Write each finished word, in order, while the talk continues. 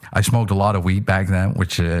I smoked a lot of weed back then,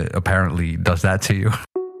 which apparently does that to you.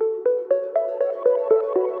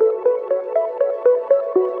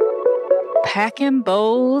 Packing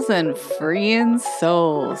bowls and freeing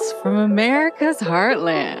souls from America's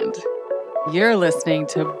heartland. You're listening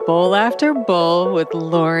to Bowl After Bowl with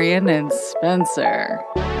Lorian and Spencer.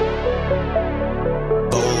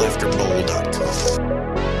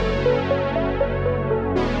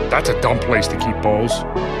 BowlAfterBowl.com. That's a dumb place to keep bowls.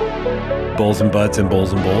 Bowls and butts and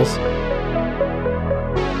bowls and bowls.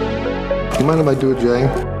 You mind if I do it, Jay?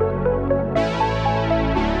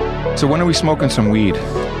 So when are we smoking some weed?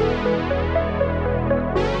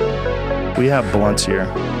 We have blunts here.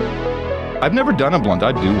 I've never done a blunt.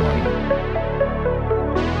 I'd do one.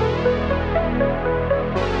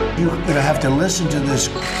 You're gonna have to listen to this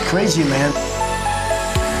crazy man.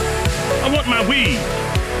 I want my weed.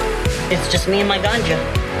 It's just me and my ganja.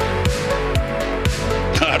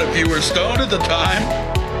 Not if you were stoned at the time.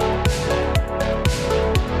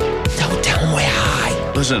 Don't tell him we're high.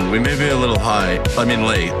 Listen, we may be a little late.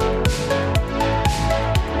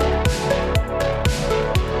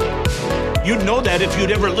 You'd know that if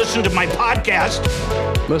you'd ever listened to my podcast.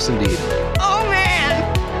 Most indeed. Oh, man!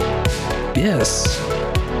 Yes.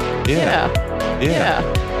 Yeah.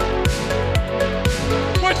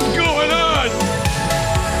 What's going on?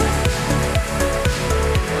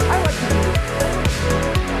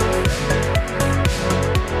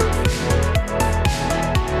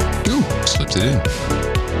 Ooh, slipped it in.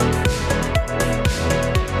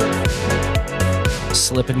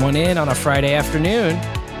 Slipping one in on a Friday afternoon.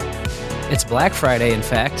 It's Black Friday, in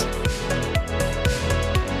fact.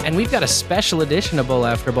 And we've got a special edition of Bowl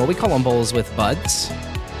After Bowl. We call them Bowls with Buds.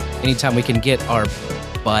 Anytime we can get our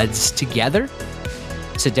buds together,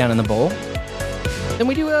 sit down in the bowl, then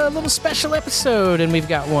we do a little special episode, and we've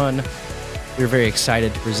got one we're very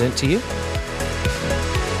excited to present to you.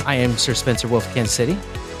 I am Sir Spencer Wolf, Kansas City.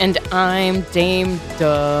 And I'm Dame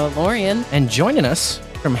DeLorean. And joining us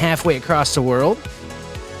from halfway across the world,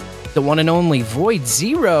 the one and only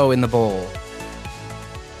VoidZero in the bowl.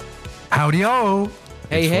 Howdy-o.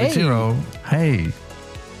 Hey, it's VoidZero. Hey.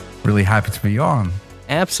 Really happy to be on.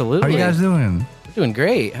 Absolutely. How are you guys doing? We're doing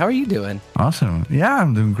great. How are you doing? Awesome. Yeah,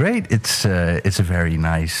 I'm doing great. It's a very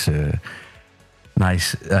nice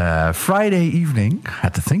Friday evening. I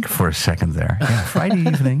had to think for a second there. Yeah, Friday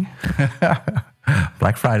evening.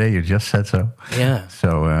 Black Friday, you just said so. Yeah.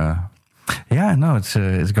 So,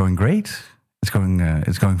 it's going great. It's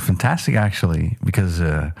going fantastic actually, because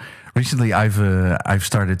recently I've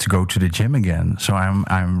started to go to the gym again. So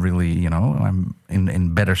I'm really, I'm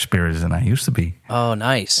in better spirits than I used to be. Oh,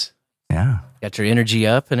 nice. Yeah. Got your energy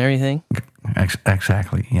up and everything?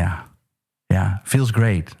 Exactly. Yeah. Yeah. Feels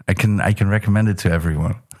great. I can recommend it to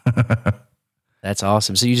everyone. That's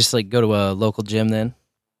awesome. So you just go to a local gym then?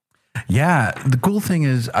 Yeah, the cool thing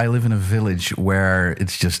is I live in a village where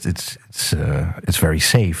it's very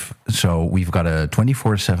safe. So we've got a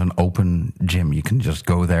 24/7 open gym. You can just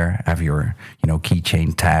go there, have your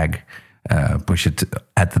keychain tag, push it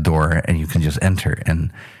at the door, and you can just enter. And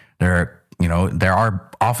there are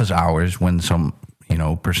office hours when some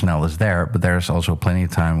personnel is there, but there's also plenty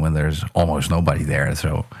of time when there's almost nobody there.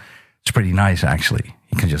 So it's pretty nice actually.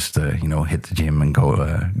 You can just hit the gym and go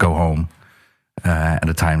home. At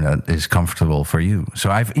a time that is comfortable for you. So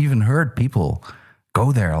I've even heard people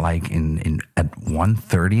go there at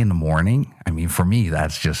 1:30 in the morning. I mean, for me,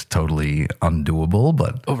 that's just totally undoable.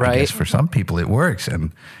 But I guess for some people it works,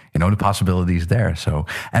 and the possibilities there. So,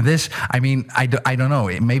 and this, I mean, I don't know.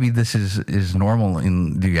 Maybe this is normal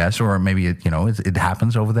in the US, or maybe it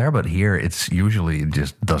happens over there. But here, it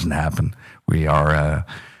just doesn't happen. We are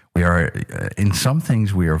in some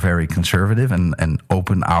things we are very conservative, and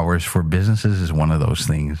open hours for businesses is one of those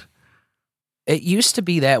things. It used to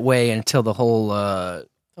be that way until the whole the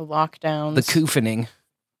lockdowns, the coofaning.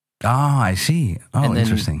 Ah, I see. Oh, and then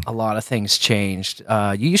interesting. A lot of things changed.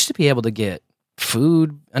 You used to be able to get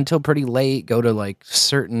food until pretty late, go to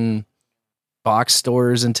certain box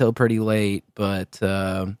stores until pretty late, but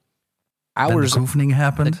hours. Then the koofaning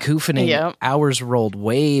happened? The koofaning hours rolled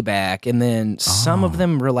way back, and then some of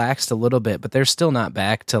them relaxed a little bit, but they're still not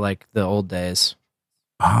back to the old days.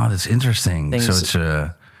 Oh, that's interesting.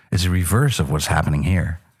 So it's a reverse of what's happening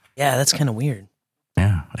here. Yeah, that's kind of weird.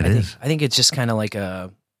 Yeah, it is. I think it's just kind of like a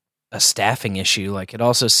staffing issue. It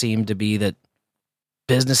also seemed to be that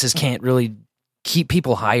businesses can't really keep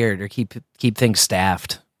people hired or keep things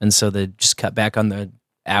staffed, and so they just cut back on the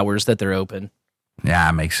hours that they're open. Yeah,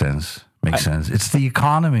 it makes sense. Makes sense. It's the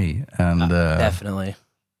economy and definitely.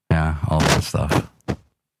 Yeah, all that stuff.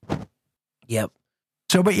 Yep.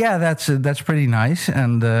 So, but yeah, that's pretty nice,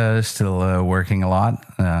 and still working a lot.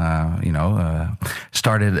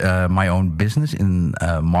 Started my own business in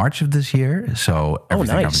March of this year. So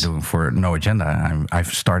everything nice. I'm doing for No Agenda,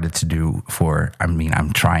 I've started to do for.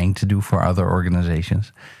 I'm trying to do for other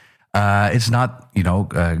organizations. It's not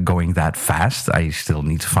going that fast. I still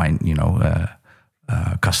need to find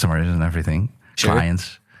customers and everything,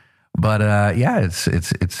 clients. But it's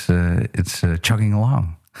chugging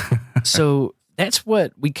along. So that's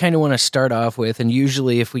what we kind of want to start off with. And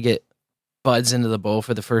usually if we get buds into the bowl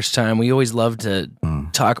for the first time, we always love to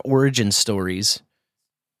talk origin stories.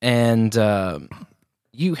 And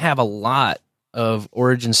you have a lot of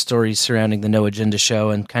origin stories surrounding the No Agenda show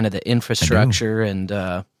and kind of the infrastructure and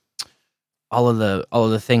all of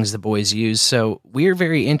the things the boys use. So we're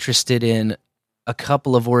very interested in a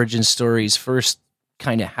couple of origin stories. First,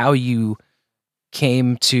 kind of how you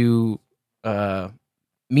came to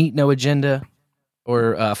meet No Agenda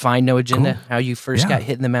or find No Agenda, Cool. how you first got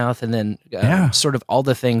hit in the mouth, and then sort of all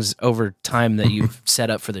the things over time that you've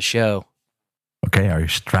set up for the show. Okay, are you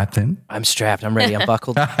strapped in? I'm strapped. I'm ready. I'm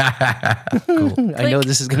buckled. Cool. I know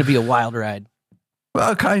this is going to be a wild ride.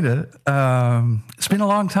 Well, kind of. It's been a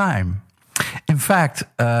long time. In fact,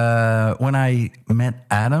 when I met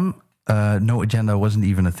Adam, No Agenda wasn't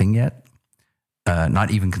even a thing yet.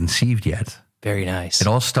 Not even conceived yet. Very nice. It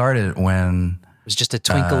all started when... It was just a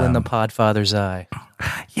twinkle in the podfather's eye.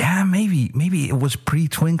 Yeah, maybe it was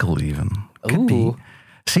pre-twinkle even. Could be.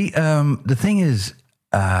 See, the thing is,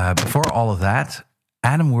 before all of that,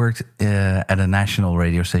 Adam worked at a national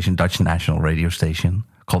radio station, Dutch national radio station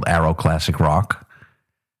called Arrow Classic Rock.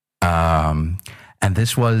 And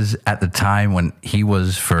this was at the time when he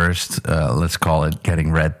was first, let's call it,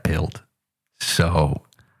 getting red-pilled. So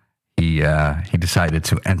he decided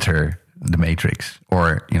to enter the Matrix,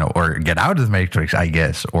 or get out of the Matrix, I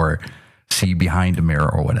guess, or see behind the mirror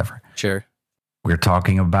or whatever. Sure. We're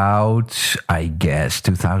talking about, I guess,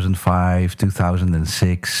 2005,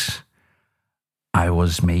 2006. I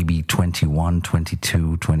was maybe 21,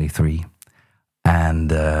 22, 23.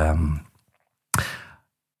 And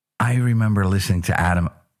I remember listening to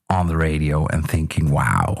Adam on the radio and thinking,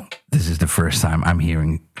 wow, this is the first time I'm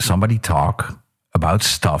hearing somebody talk about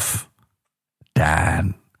stuff that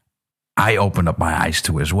I opened up my eyes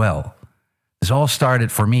to as well. This all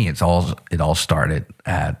started, for me, it all started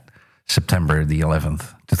at September the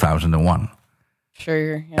 11th, 2001.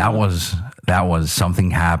 Sure. Yeah. That was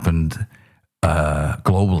something happened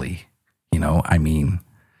globally,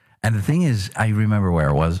 and the thing is, I remember where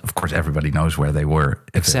it was. Of course, everybody knows where they were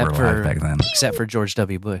if they were alive back then. Except for George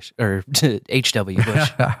W. Bush, or H.W.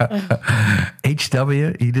 Bush.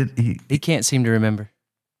 H.W., he can't seem to remember.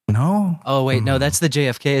 No? Oh, wait, no, that's the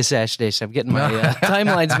JFK assassination. I'm getting my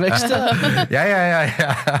timelines mixed up.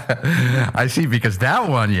 Yeah. I see, because that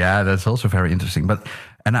one, that's also very interesting. But,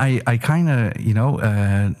 and I kind of,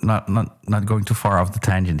 not going too far off the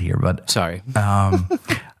tangent here, but... Sorry. No,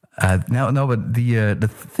 but the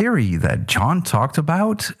theory that John talked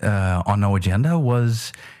about on No Agenda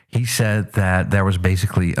was, he said that there was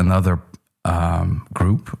basically another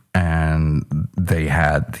group, and they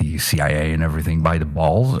had the CIA and everything by the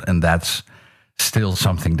balls, and that's still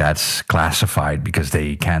something that's classified because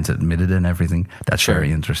they can't admit it and everything. That's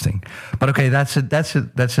very interesting. But okay, that's a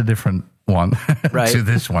different one right. to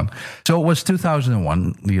this one. So it was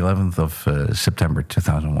 2001, the 11th of September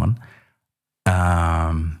 2001.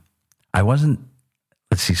 I wasn't,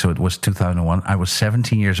 let's see, so it was 2001. I was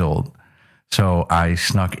 17 years old. So I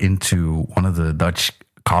snuck into one of the Dutch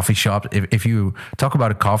coffee shops. If you talk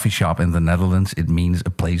about a coffee shop in the Netherlands, it means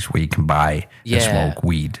a place where you can buy and smoke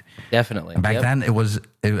weed. Definitely. And back then it was,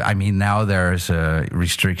 now there's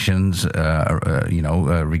restrictions,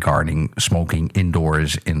 regarding smoking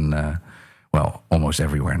indoors in, almost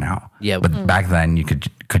everywhere now. Yeah. But back then you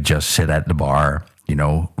could just sit at the bar,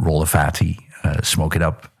 roll a fatty, smoke it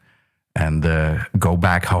up, and go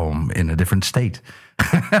back home in a different state.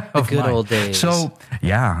 The good old days. So,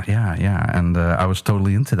 yeah. And I was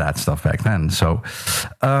totally into that stuff back then. So,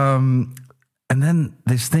 and then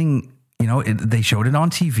this thing, they showed it on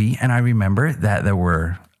TV, and I remember that there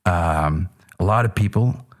were a lot of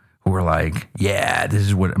people who were like, yeah, this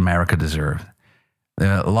is what America deserved.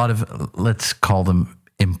 A lot of, let's call them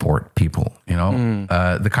import people,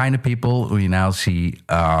 the kind of people who you now see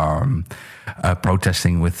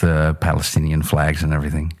protesting with Palestinian flags and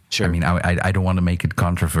everything. Sure. I don't want to make it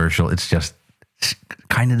controversial. It's just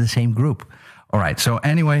kind of the same group. All right. So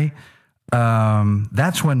anyway,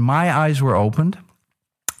 that's when my eyes were opened.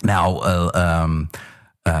 Now,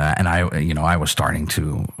 And I was starting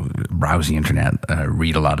to browse the internet,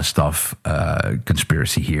 read a lot of stuff,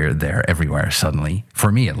 conspiracy here, there, everywhere, suddenly,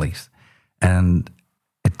 for me at least. And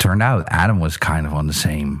it turned out Adam was kind of on the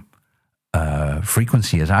same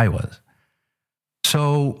frequency as I was.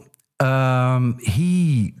 So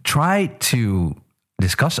he tried to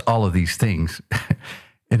discuss all of these things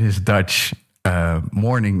in his Dutch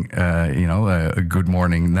morning, Good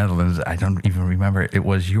Morning Netherlands. I don't even remember. It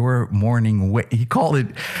was your morning. He called it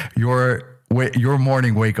your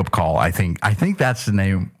morning wake up call. I think that's the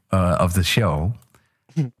name of the show,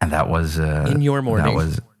 and that was in your morning. That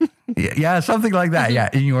was yeah, something like that. Yeah,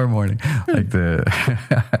 in your morning, like the.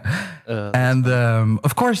 And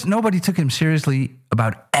of course, nobody took him seriously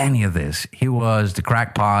about any of this. He was the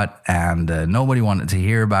crackpot, and nobody wanted to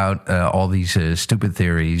hear about all these stupid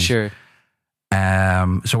theories. Sure.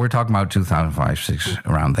 So we're talking about 2005, 6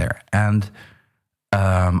 around there, and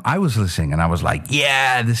I was listening, and I was like,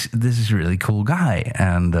 "Yeah, this is a really cool guy."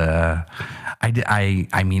 And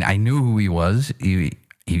I knew who he was. He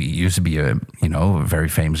used to be a very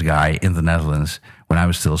famous guy in the Netherlands when I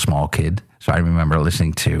was still a small kid. So I remember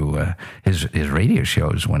listening to his radio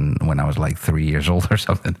shows when I was like 3 years old or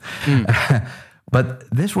something. But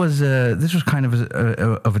this was kind of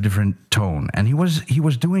a different tone, and he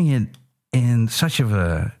was doing it in such of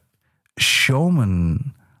a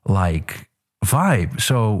showman-like vibe.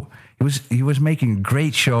 So he was making a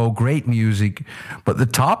great show, great music, but the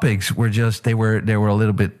topics were just they were a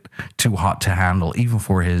little bit too hot to handle, even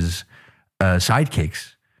for his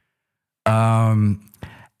sidekicks.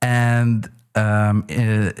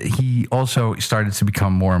 He also started to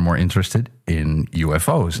become more and more interested in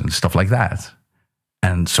UFOs and stuff like that,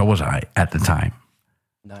 and so was I at the time.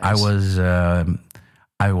 Nice.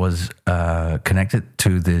 I was connected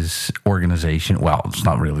to this organization. Well, it's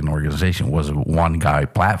not really an organization. It was a one-guy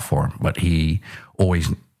platform, but he always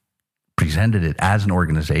presented it as an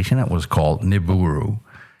organization. It was called Nibiru.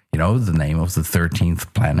 The name of the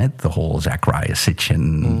 13th planet, the whole Zachariah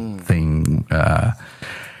Sitchin thing.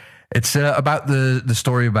 It's about the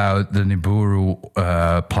story about the Nibiru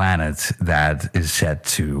planet that is said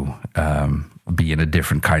to be in a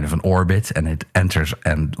different kind of an orbit, and it enters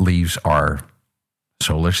and leaves our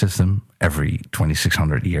solar system every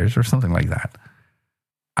 2,600 years or something like that.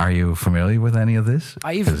 Are you familiar with any of this?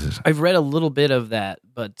 I've read a little bit of that,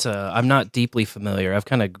 but I'm not deeply familiar. I've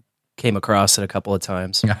kind of came across it a couple of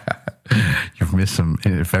times. You've missed some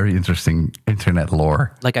very interesting internet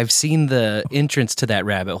lore. Like I've seen the entrance to that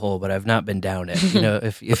rabbit hole, but I've not been down it.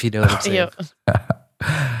 If you know what I'm saying.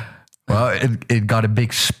 Well, it got a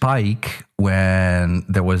big spike when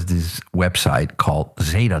there was this website called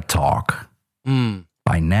Zeta Talk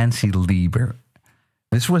by Nancy Lieber.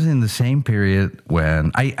 This was in the same period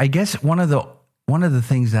when I guess one of the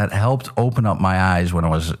things that helped open up my eyes when I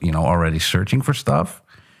was already searching for stuff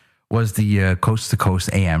was the Coast to Coast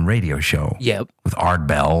AM radio show. Yep. With Art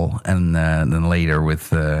Bell, and then later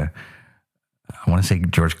with I want to say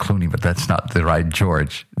George Clooney, but that's not the right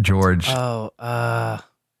George. Oh,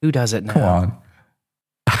 who does it now? Come on.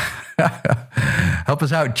 Help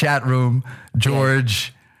us out, chat room.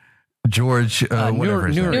 George, whatever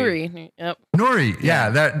his name. Nuri. Yep. Nuri,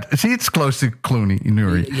 yeah. It's close to Clooney.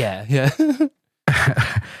 Nuri. Yeah.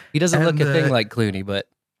 He doesn't look a thing like Clooney, but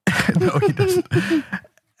no, he doesn't.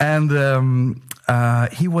 And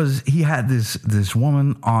he had this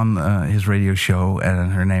woman on his radio show,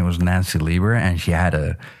 and her name was Nancy Lieber, and she had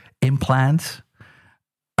a implant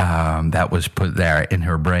that was put there in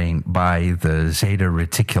her brain by the Zeta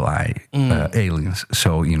Reticuli aliens.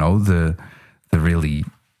 So the really,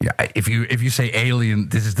 if you say alien,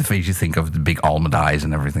 this is the face you think of, the big almond eyes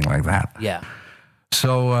and everything like that. Yeah.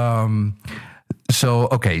 So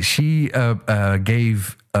okay, she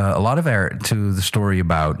gave a lot of air to the story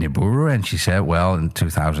about Nibiru, and she said, well, in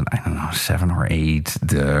 2007 or 8,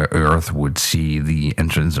 the Earth would see the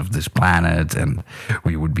entrance of this planet, and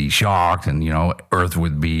we would be shocked, and Earth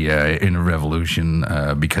would be in a revolution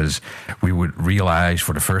because we would realize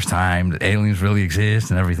for the first time that aliens really exist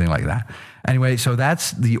and everything like that. Anyway, so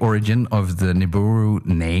that's the origin of the Nibiru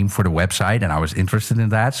name for the website, and I was interested in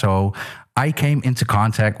that, so I came into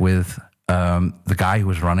contact with the guy who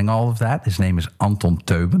was running all of that. His name is Anton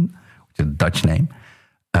Teuben, which is a Dutch name,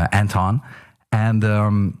 Anton. And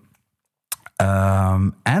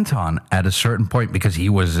Anton, at a certain point, because he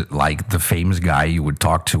was like the famous guy you would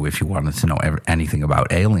talk to if you wanted to know anything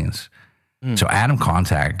about aliens. So Adam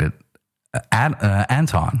contacted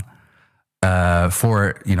Anton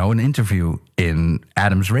for an interview in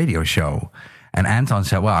Adam's radio show. And Anton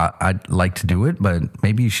said, well, I'd like to do it, but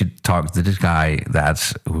maybe you should talk to this guy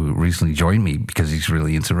who recently joined me because he's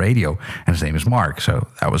really into radio. And his name is Mark. So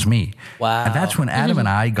that was me. Wow. And that's when Adam and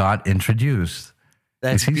I got introduced.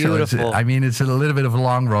 That's beautiful. So it's a little bit of a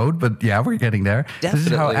long road, but yeah, we're getting there. Definitely.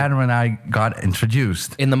 This is how Adam and I got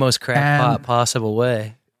introduced. In the most crackpot possible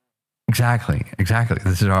way. Exactly.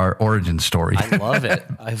 This is our origin story. I love it.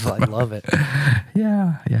 I love it.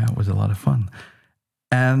 Yeah, it was a lot of fun.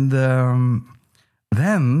 And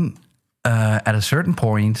then at a certain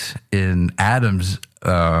point in Adam's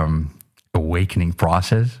awakening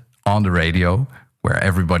process on the radio, where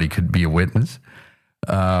everybody could be a witness,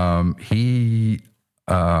 he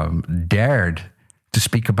dared to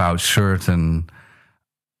speak about certain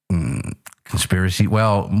conspiracy,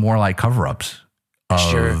 well, more like cover-ups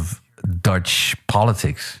of Dutch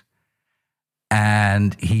politics.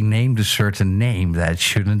 And he named a certain name that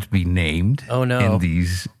shouldn't be named. Oh no!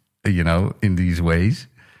 In these ways,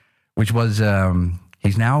 which was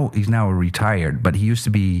he's now retired, but he used to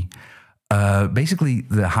be basically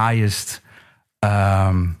the highest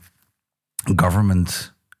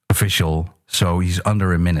government official. So he's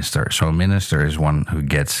under a minister. So a minister is one who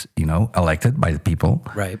gets elected by the people,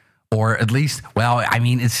 right? Or at least, well, I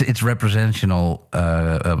mean, it's representational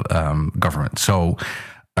government. So.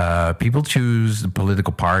 People choose the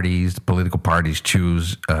political parties. The political parties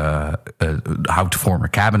choose how to form a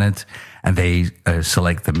cabinet, and they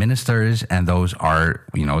select the ministers, and those are,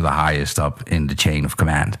 the highest up in the chain of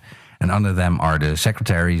command. And under them are the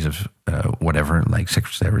secretaries of whatever, like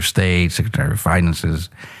Secretary of State, Secretary of Finances,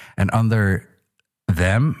 and under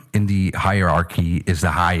them in the hierarchy is the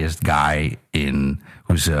highest guy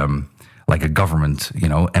who's like a government,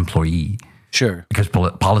 employee. Sure. Because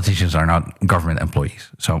politicians are not government employees.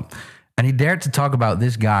 So, and he dared to talk about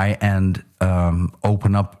this guy and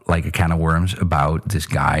open up like a can of worms about this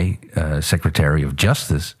guy, Secretary of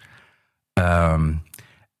Justice, and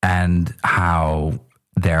how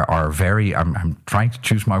there are I'm trying to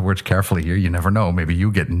choose my words carefully here. You never know. Maybe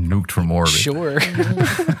you get nuked from orbit. Sure.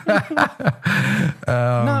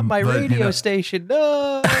 Not my radio station.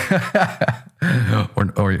 No.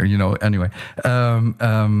 or anyway.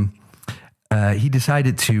 He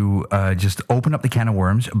decided to just open up the can of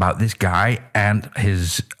worms about this guy and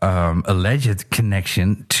his alleged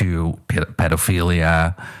connection to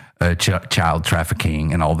pedophilia, child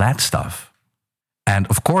trafficking, and all that stuff. And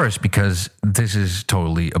of course, because this is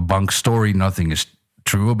totally a bunk story, nothing is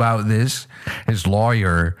true about this, his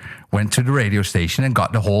lawyer went to the radio station and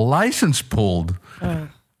got the whole license pulled.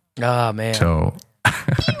 Oh, man. So...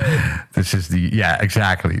 This is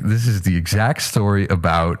the exact story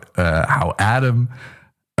about how Adam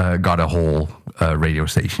got a whole radio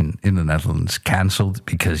station in the Netherlands canceled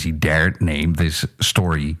because he dared name this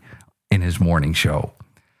story in his morning show.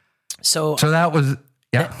 So that was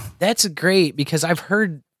that's great because I've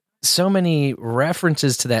heard so many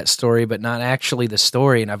references to that story, but not actually the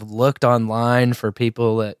story. And I've looked online for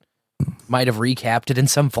people that might have recapped it in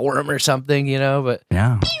some forum or something, But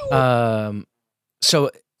yeah.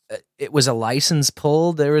 So it was a license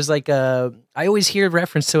pulled. There was I always hear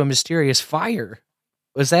reference to a mysterious fire.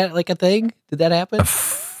 Was that like a thing? Did that happen?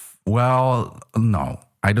 Well, no.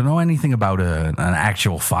 I don't know anything about an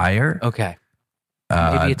actual fire. Okay.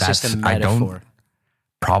 Maybe it's just a metaphor.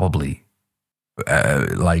 Probably.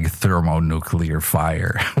 Like thermonuclear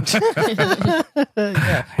fire.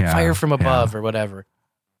 Yeah. Fire from above or whatever.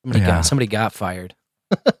 Somebody got fired.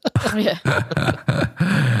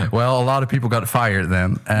 Well, a lot of people got fired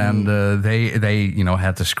then, and they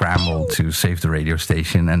had to scramble to save the radio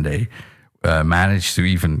station, and they managed to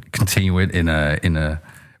even continue it in a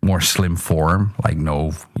more slim form, like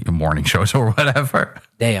no morning shows or whatever.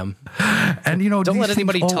 Damn. And don't let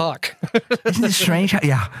anybody talk. Isn't it strange?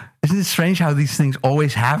 Isn't it strange how these things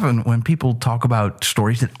always happen when people talk about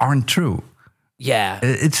stories that aren't true? Yeah.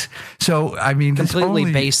 It's so, I mean,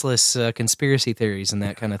 completely baseless conspiracy theories and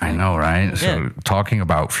that kind of thing. I know, right? So talking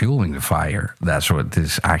about fueling the fire, that's what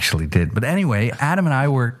this actually did. But anyway, Adam and I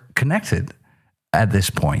were connected at this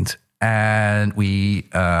point, and we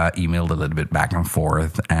emailed a little bit back and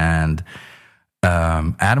forth. And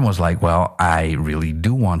Adam was like, well, I really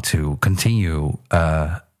do want to continue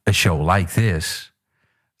a show like this.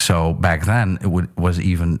 So back then, it was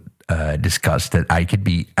even discussed that I could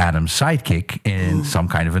be Adam's sidekick in some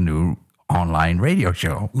kind of a new online radio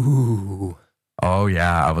show. Ooh. Oh,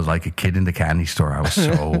 yeah. I was like a kid in the candy store. I was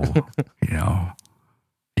so,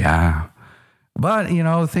 yeah. But,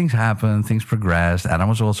 things happened, things progressed. Adam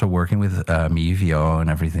was also working with VoidZero and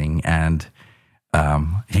everything. And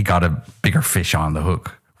he got a bigger fish on the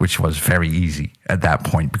hook, which was very easy at that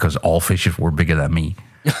point because all fishes were bigger than me.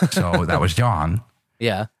 So that was John.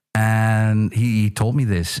 Yeah. And he told me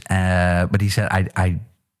this, but he said,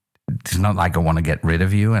 it's not like I want to get rid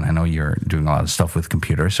of you, and I know you're doing a lot of stuff with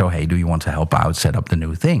computers, so hey, do you want to help out set up the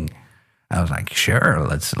new thing? I was like, sure,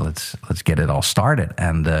 let's get it all started.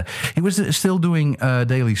 And he was still doing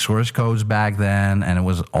daily source codes back then, and it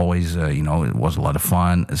was always, it was a lot of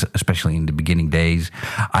fun, especially in the beginning days.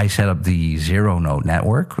 I set up the Zero Node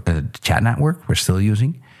network, chat network we're still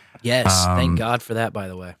using. Yes, thank God for that, by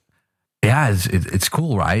the way. Yeah, it's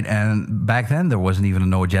cool, right? And back then, there wasn't even a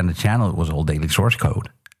No Agenda channel. It was all daily source code.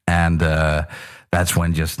 And that's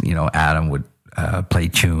when just, Adam would play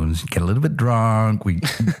tunes, get a little bit drunk. We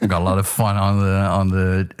got a lot of fun on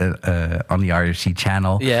the IRC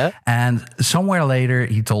channel. Yeah. And somewhere later,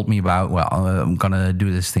 he told me about, I'm going to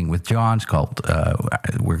do this thing with John. It's called,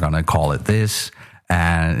 we're going to call it this.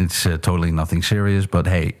 And it's totally nothing serious. But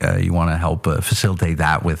hey, you want to help facilitate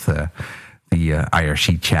that with the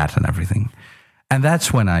IRC chat and everything. And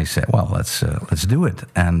that's when I said, well, let's do it.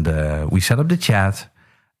 And we set up the chat.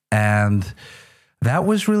 And that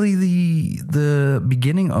was really the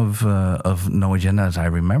beginning of No Agenda as I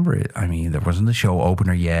remember it. I mean, there wasn't a show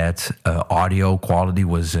opener yet. Audio quality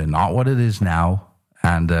was not what it is now,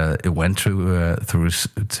 and it went through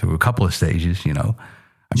a couple of stages. I mean,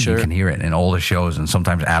 sure. You can hear it in all the shows, and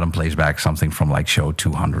sometimes Adam plays back something from like show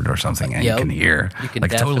 200 or something, and you can hear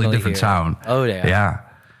like a totally different sound. Oh yeah, yeah.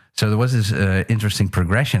 So there was this interesting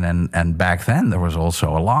progression, and back then there was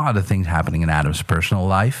also a lot of things happening in Adam's personal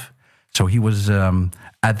life. So he was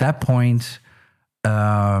at that point,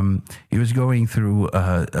 he was going through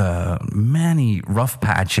many rough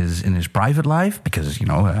patches in his private life because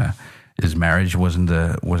his marriage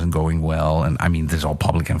wasn't going well, and I mean this is all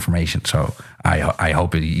public information. So I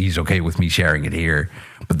hope he's okay with me sharing it here.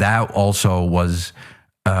 But that also was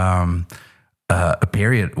a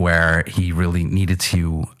period where he really needed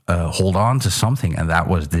to hold on to something, and that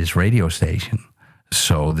was this radio station.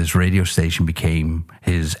 So this radio station became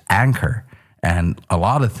his anchor, and a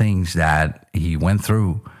lot of things that he went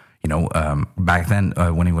through, back then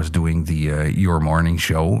when he was doing the Your Morning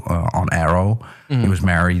show on Arrow, he was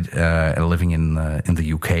married and living in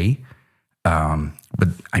the UK. But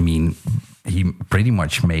I mean, he pretty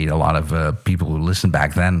much made a lot of people who listened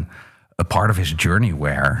back then a part of his journey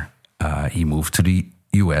where he moved to the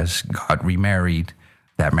US, got remarried.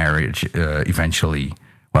 That marriage eventually,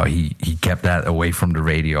 well, he kept that away from the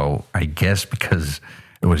radio, I guess, because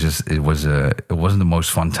it wasn't the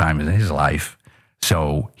most fun time in his life.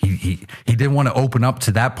 So he didn't want to open up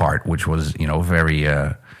to that part, which was very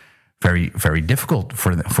very very difficult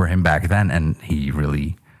for him back then, and he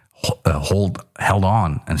really held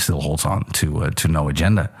on and still holds on to No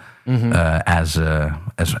Agenda as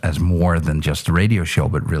more than just a radio show,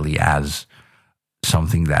 but really as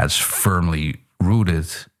something that's firmly rooted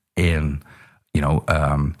in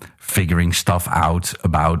figuring stuff out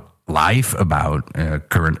about life, about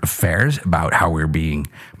current affairs, about how we're being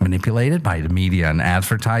manipulated by the media and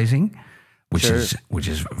advertising, which is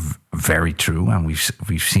very true, and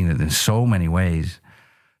we've seen it in so many ways.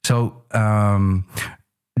 So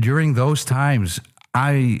during those times,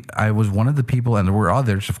 I was one of the people, and there were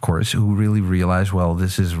others, of course, who really realized, well,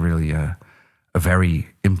 this is really a very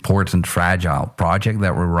important, fragile project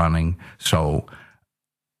that we're running. So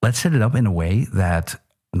let's set it up in a way that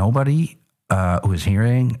nobody who is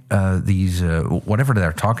hearing these, whatever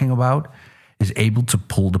they're talking about, is able to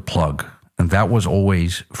pull the plug. And that was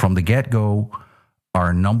always, from the get-go,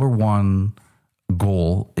 our number one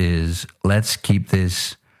goal is let's keep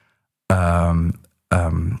this,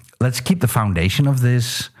 let's keep the foundation of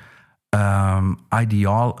this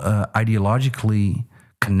ideologically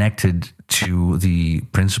connected to the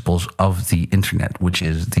principles of the internet, which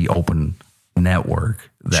is the open network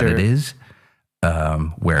that it is,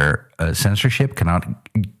 where censorship cannot,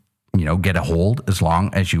 get a hold as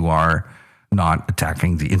long as you are not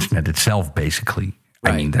attacking the internet itself, basically.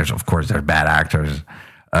 Right. I mean, there's bad actors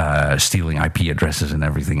stealing IP addresses and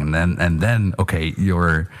everything, and then okay,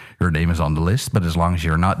 your name is on the list. But as long as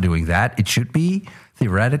you're not doing that, it should be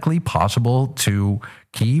theoretically possible to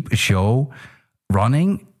keep a show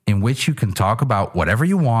running in which you can talk about whatever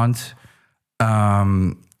you want.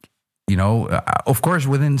 Of course,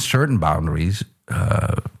 within certain boundaries,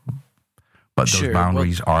 but those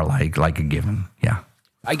boundaries are like a given. Yeah.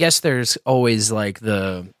 I guess there's always like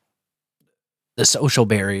the social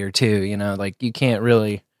barrier too, like you can't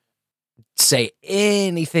really say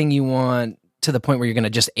anything you want to the point where you're going to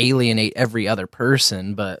just alienate every other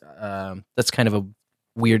person, but that's kind of a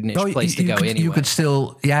weird niche place to go anyway. You could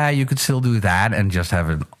still do that and just have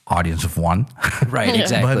an audience of one. Right,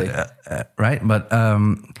 exactly. But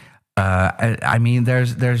I mean,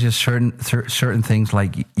 there's just certain things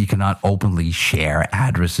like you cannot openly share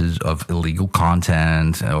addresses of illegal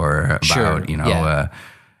content or about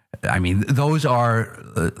I mean, those are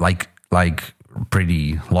like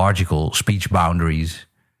pretty logical speech boundaries,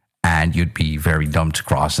 and you'd be very dumb to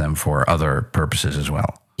cross them for other purposes as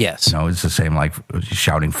well. Yes, it's the same like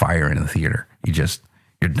shouting fire in a theater.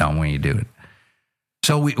 You're dumb when you do it.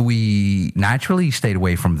 So we naturally stayed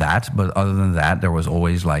away from that, but other than that, there was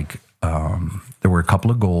always like there were a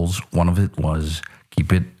couple of goals. One of it was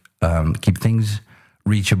keep things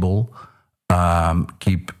reachable,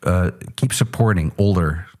 keep supporting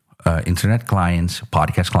older internet clients,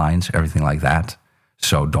 podcast clients, everything like that.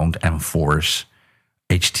 So don't enforce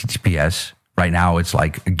HTTPS. Right now, it's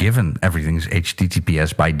like a given. Everything's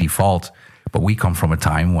HTTPS by default, but we come from a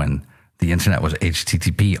time when the internet was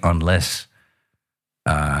HTTP unless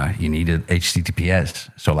you needed HTTPS.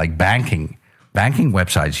 So like banking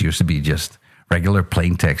websites used to be just regular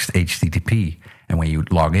plain text HTTP. And when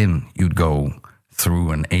you'd log in, you'd go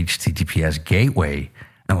through an HTTPS gateway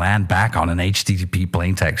and land back on an HTTP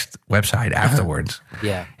plain text website afterwards.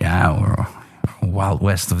 Yeah, we're wild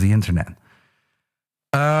west of the internet.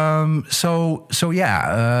 So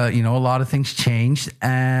yeah, a lot of things changed,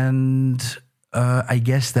 and I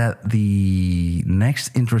guess that the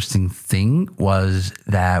next interesting thing was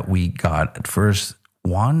that we got at first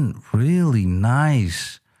one really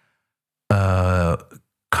nice,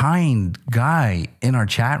 kind guy in our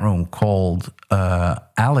chat room called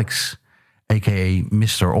Alex, aka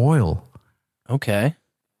Mr. Oil. Okay.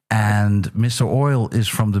 And Mr. Oil is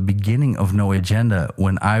from the beginning of No Agenda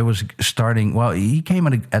when I was starting. Well, he came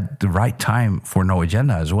at the right time for No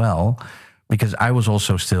Agenda as well, because I was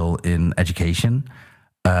also still in education,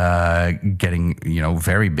 getting,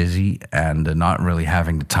 very busy and not really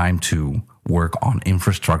having the time to work on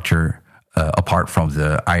infrastructure apart from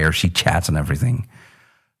the IRC chats and everything.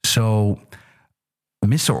 So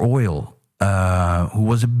Mr. Oil, who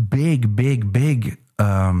was a big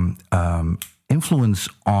influence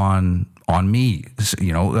on me,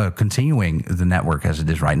 continuing the network as it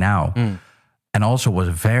is right now, and also was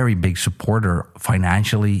a very big supporter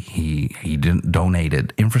financially. He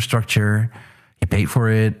donated infrastructure, he paid for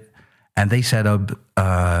it, and they set up.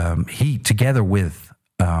 He together with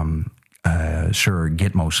Sir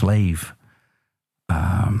Gitmo Slave,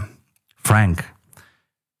 Frank.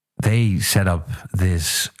 They set up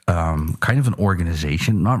this kind of an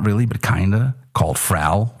organization, not really, but kind of, called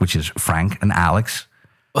FRAL, which is Frank and Alex,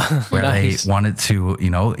 where nice. They wanted to,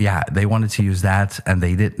 they wanted to use that, and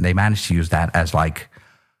they managed to use that as like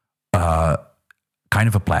kind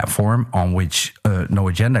of a platform on which No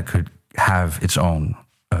Agenda could have its own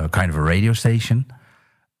kind of a radio station,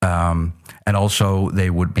 and also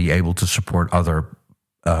they would be able to support other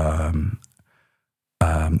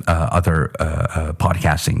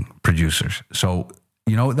podcasting producers. So,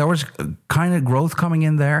 there was kind of growth coming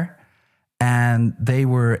in there, and they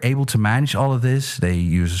were able to manage all of this. They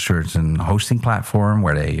used a certain hosting platform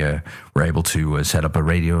where they were able to set up a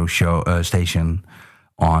radio show station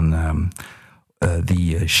on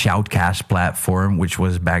the Shoutcast platform, which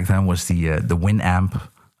was back then was the Winamp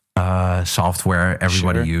software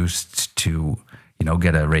everybody used to,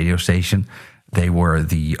 get a radio station. They were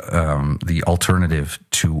the alternative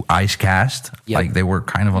to Icecast. Yep. Like they were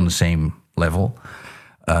kind of on the same level.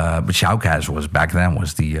 But Shoutcast was back then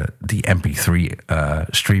was the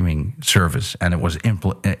MP3 streaming service, and it was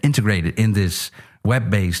integrated in this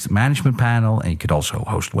web-based management panel, and you could also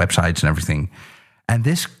host websites and everything. And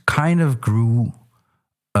this kind of grew.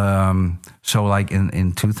 So like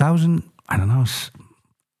in 2000, I don't know,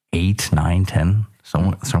 8, 9, 10,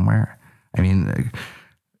 somewhere. I mean.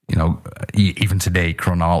 Even today,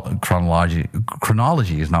 chronology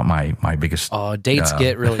is not my biggest. Oh, dates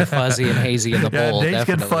get really fuzzy and hazy in the bowl. Dates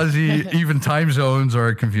definitely. get fuzzy. Even time zones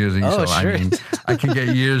are confusing. Oh, so sure. I mean, I can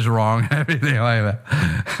get years wrong. Everything like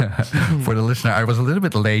that. For the listener, I was a little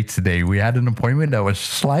bit late today. We had an appointment that was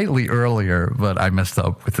slightly earlier, but I messed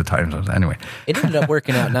up with the time zones. Anyway, it ended up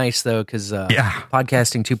working out nice though, because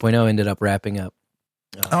podcasting 2.0 ended up wrapping up.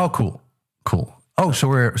 Oh, cool. Oh,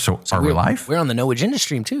 so are we live? We're on the No Agenda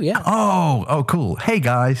stream too, yeah. Oh, cool. Hey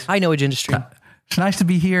guys. Hi, No Agenda stream. It's nice to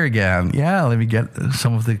be here again. Yeah, let me get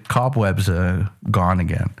some of the cobwebs gone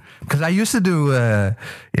again. Because I used to do, the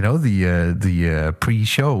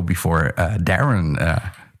pre-show before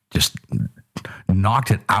Darren just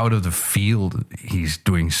knocked it out of the field. He's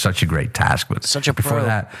doing such a great task with such a pro.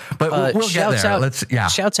 That. But we'll get there.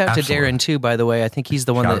 Shouts out to Darren too, by the way. I think he's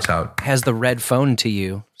the one has the red phone to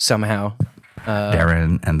you somehow.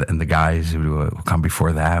 Darren and the guys who come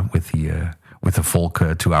before that with the folk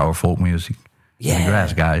 2-hour folk music.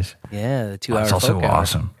 Congrats, guys. Yeah, the 2 hour. It's also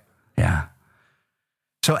awesome. Yeah.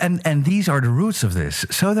 So and these are the roots of this.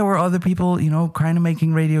 So there were other people, kind of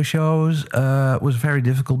making radio shows. It was very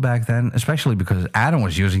difficult back then, especially because Adam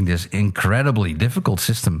was using this incredibly difficult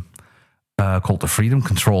system called the Freedom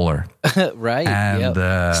Controller. Right.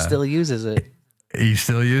 And still uses it. He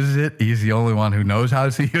still uses it. He's the only one who knows how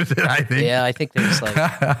to use it, I think. Yeah, I think there's like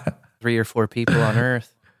 3 or 4 people on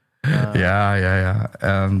Earth. Yeah.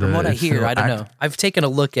 And from what I hear, I don't know. I've taken a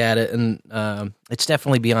look at it, and it's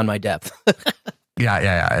definitely beyond my depth.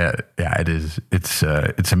 Yeah. It is.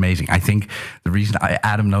 It's amazing. I think the reason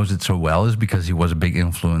Adam knows it so well is because he was a big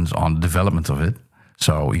influence on the development of it.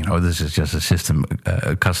 So this is just a system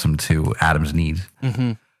accustomed to Adam's needs.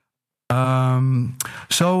 Mm-hmm.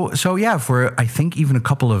 So yeah, for I think even a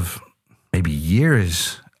couple of maybe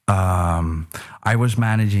years, I was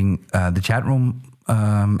managing the chat room,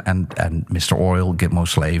 and Mr. Oil, Gitmo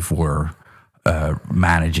Slave were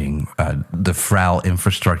managing the Fral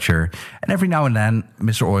infrastructure. And every now and then,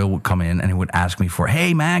 Mr. Oil would come in and he would ask me for,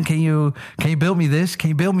 "Hey man, can you build me this? Can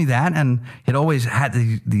you build me that?" And he'd always had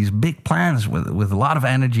these big plans with a lot of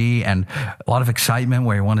energy and a lot of excitement,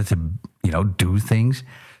 where he wanted to do things.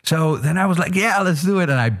 So then I was like, "Yeah, let's do it."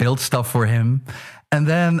 And I built stuff for him. And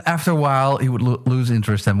then after a while, he would lose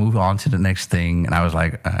interest and move on to the next thing. And I was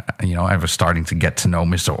like, I was starting to get to know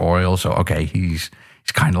Mr. Oil. So, okay, he's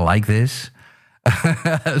kind of like this.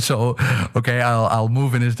 So, okay, I'll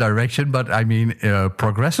move in his direction. But I mean,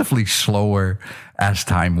 progressively slower as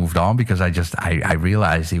time moved on, because I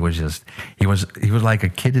realized he was like a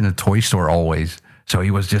kid in a toy store always. So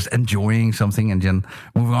he was just enjoying something and then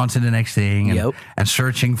moving on to the next thing and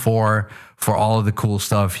searching for all of the cool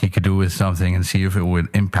stuff he could do with something and see if it would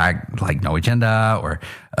impact like No Agenda or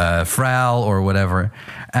Fral or whatever.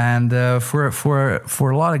 And for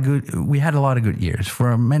a lot of we had a lot of good years.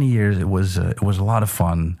 For many years, it was a lot of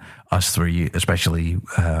fun. Us three, especially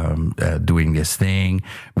doing this thing,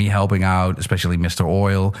 me helping out, especially Mr.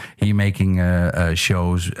 Oil, he making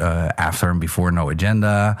shows after and before No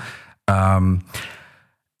Agenda.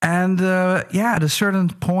 At a certain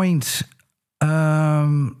point,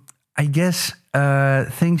 I guess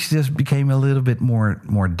things just became a little bit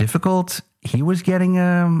more difficult. He was getting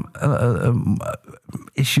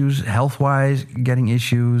issues health-wise, getting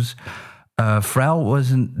issues. Fral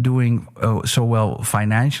wasn't doing so well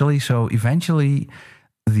financially, so eventually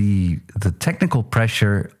the technical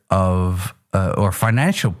pressure of or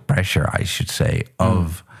financial pressure, I should say,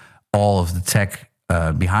 of all of the tech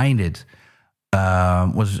behind it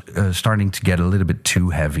was starting to get a little bit too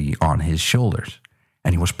heavy on his shoulders,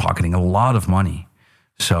 and he was pocketing a lot of money.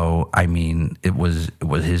 So, I mean, it was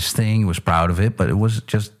his thing. He was proud of it, but it was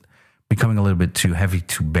just becoming a little bit too heavy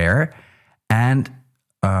to bear. And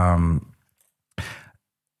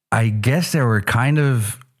I guess they were kind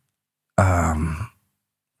of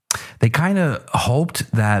they kind of hoped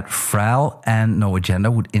that Fral and No Agenda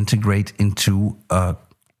would integrate into a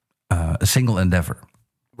single endeavor.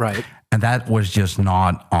 Right. And that was just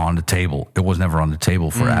not on the table. It was never on the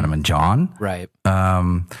table for Adam and John. Right.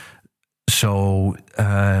 So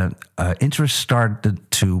interest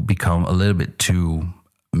started to become a little bit too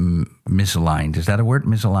misaligned. Is that a word?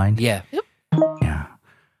 Misaligned? Yeah. Yep. Yeah.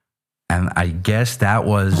 And I guess that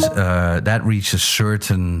was that reached a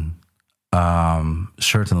certain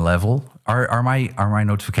level. Are my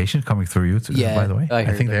notifications coming through you? Yeah, by the way,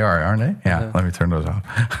 I think they are, aren't they? Yeah. Let me turn those off.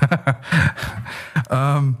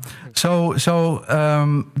 So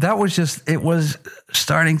that was just, it was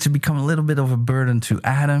starting to become a little bit of a burden to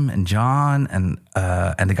Adam and John and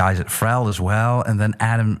the guys at Fral as well. And then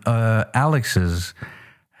Alex's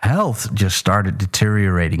health just started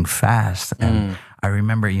deteriorating fast. And I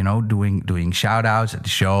remember, doing shout outs at the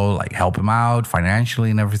show, like help him out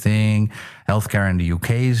financially and everything. Healthcare in the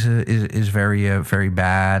UK is very, very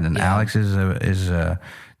bad. And Alex is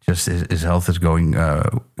just his health is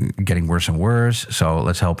getting worse and worse. So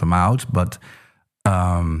let's help him out. But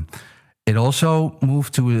it also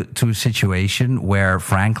moved to a situation where,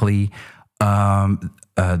 frankly,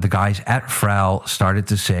 the guys at Fral started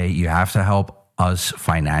to say, you have to help us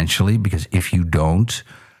financially, because if you don't,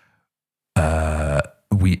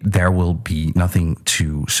 there will be nothing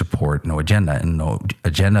to support No Agenda, and No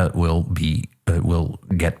Agenda will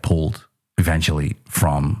get pulled eventually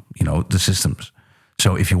from the systems.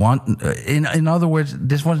 So if you want, in other words,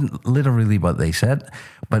 this wasn't literally what they said,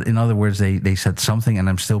 but in other words, they said something, and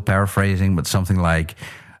I'm still paraphrasing, but something like,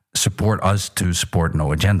 support us to support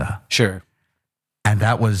No Agenda. Sure. And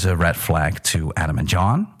that was a red flag to Adam and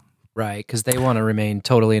John. Right, because they want to remain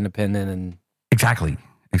totally independent and Exactly,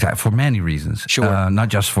 for many reasons. Sure. Not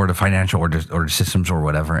just for the financial or the systems or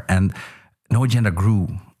whatever. And No Agenda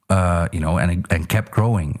grew, and kept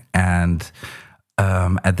growing. And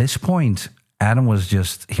at this point, Adam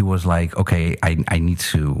was like, okay, I need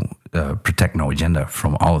to protect No Agenda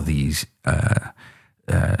from all of these,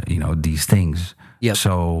 these things. Yep.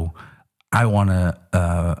 So I want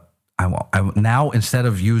to, now instead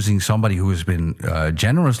of using somebody who has been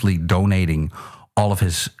generously donating all of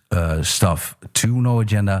his stuff to No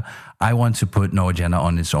Agenda, I want to put No Agenda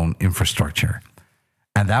on its own infrastructure.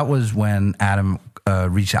 And that was when Adam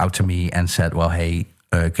reached out to me and said, well, hey,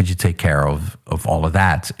 could you take care of all of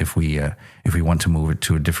that? If we want to move it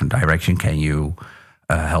to a different direction, can you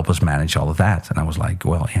help us manage all of that? And I was like,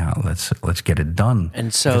 well, yeah, let's get it done.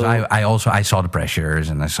 And so I saw the pressures,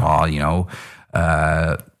 and I saw,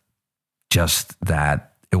 just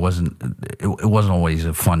that it wasn't always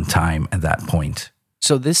a fun time at that point.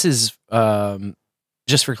 So this is,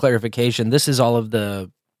 just for clarification, this is all of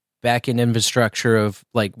the back-end infrastructure of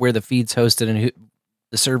like where the feed's hosted and who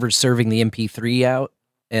the server's serving the MP3 out,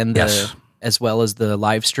 and yes, as well as the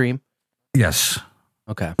live stream. Yes.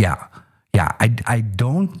 Okay. Yeah. I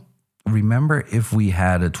don't remember if we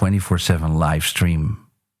had a 24/7 live stream,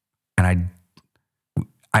 and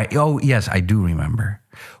yes, I do remember.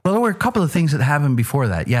 Well, there were a couple of things that happened before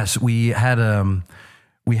that. Yes, we had a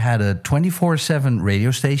 24/7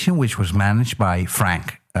 radio station which was managed by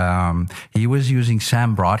Frank. He was using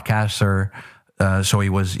Sam Broadcaster, so he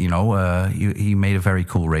was, he made a very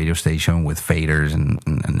cool radio station with faders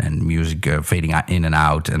and music fading in and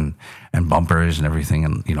out and bumpers and everything,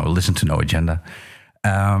 and listen to No Agenda,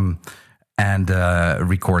 and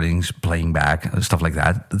recordings playing back, stuff like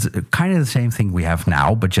that. It's kind of the same thing we have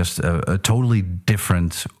now, but just a totally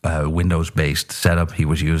different Windows-based setup he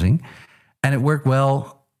was using, and it worked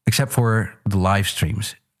well, except for the live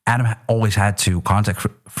streams. Adam always had to contact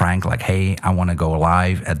Frank, like, hey, I want to go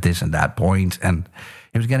live at this and that point. And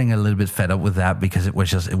he was getting a little bit fed up with that because it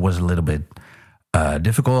was a little bit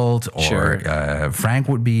difficult, or sure. Frank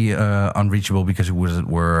would be unreachable because he was at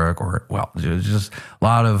work, or, well, there's just a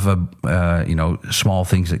lot of, small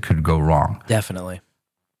things that could go wrong. Definitely.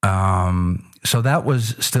 So that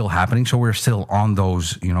was still happening. So we're still on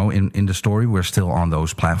those, in the story, we're still on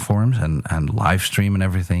those platforms and live stream and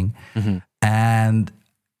everything. Mm-hmm. And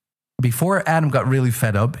before Adam got really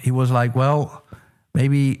fed up, he was like, well,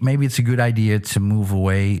 maybe it's a good idea to move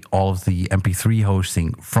away all of the MP3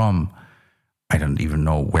 hosting from, I don't even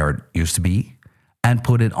know where it used to be, and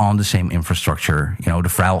put it on the same infrastructure, the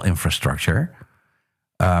FRAL infrastructure.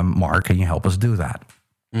 Mark, can you help us do that?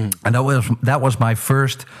 Mm. And that was my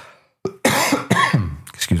first,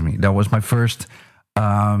 excuse me, that was my first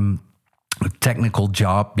technical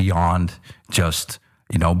job beyond just,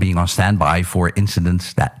 being on standby for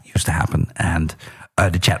incidents that used to happen, and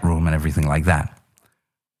the chat room and everything like that.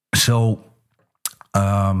 So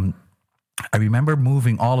I remember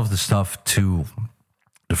moving all of the stuff to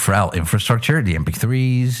the FRAL infrastructure, the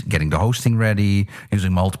MP3s, getting the hosting ready,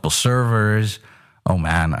 using multiple servers. Oh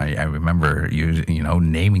man, I remember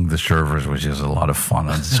naming the servers was just a lot of fun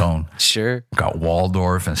on its own. Sure. Got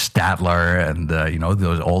Waldorf and Statler and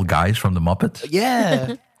those old guys from the Muppets.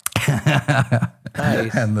 Yeah.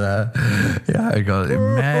 Nice. And I got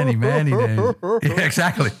many names. Yeah,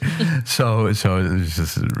 exactly. So it was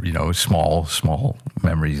just small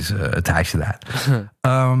memories attached to that.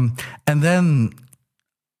 And then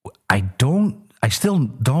I still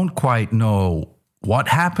don't quite know what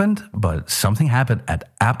happened, but something happened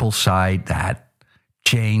at Apple's side that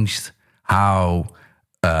changed how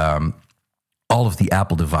all of the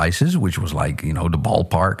Apple devices, which was like, the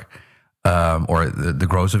ballpark, or the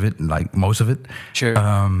gross of it, like most of it, sure,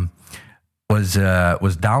 was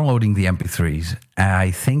downloading the MP3s. And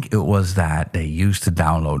I think it was that they used to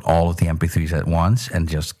download all of the MP3s at once and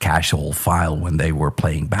just cache the whole file when they were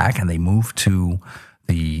playing back, and they moved to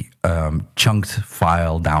the chunked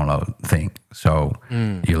file download thing. So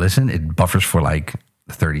you listen, it buffers for like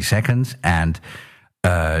 30 seconds, and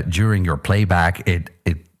during your playback, it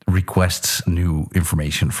requests new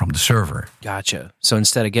information from the server. Gotcha. So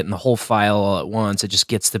instead of getting the whole file all at once, it just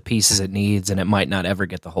gets the pieces it needs, and it might not ever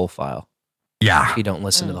get the whole file. Yeah. If you don't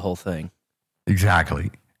listen to the whole thing.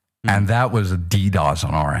 Exactly. And that was a DDoS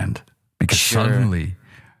on our end, because suddenly,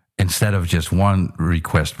 instead of just one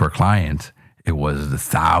request per client, it was the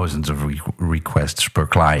thousands of requests per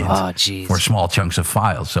client for small chunks of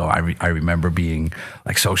files. So I remember being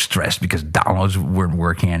like so stressed because downloads weren't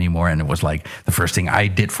working anymore, and it was like the first thing I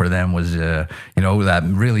did for them was that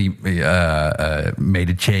really made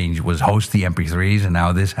a change was host the MP3s, and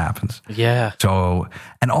now this happens. Yeah. So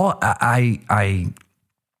I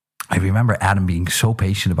remember Adam being so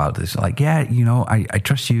patient about this. Like, I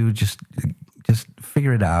trust you. Just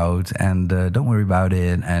figure it out, and don't worry about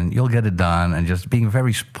it, and you'll get it done. And just being a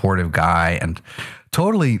very supportive guy, and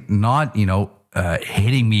totally not,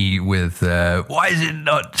 hitting me with why is it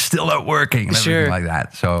still not working and everything like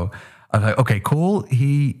that. So I was like, okay, cool.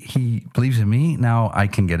 He believes in me. Now I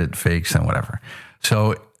can get it fixed and whatever.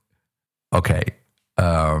 So, okay.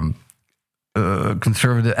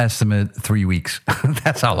 Conservative estimate, 3 weeks.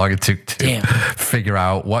 That's how long it took to figure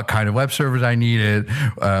out what kind of web servers I needed,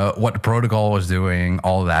 what the protocol was doing,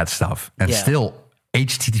 all that stuff. And still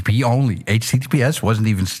HTTP only. HTTPS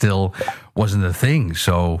wasn't a thing.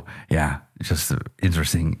 So yeah, just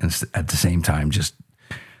interesting. And at the same time, just,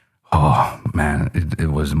 oh man, it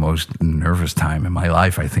was the most nervous time in my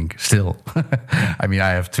life, I think, still. I mean,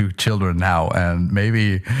 I have 2 children now, and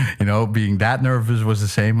maybe, being that nervous was the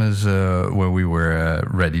same as when we were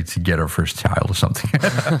ready to get our first child or something.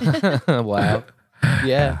 Wow.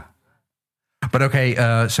 Yeah. But okay,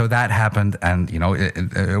 so that happened, and,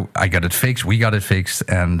 I got it fixed, we got it fixed,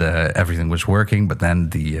 and everything was working. But then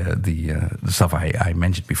the stuff I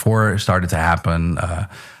mentioned before started to happen.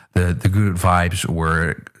 The good vibes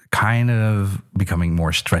were kind of becoming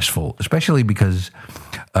more stressful, especially because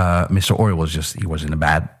Mr. Oil he was in a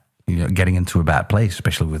bad, getting into a bad place,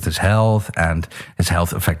 especially with his health, and his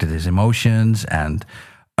health affected his emotions. And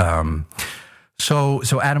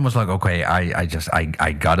so Adam was like, okay,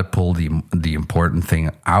 I gotta pull the important thing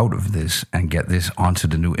out of this and get this onto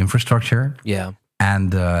the new infrastructure. Yeah.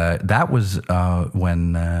 And that was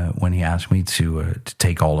when he asked me to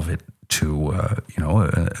take all of it to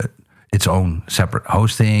its own separate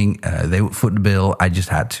hosting. They would foot the bill. I just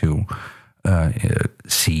had to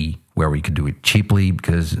see where we could do it cheaply,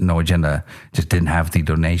 because No Agenda just didn't have the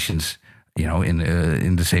donations,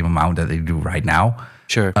 in the same amount that they do right now.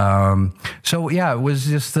 Sure. So yeah, it was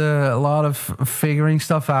just a lot of figuring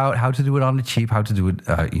stuff out, how to do it on the cheap, how to do it,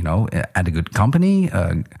 at a good company,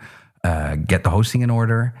 get the hosting in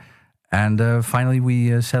order. And finally,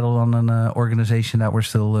 we settled on an organization that we're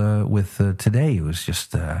still with today. It was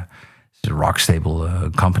just a rock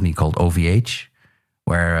stable company called OVH,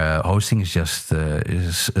 where hosting is just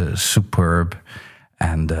superb.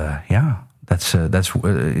 And that's that's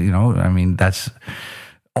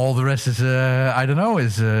all. The rest is I don't know,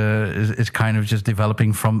 is kind of just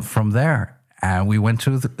developing from there. And we went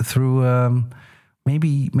through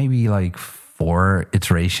maybe like 4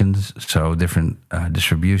 iterations, so different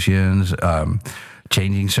distributions,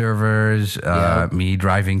 changing servers, me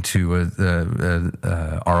driving to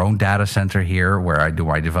our own data center here where I do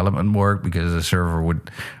my development work, because the server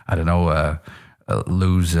would,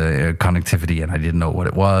 lose connectivity, and I didn't know what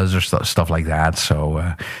it was, or stuff like that. So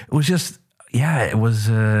it was just, it was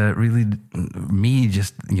really me,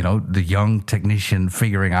 just, the young technician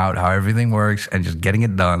figuring out how everything works and just getting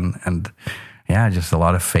it done. And yeah, just a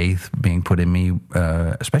lot of faith being put in me,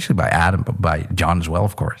 especially by Adam, but by John as well,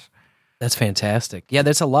 of course. That's fantastic. Yeah,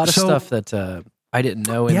 there's a lot of stuff that I didn't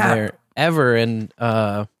know in there ever, and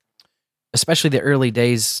especially the early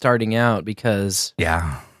days starting out, because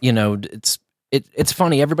it's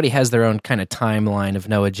funny. Everybody has their own kind of timeline of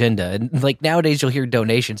No Agenda, and like nowadays you'll hear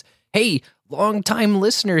donations. Hey, long time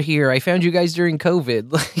listener here. I found you guys during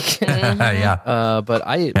COVID. But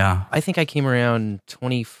I think I came around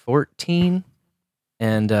 2014.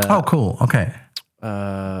 And oh, cool. Okay.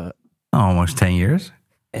 Almost 10 years.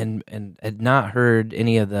 And had not heard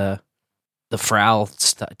any of the Frau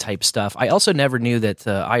type stuff. I also never knew that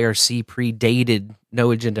IRC predated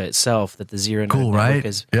No Agenda itself, that the Zero Node network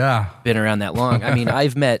has been around that long. I mean,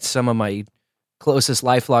 I've met some of my closest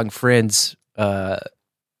lifelong friends.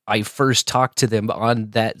 I first talked to them on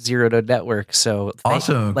that Zero Node network. So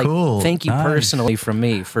awesome, cool. Thank you personally from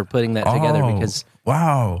me for putting that together, because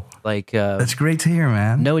wow, that's great to hear,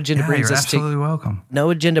 man. No Agenda brings us absolutely welcome. No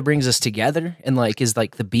Agenda brings us together, and is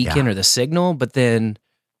the beacon or the signal. But then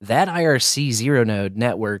that IRC Zero Node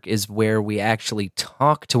network is where we actually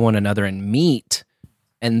talk to one another and meet,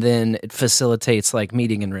 and then it facilitates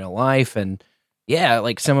meeting in real life. And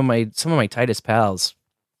some of my tightest pals,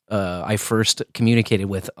 I first communicated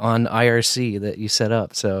with on IRC that you set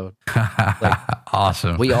up. So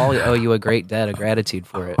awesome. We all owe you a great debt of gratitude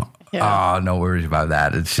for it. Yeah. Oh, no worries about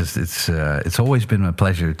that. It's just, it's always been a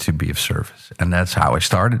pleasure to be of service. And that's how I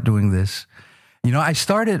started doing this.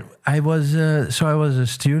 I was a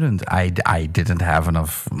student. I didn't have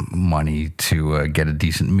enough money to get a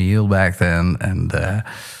decent meal back then. And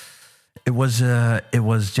it was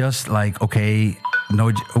just like, okay,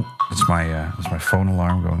 it's my phone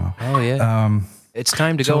alarm going off. Oh yeah. It's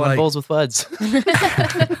time to go on Bowls with Buds.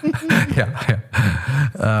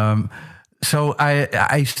 So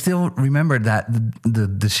I still remember that the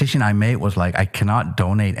decision I made was like, I cannot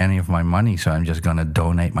donate any of my money, so I'm just going to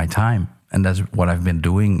donate my time. And that's what I've been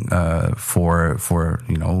doing for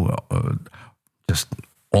just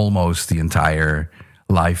almost the entire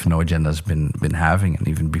life No Agenda's been having, and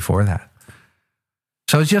even before that.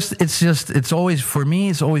 So it's always, for me,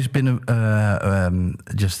 it's always been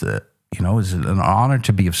it's an honor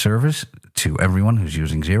to be of service to everyone who's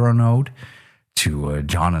using Zero Node, to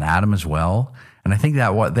John and Adam as well. And I think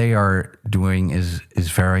that what they are doing is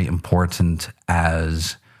very important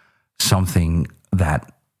as something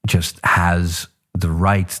that just has the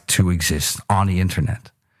right to exist on the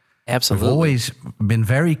internet. Absolutely. I've always been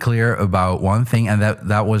very clear about one thing, and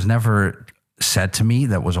that was never said to me.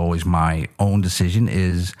 That was always my own decision,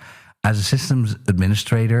 is as a systems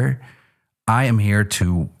administrator, I am here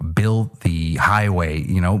to build the highway,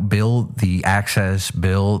 build the access,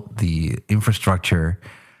 build the infrastructure.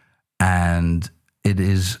 And it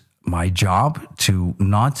is my job to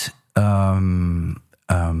not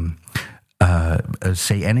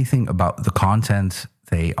say anything about the content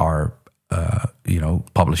they are,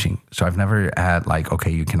 publishing. So I've never had like,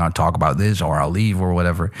 okay, you cannot talk about this, or I'll leave, or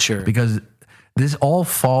whatever. Sure. Because this all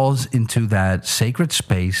falls into that sacred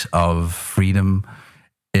space of freedom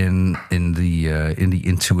in the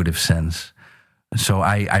intuitive sense. So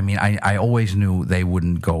I always knew they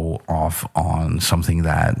wouldn't go off on something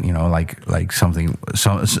that, like something.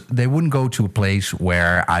 So they wouldn't go to a place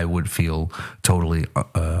where I would feel totally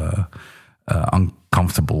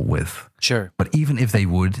uncomfortable with. Sure. But even if they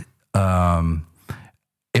would,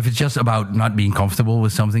 if it's just about not being comfortable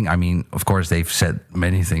with something, I mean, of course, they've said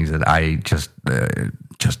many things that I just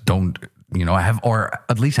don't, have, or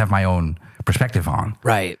at least have my own perspective on.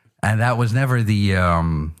 Right. And that was never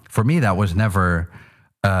for me, that was never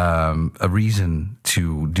a reason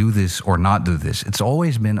to do this or not do this. It's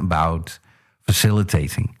always been about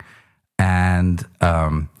facilitating. And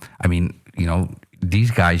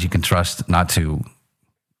these guys you can trust not to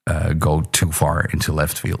go too far into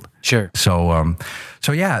left field. Sure. So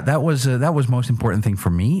yeah, that was most important thing for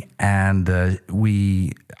me. And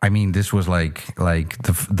this was like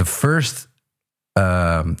the first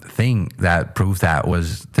thing that proved that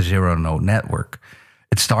was the Zero Node network.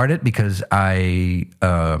 It started because I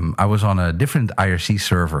was on a different IRC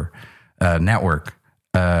server network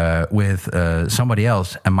with somebody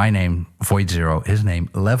else, and my name VoidZero, his name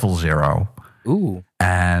Level Zero. Ooh.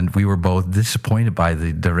 And we were both disappointed by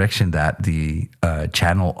the direction that the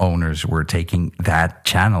channel owners were taking that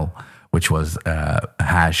channel, which was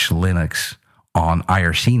hash Linux on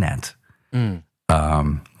IRCnet.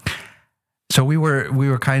 So we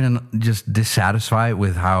were kind of just dissatisfied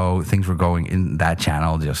with how things were going in that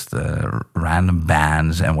channel, just random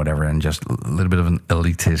bans and whatever, and just a little bit of an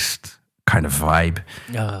elitist kind of vibe.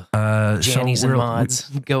 Jannies and mods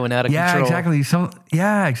going out of control.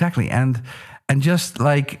 Exactly. And just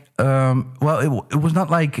like, it was not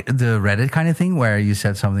like the Reddit kind of thing where you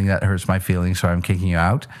said something that hurts my feelings, so I'm kicking you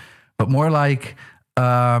out, but more like,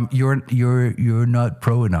 you're not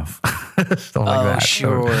pro enough. Stuff like that.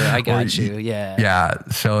 Sure, I got you. Yeah. Yeah.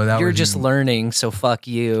 So that you're just learning, so fuck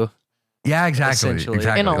you. Yeah, exactly.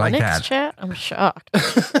 Exactly. In a like Linux that. chat, I'm shocked.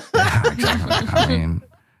 Yeah, exactly. I mean,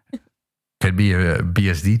 could be a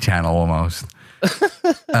BSD channel almost.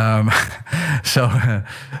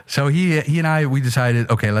 So he and I, we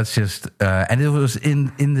decided, okay, let's just and it was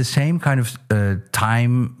in the same kind of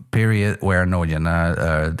time period where No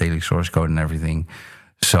Agenda, daily source code and everything.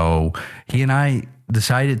 So he and I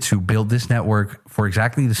decided to build this network for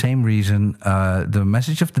exactly the same reason. The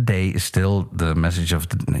message of the day is still the message of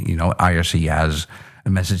the, IRC has a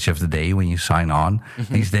message of the day when you sign on.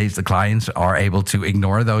 Mm-hmm. These days, the clients are able to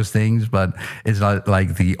ignore those things, but it's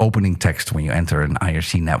like the opening text when you enter an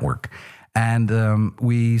IRC network. And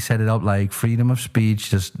we set it up like freedom of speech,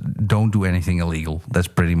 just don't do anything illegal. That's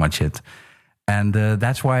pretty much it. And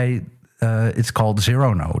that's why it's called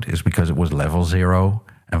Zero Node, is because it was Level Zero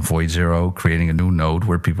and VoidZero creating a new node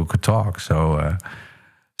where people could talk. So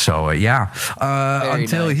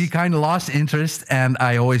until nice. He kind of lost interest, and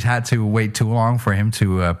I always had to wait too long for him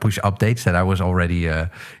to push updates that I was already, I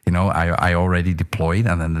already deployed,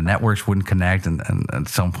 and then the networks wouldn't connect. And at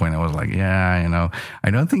some point, I was like, I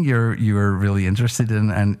don't think you're really interested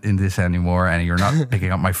in this anymore, and you're not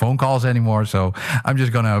picking up my phone calls anymore. So I'm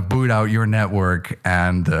just gonna boot out your network,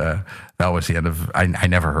 and that was the end of. I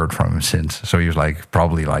never heard from him since. So he was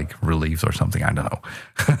probably relieved or something. I don't know.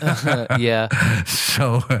 Yeah.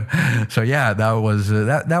 So yeah, that was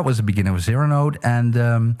the beginning of Zero Node,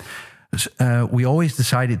 and we always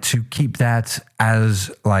decided to keep that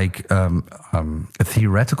as like a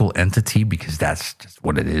theoretical entity because that's just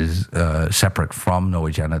what it is, separate from No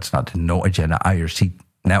Agenda. It's not the No Agenda IRC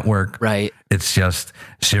network. Right. It's just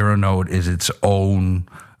Zero Node is its own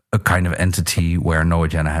a kind of entity where No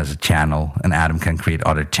Agenda has a channel and Adam can create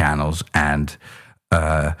other channels. And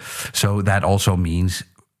so that also means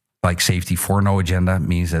like safety for No Agenda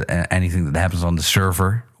means that anything that happens on the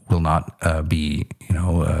server will not be,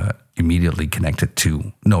 immediately connected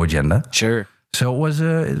to No Agenda. Sure. So it was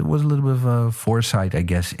a little bit of a foresight, I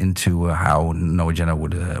guess, into how No Agenda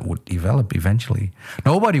would develop eventually.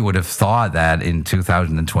 Nobody would have thought that in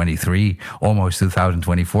 2023, almost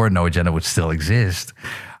 2024, No Agenda would still exist.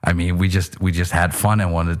 I mean, we just had fun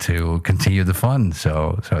and wanted to continue the fun.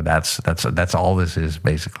 So that's all this is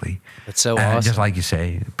basically. That's so and awesome. Just like you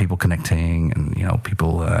say, people connecting and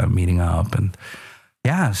people meeting up and.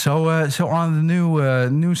 Yeah, so on the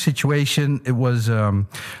new situation, it was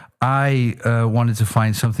I wanted to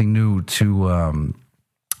find something new to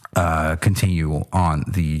continue on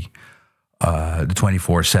the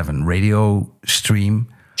 24/7 radio stream.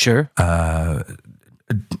 Sure.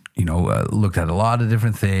 Looked at a lot of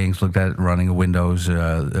different things. Looked at running a Windows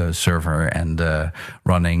server and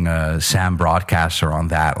running SAM broadcaster on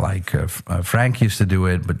that. Like Frank used to do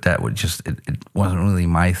it, but that would just it wasn't really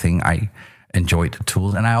my thing. I enjoyed the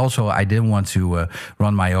tools, and I didn't want to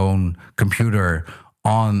run my own computer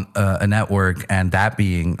on a network, and that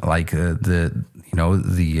being like the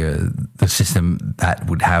system that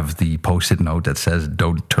would have the post-it note that says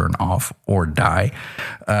 "Don't turn off or die."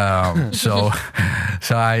 So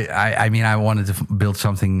I wanted to build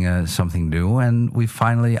something new, and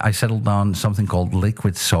I settled on something called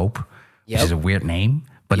Liquid Soap, which is a weird name,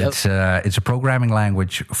 but it's a programming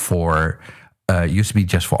language for. Used to be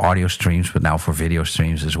just for audio streams, but now for video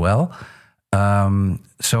streams as well.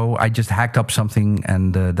 So I just hacked up something,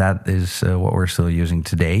 and that is what we're still using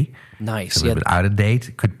today. Nice. It's a little bit out of date.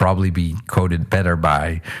 It could probably be coded better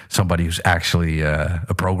by somebody who's actually a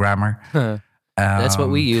programmer. That's what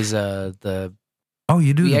we use. You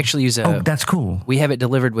do? We actually use that's cool. We have it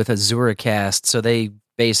delivered with a Zuracast, so they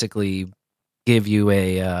basically give you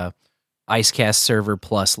a IceCast server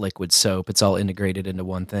plus Liquid Soap. It's all integrated into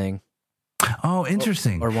one thing. Oh,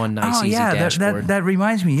 interesting. Or one nice, easy dashboard. That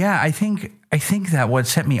reminds me. Yeah, I think that what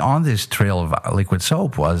set me on this trail of Liquid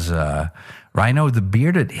Soap was Rhino the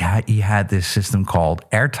Bearded. He had this system called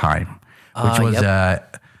Airtime, which was the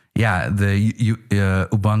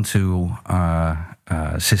Ubuntu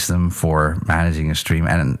system for managing a stream.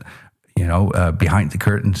 And behind the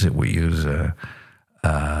curtains, we use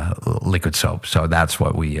Liquid Soap. So that's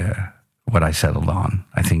what I settled on.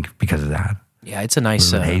 I think because of that. Yeah, it's a nice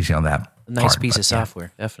hazy on that. Nice piece of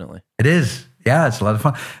software, definitely. It is. Yeah, it's a lot of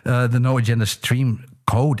fun. The No Agenda stream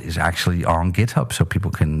code is actually on GitHub, so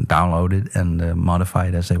people can download it and modify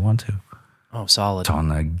it as they want to. Oh, solid. It's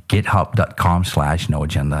on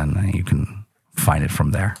github.com/noagenda, and you can find it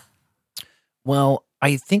from there. Well,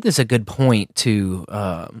 I think that's a good point to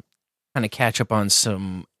kind of catch up on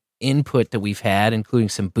some input that we've had, including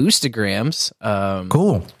some boostograms.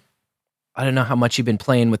 Cool. I don't know how much you've been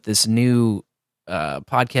playing with this new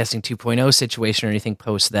podcasting 2.0 situation or anything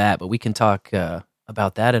post that, but we can talk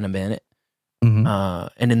about that in a minute. Mm-hmm.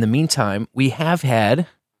 And in the meantime, we have had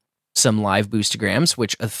some live boostograms,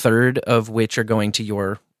 which a third of which are going to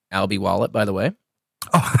your Albi wallet, by the way.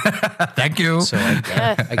 Oh, thank you. So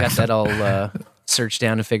I got that all searched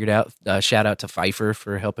down and figured out. Shout out to Pfeiffer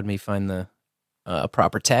for helping me find the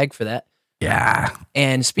proper tag for that. Yeah.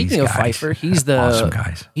 And speaking of Pfeiffer, he's the awesome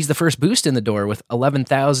guys. He's the first boost in the door with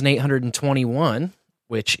 11,821,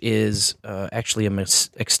 which is actually a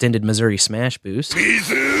extended Missouri Smash boost.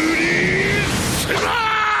 Missouri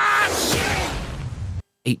Smash!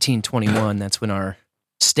 1821. That's when our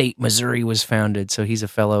state, Missouri, was founded. So he's a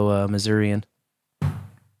fellow Missourian.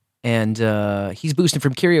 And he's boosting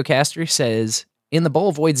from CurioCaster. Says, in the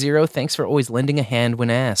bowl, VoidZero, thanks for always lending a hand when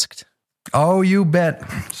asked. Oh, you bet.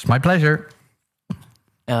 It's my pleasure.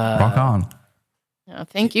 Rock on. Oh,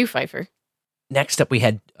 thank you, Pfeiffer. Next up, we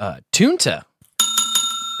had Tunta,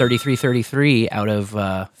 3333 out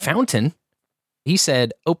of Fountain. He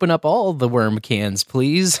said, open up all the worm cans,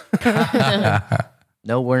 please.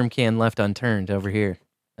 No worm can left unturned over here.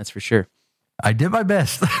 That's for sure. I did my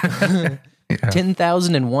best.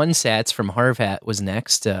 10,001 sats from Harvat was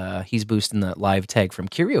next. He's boosting the live tag from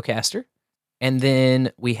CurioCaster. And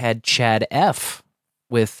then we had Chad F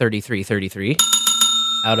with 3333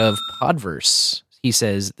 out of Podverse. He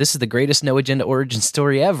says, this is the greatest No Agenda origin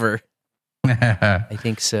story ever. I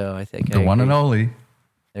think so. I think the one and only.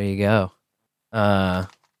 There you go.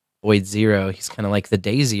 VoidZero. He's kind of like the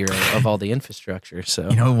day zero of all the infrastructure. So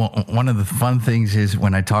one of the fun things is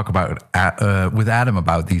when I talk about with Adam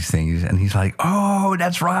about these things, and he's like, "Oh,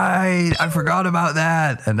 that's right, I forgot about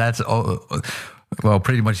that," and that's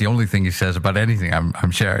pretty much the only thing he says about anything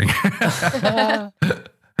I'm sharing.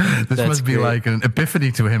 This must be like an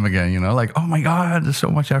epiphany to him again, like, oh my God, there's so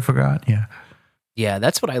much I forgot. Yeah. Yeah,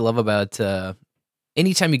 that's what I love about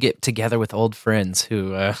anytime you get together with old friends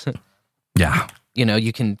who,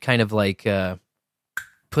 you can kind of like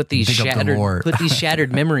put these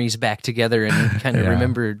shattered memories back together and kind of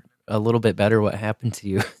remember a little bit better what happened to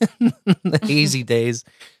you. The hazy days.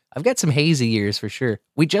 I've got some hazy years for sure.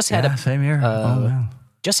 We just had same here.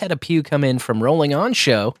 Just had a pew come in from Rolling On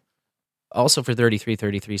Show, also for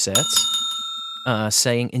 33 sets,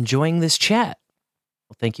 saying, enjoying this chat.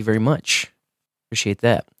 Well, thank you very much. Appreciate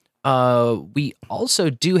that. We also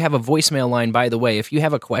do have a voicemail line, by the way. If you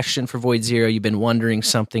have a question for VoidZero, you've been wondering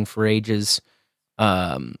something for ages, you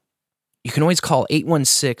can always call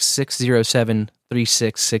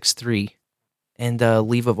 816-607-3663 and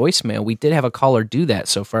leave a voicemail. We did have a caller do that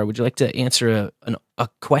so far. Would you like to answer a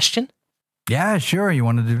question? Yeah, sure. You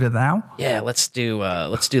want to do that now? Yeah, let's do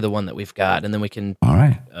the one that we've got, and then we can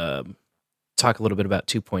talk a little bit about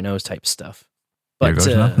 2.0's type stuff. But here goes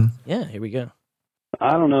nothing. Yeah, here we go.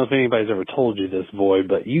 I don't know if anybody's ever told you this, Void,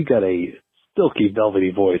 but you got a silky,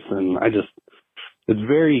 velvety voice, and it's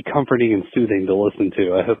very comforting and soothing to listen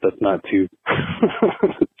to. I hope that's not too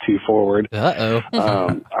too forward. Uh-oh.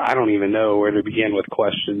 I don't even know where to begin with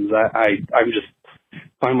questions. I'm just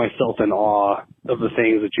find myself in awe of the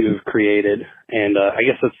things that you have created, and I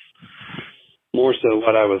guess that's more so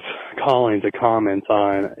what I was calling to comment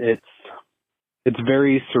on. It's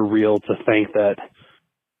very surreal to think that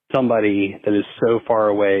somebody that is so far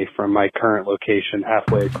away from my current location,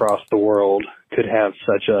 halfway across the world, could have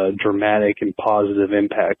such a dramatic and positive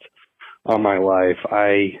impact on my life.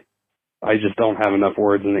 I just don't have enough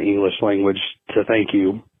words in the English language to thank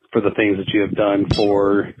you for the things that you have done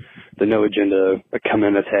for the No Agenda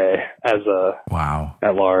community as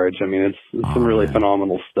at large. I mean, it's some really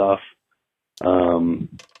phenomenal stuff.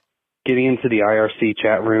 Getting into the IRC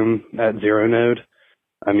chat room at Zero Node,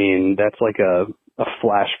 I mean, that's like a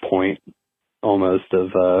flashpoint almost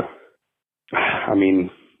of,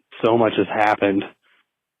 so much has happened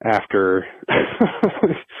after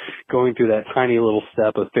going through that tiny little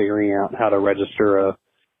step of figuring out how to register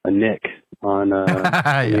a nick on the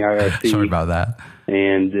IRC. Sorry about that.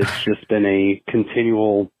 And it's just been a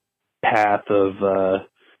continual path of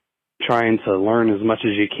trying to learn as much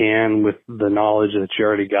as you can with the knowledge that you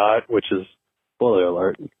already got, which is, spoiler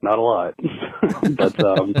alert, not a lot. But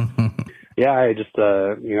yeah, I just,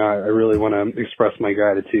 I really want to express my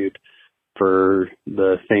gratitude for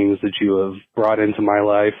the things that you have brought into my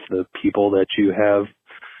life, the people that you have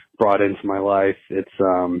brought into my life. It's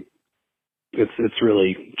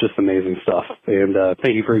really just amazing stuff. And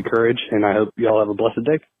thank you for your courage, and I hope you all have a blessed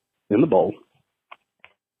day. In the bowl.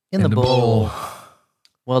 In the bowl.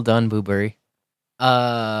 Well done, Booberry.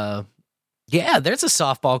 Yeah, there's a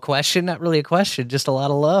softball question. Not really a question, just a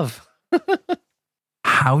lot of love.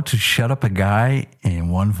 How to shut up a guy in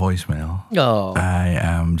one voicemail. Oh. I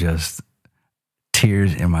am just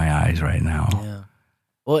tears in my eyes right now. Yeah.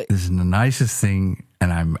 Well, this is the nicest thing,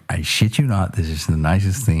 and I shit you not, this is the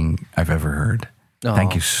nicest thing I've ever heard. Oh.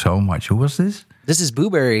 Thank you so much. Who was this? This is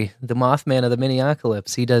Booberry, the Mothman of the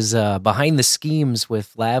Miniocalypse. He does Behind the Schemes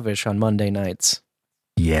with Lavish on Monday nights.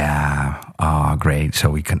 Yeah. Oh, great.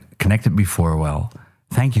 So we connected before. Well,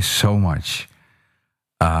 thank you so much.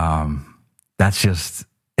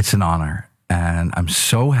 It's an honor. And I'm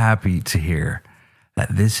so happy to hear that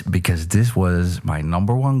because this was my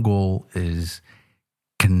number one goal, is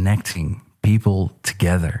connecting people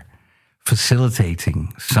together,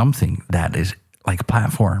 facilitating something that is like a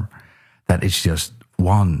platform that is just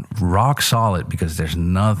one rock solid, because there's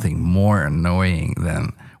nothing more annoying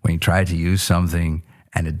than when you try to use something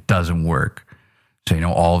and it doesn't work. So,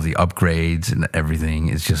 all of the upgrades and everything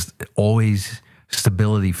is just always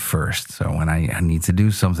stability first. So when I need to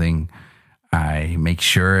do something, I make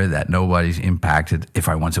sure that nobody's impacted. If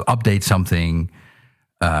I want to update something,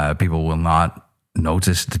 people will not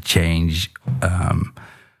notice the change.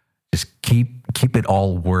 Just keep it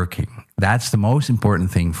all working. That's the most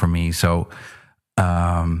important thing for me. So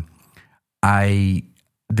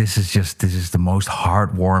this is the most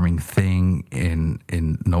heartwarming thing in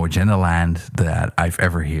No Agenda Land that I've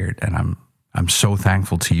ever heard, and I'm so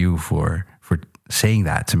thankful to you for saying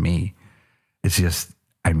that to me. It's just,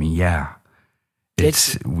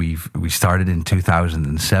 we started in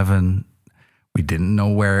 2007. We didn't know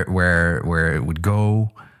where it would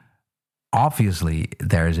go. obviously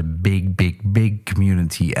there is a big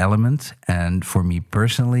community element, and for me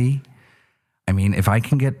personally, I mean, if I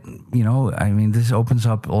can get, this opens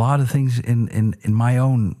up a lot of things in my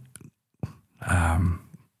own,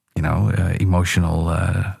 emotional.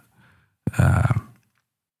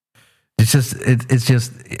 It's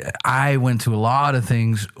just I went to a lot of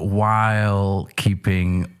things while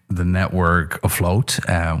keeping the network afloat,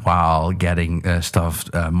 while getting stuff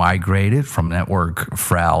migrated from network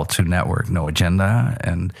FRAL to network No Agenda,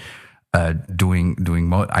 and doing.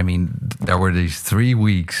 There were these 3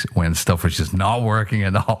 weeks when stuff was just not working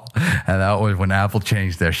at all, and that was when Apple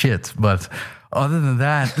changed their shit. But other than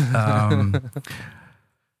that,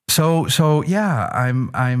 so yeah,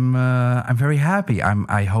 I'm very happy.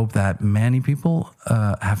 I hope that many people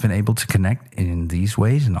have been able to connect in these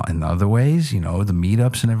ways and in other ways. The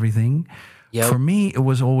meetups and everything. Yep. For me, it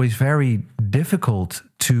was always very difficult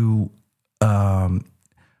to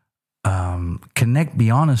connect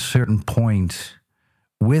beyond a certain point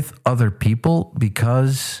with other people,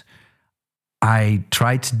 because I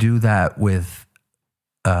tried to do that with,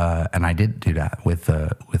 and I did do that with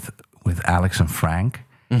Alex and Frank.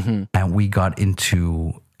 Mm-hmm. And we got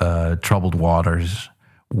into troubled waters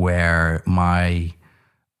where my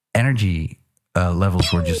energy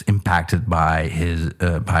levels were just impacted by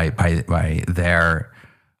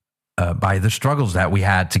by the struggles that we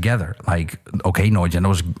had together. Like, okay, No Agenda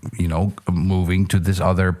was moving to this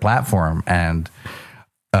other platform, and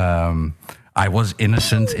I was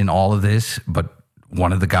innocent in all of this, but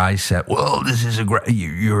one of the guys said, "Well, this is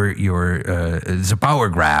it's a power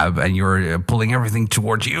grab, and you're pulling everything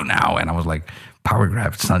towards you now." And I was like, "Power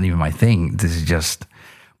grab? It's not even my thing. This is just."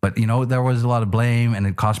 But there was a lot of blame, and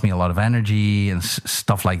it cost me a lot of energy and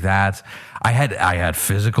stuff like that. I had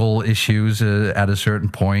physical issues at a certain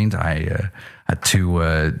point. I had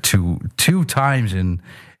two times in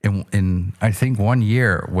I think 1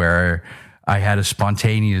 year where I had a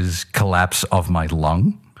spontaneous collapse of my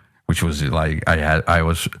lung, which was like I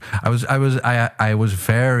was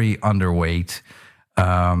very underweight.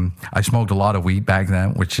 I smoked a lot of weed back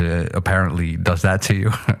then, which apparently does that to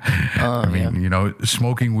you.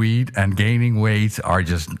 Smoking weed and gaining weight are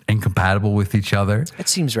just incompatible with each other. It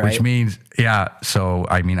seems right. Which means, yeah. So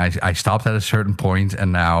I stopped at a certain point,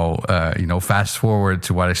 and now fast forward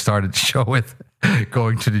to what I started the show with,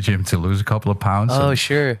 going to the gym to lose a couple of pounds. Oh,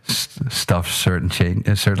 sure. Stuff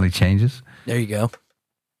certainly changes. There you go.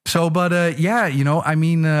 So, but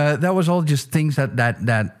that was all just things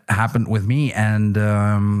that happened with me, and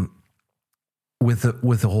with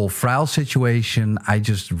the whole FRAL situation, I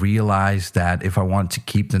just realized that if I want to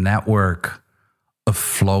keep the network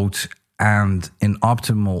afloat and in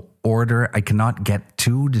optimal order, I cannot get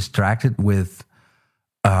too distracted with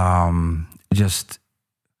just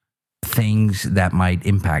things that might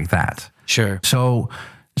impact that. Sure. So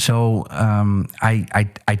I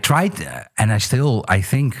tried, and I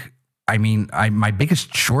think my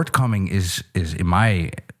biggest shortcoming is in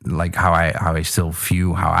my, like, how I still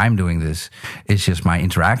view how I'm doing this is just my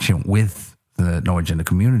interaction with the No Agenda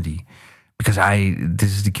community, because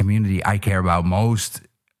this is the community I care about most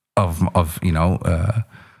of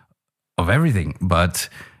everything. But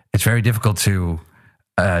it's very difficult to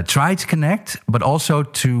try to connect, but also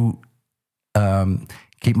to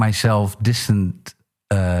keep myself distanced,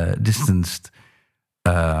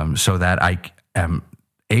 so that I am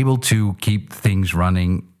able to keep things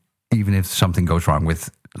running, even if something goes wrong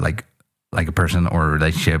with like a person or a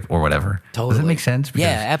relationship or whatever. Totally. Does that make sense?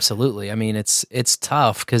 Yeah, absolutely. I mean, it's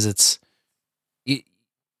tough because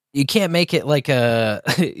you can't make it like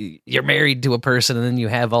you're married to a person and then you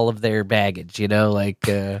have all of their baggage,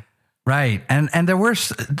 Right, and there were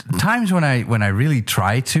times when I really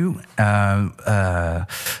tried to.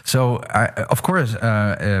 Of course,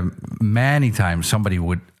 many times somebody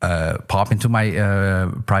would pop into my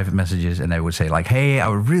private messages and they would say like, "Hey, I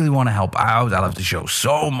would really want to help out. I love the show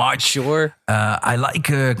so much. Sure, I like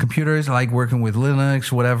computers. I like working with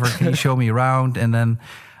Linux, whatever. Can you show me around?" And then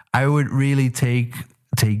I would really take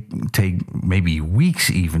maybe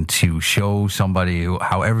weeks even to show somebody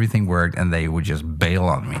how everything worked, and they would just bail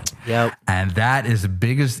on me. Yep. And that is the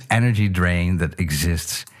biggest energy drain that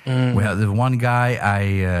exists. Well, the one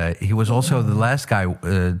guy he was also the last guy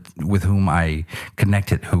with whom I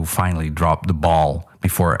connected who finally dropped the ball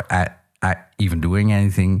before I even doing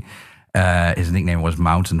anything. His nickname was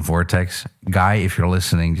Mountain Vortex. Guy, if you're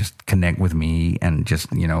listening, just connect with me and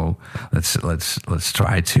just let's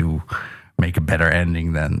try to make a better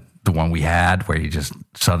ending than the one we had, where he just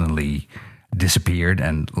suddenly disappeared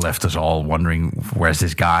and left us all wondering, where's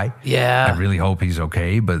this guy? Yeah. I really hope he's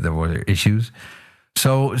okay, but there were issues.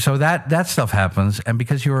 So that stuff happens, and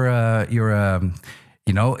because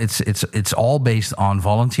it's all based on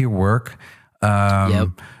volunteer work.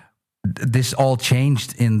 This all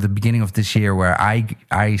changed in the beginning of this year, where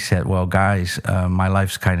I said, "Well, guys, my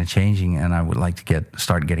life's kind of changing, and I would like to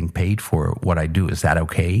start getting paid for what I do. Is that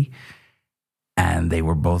okay?" And they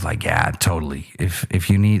were both like, "Yeah, totally. If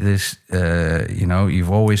you need this,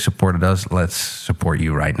 you've always supported us. Let's support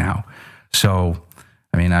you right now." So,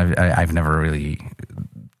 I mean, I've never really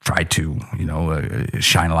tried to,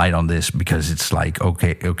 shine a light on this, because it's like,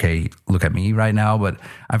 okay, look at me right now. But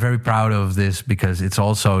I'm very proud of this, because it's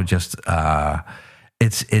also just,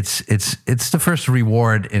 it's the first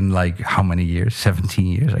reward in like how many years? 17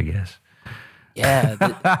 years, I guess. Yeah,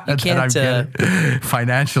 you can't.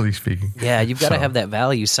 Financially speaking. Yeah, you've got to have that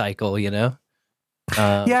value cycle, and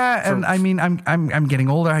I mean, I'm getting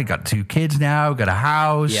older. I got 2 kids now. Got a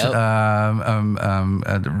house. Yep.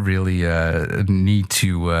 Really need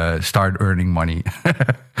to start earning money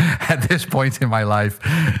at this point in my life.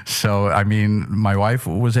 So I mean, my wife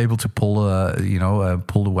was able to pull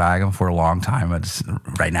the wagon for a long time.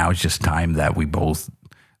 Right now, it's just time that we both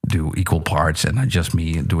do equal parts, and not just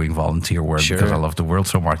me doing volunteer work, because I love the world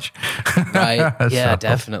so much. Right? Yeah,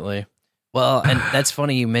 definitely. Well, and that's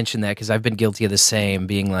funny you mentioned that, because I've been guilty of the same,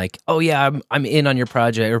 being like, "Oh yeah, I'm in on your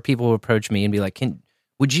project," or people will approach me and be like,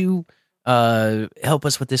 "Would you help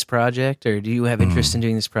us with this project, or do you have interest in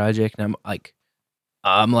doing this project?" And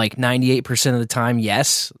I'm like 98% of the time,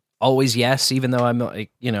 yes, always yes, even though I'm like,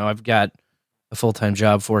 I've got a full-time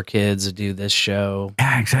job, 4 kids, to do this show.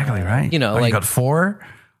 Yeah, exactly right. You got 4.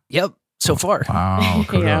 Yep, so far. Wow,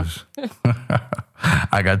 kudos.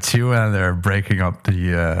 I got 2, and they're breaking up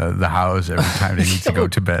the house every time they need to go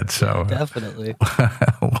to bed. So definitely,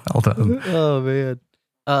 well done. Oh man,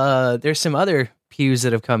 there's some other pews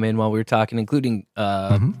that have come in while we were talking, including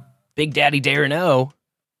Big Daddy Darren O,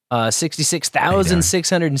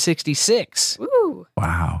 66,666. Woo!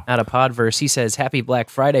 Wow. Out of Podverse, he says, "Happy Black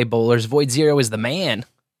Friday, bowlers. VoidZero is the man."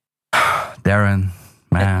 Darren,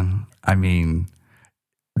 man, I mean,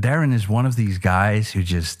 Darren is one of these guys who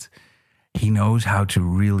he knows how to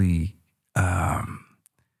really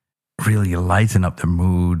lighten up the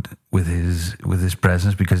mood with his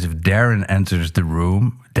presence, because if Darren enters the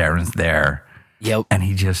room, Darren's there. Yep. And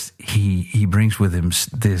he brings with him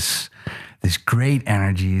this great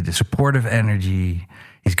energy, the supportive energy.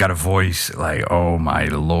 He's got a voice like, oh my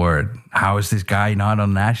Lord, how is this guy not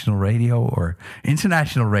on national radio or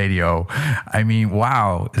international radio? I mean,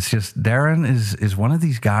 wow. It's just, Darren is one of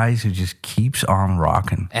these guys who just keeps on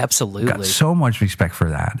rocking. Absolutely. Got so much respect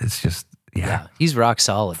for that. It's just, yeah. He's rock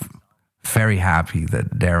solid. Very happy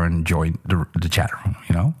that Darren joined the chat room,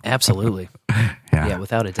 Absolutely. Yeah,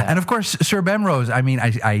 without a doubt. And of course, Sir Bemrose, I mean,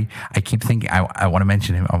 I keep thinking, I want to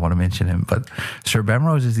mention him, but Sir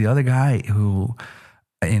Bemrose is the other guy who,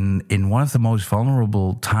 in one of the most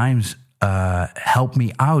vulnerable times, helped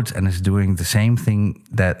me out, and is doing the same thing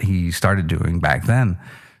that he started doing back then.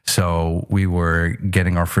 So we were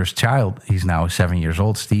getting our first child. He's now 7 years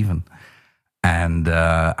old, Stephen. And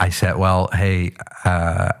I said, well, hey,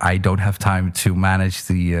 I don't have time to manage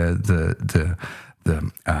the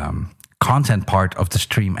content part of the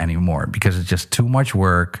stream anymore, because it's just too much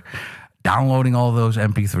work, downloading all those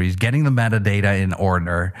MP3s, getting the metadata in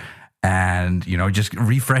order, and just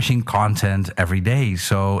refreshing content every day.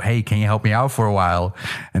 So hey, can you help me out for a while?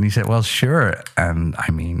 And he said, well, sure. And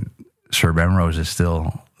I mean, Sir Bemrose is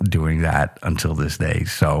still doing that until this day.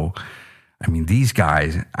 So I mean, these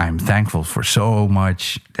guys, I'm thankful for so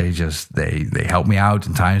much. They help me out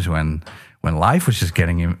in times when life was just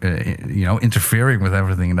getting interfering with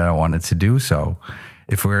everything that I wanted to do. So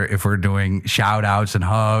if we're doing shout outs and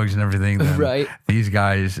hugs and everything, then right. These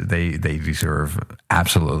guys, they deserve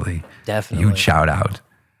absolutely definitely huge shout out.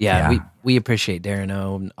 Yeah. We appreciate Darren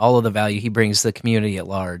O and all of the value he brings to the community at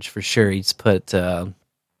large, for sure. He's put a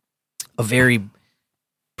very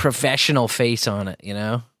professional face on it,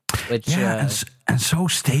 which and so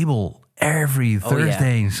stable every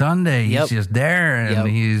Thursday and Sunday. Yep. He's just there, and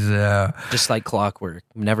he's just like clockwork.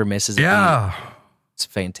 Never misses a beat. It's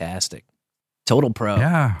fantastic. Total pro.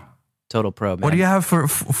 Yeah. Total pro, man. What do you have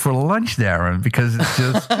for lunch, Darren? Because it's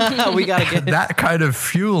just we gotta get that kind of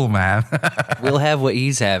fuel, man. We'll have what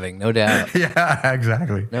he's having, no doubt. Yeah,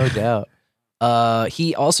 exactly. No doubt.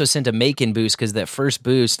 He also sent a make-in boost, because that first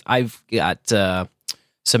boost, I've got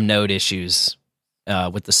some node issues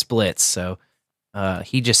with the splits. So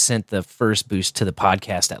he just sent the first boost to the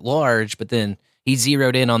podcast at large, but then he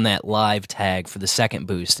zeroed in on that live tag for the second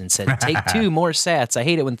boost and said, take 2 more sats. I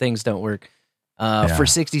hate it when things don't work. For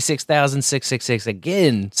 66,666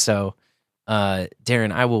 again. So,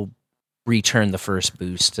 Darren, I will return the first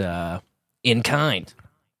boost in kind.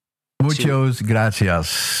 Muchos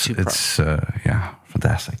gracias. It's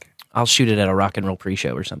fantastic. I'll shoot it at a rock and roll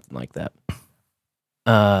pre-show or something like that.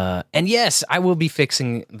 And yes, I will be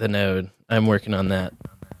fixing the node. I'm working on that.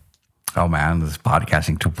 Oh man, this is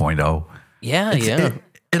podcasting 2.0. Yeah.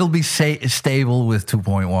 It'll be stable with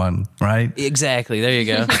 2.1, right? Exactly. There you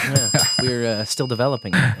go. Yeah. We're still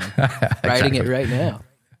developing it. Exactly. Writing it right now.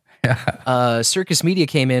 Yeah. Circus Media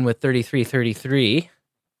came in with 3333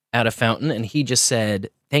 out of Fountain, and he just said,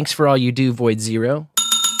 "Thanks for all you do, VoidZero."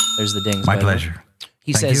 There's the dings. My pleasure.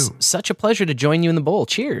 He says, "Such a pleasure to join you in the bowl.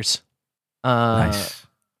 Cheers." Nice.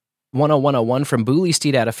 10101 from Booley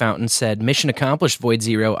Steed out of Fountain said, "Mission accomplished,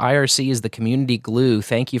 VoidZero. IRC is the community glue.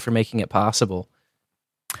 Thank you for making it possible."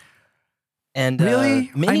 And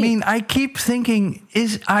really? I mean, I keep thinking,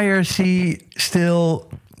 is IRC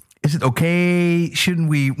still... Is it okay? Shouldn't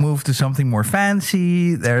we move to something more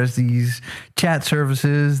fancy? There's these chat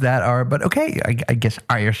services that are... But okay, I guess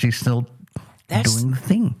IRC is still doing the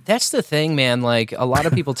thing. That's the thing, man. Like, a lot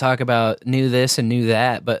of people talk about new this and new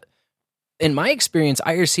that, but in my experience,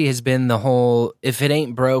 IRC has been the whole, if it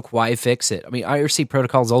ain't broke, why fix it? I mean, IRC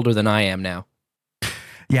protocol is older than I am now.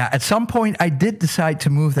 Yeah, at some point I did decide to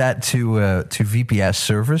move that to VPS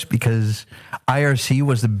servers because IRC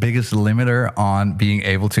was the biggest limiter on being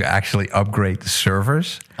able to actually upgrade the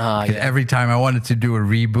servers. Every time I wanted to do a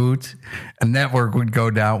reboot, a network would go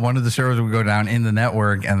down. One of the servers would go down in the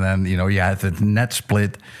network, and then you had the net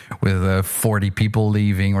split with 40 people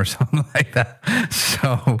leaving or something like that.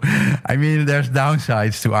 So, I mean, there's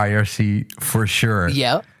downsides to IRC for sure.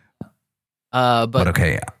 Yeah, but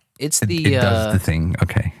okay. It does the thing.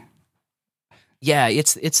 Okay. Yeah,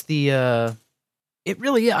 it's the it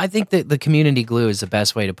really, I think that the community glue is the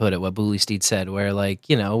best way to put it, what Booley Steed said, where like,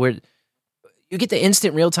 you get the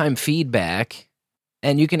instant real-time feedback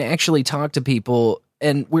and you can actually talk to people,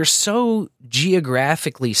 and we're so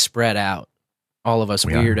geographically spread out, all of us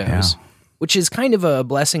weirdos, which is kind of a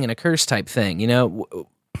blessing and a curse type thing, to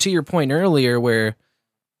your point earlier where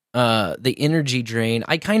the energy drain,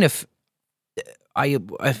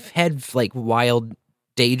 I've had like wild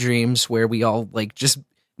daydreams where we all like just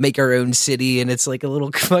make our own city and it's like a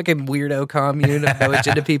little fucking weirdo commune of no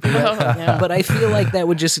agenda people. But I feel like that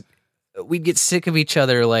we'd get sick of each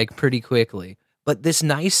other like pretty quickly. But this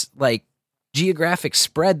nice like geographic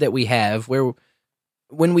spread that we have where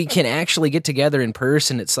when we can actually get together in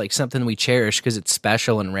person, it's like something we cherish because it's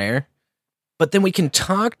special and rare. But then we can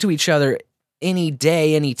talk to each other any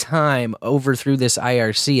day, any time over through this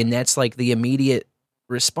IRC, and that's like the immediate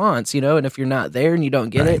response, and if you're not there and you don't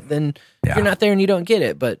get it, then you're not there and you don't get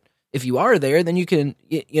it. But if you are there, then you can,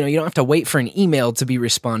 you don't have to wait for an email to be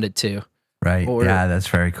responded to. Right. Yeah, that's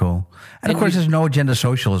very cool. And of course, there's No Agenda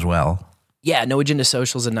Social as well. Yeah, No Agenda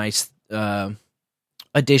Social is a nice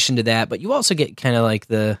addition to that, but you also get kind of like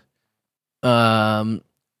the, I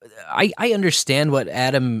understand what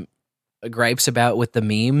Adam gripes about with the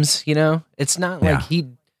memes, it's not like he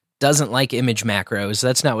doesn't like image macros.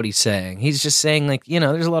 That's not what he's saying. He's just saying like,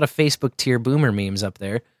 there's a lot of Facebook tier boomer memes up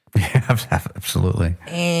there. Yeah, absolutely.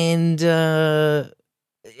 And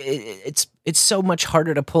it's so much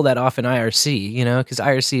harder to pull that off in IRC, because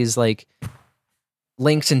IRC is like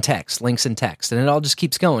links and text, and it all just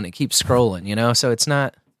keeps going. It keeps scrolling, so it's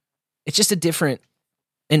just a different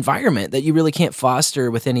environment that you really can't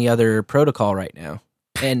foster with any other protocol right now.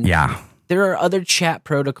 And there are other chat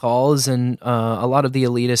protocols, and a lot of the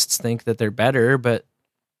elitists think that they're better, but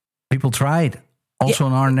people tried. Also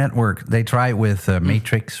on our network, they tried with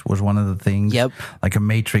Matrix was one of the things. Yep. Like a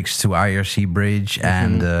Matrix to IRC bridge,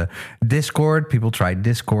 and Discord. People tried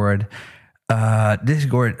Discord.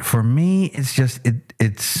 Discord for me, it's just it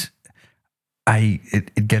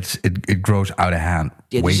grows out of hand.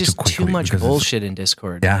 Yeah, way there's just too quickly too much bullshit in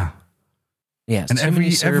Discord. Yeah. Yeah, and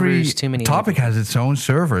every topic has its own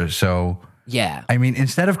server. So yeah, I mean,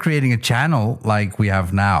 instead of creating a channel like we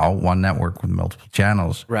have now, one network with multiple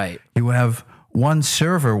channels, right? You have one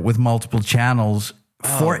server with multiple channels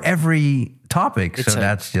for every topic.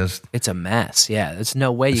 So it's a mess. Yeah, there's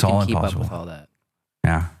no way you can keep up with all that.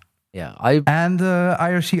 Yeah. Yeah, and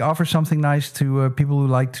IRC offers something nice to people who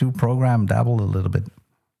like to program, dabble a little bit.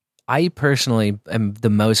 I personally am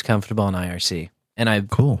the most comfortable in IRC, and I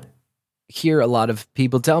hear a lot of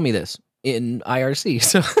people tell me this in IRC.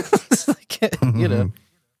 So it's like,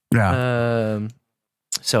 yeah.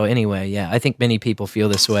 So anyway, I think many people feel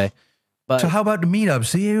this way. But so how about the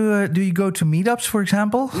meetups? Do you go to meetups, for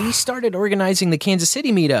example? We started organizing the Kansas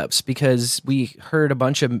City meetups because we heard a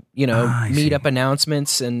bunch of meetup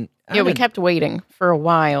announcements, and we kept waiting for a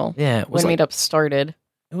while. Yeah, when meetups started.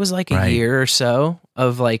 It was like a year or so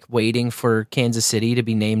of like waiting for Kansas City to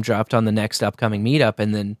be name dropped on the next upcoming meetup.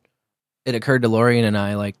 And then it occurred to Lorian and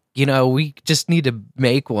I, like, we just need to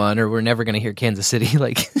make one or we're never going to hear Kansas City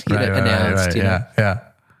announced.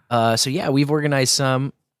 So yeah, we've organized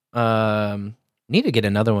some. Need to get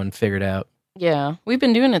another one figured out. Yeah, we've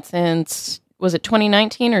been doing it since, was it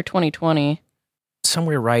 2019 or 2020?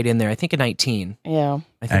 Somewhere right in there. I think in 19. Yeah.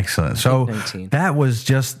 Excellent. So that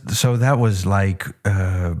was like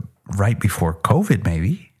right before COVID,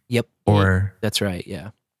 maybe? Yep. Or that's right,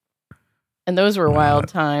 yeah. And those were wild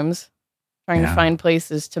times, trying to find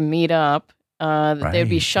places to meet up. They'd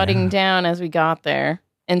be shutting down as we got there.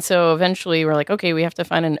 And so eventually we're like, okay, we have to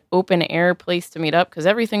find an open air place to meet up because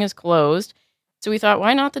everything is closed. So we thought,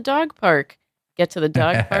 why not the dog park? Get to the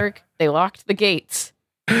dog park. They locked the gates.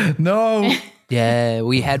 No. Yeah,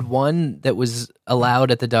 we had one that was allowed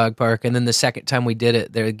at the dog park, and then the second time we did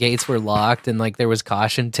it, their gates were locked, and like there was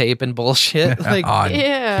caution tape and bullshit. Like,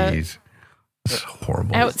 yeah, geez. It's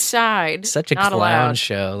horrible. Outside, such a not clown allowed.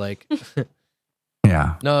 show. Like,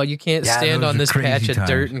 yeah, no, you can't stand on this patch of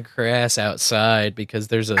dirt and grass outside because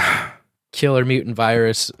there's a killer mutant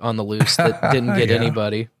virus on the loose that didn't get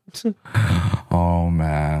anybody. Oh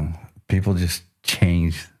man, people just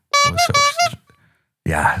changed.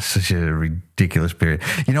 Yeah, such a ridiculous period.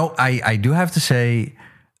 I do have to say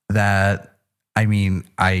that, I mean,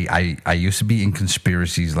 I used to be in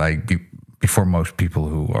conspiracies like before most people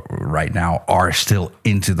who are right now are still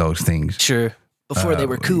into those things. Sure. Before they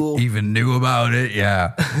were cool. Even knew about it,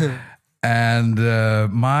 yeah. And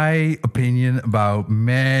my opinion about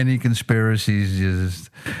many conspiracies just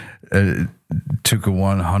took a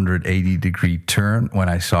 180-degree turn when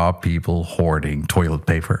I saw people hoarding toilet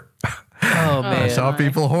paper. Oh, man. I saw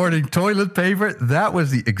people hoarding toilet paper. That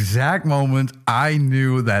was the exact moment I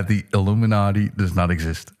knew that the Illuminati does not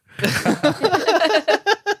exist.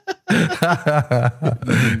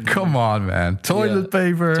 Come on, man. Toilet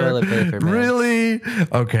paper. Toilet paper, man. Really?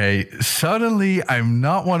 Okay. Suddenly, I'm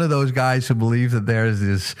not one of those guys who believe that there's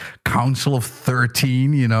this Council of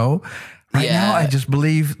 13, Right now, I just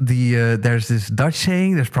believe there's this Dutch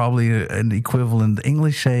saying, there's probably an equivalent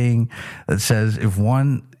English saying that says if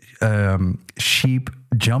one sheep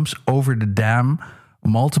jumps over the dam,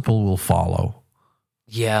 multiple will follow.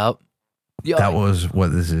 Yeah. That was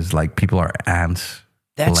what this is. Like, people are ants,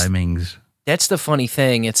 lemmings. That's the funny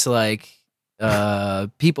thing. It's like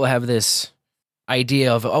people have this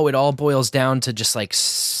idea of, it all boils down to just like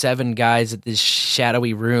 7 guys at this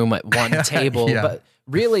shadowy room at one table. Yeah. But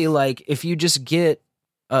really, like, if you just get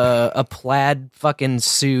a plaid fucking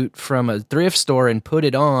suit from a thrift store and put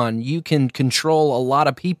it on, you can control a lot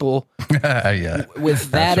of people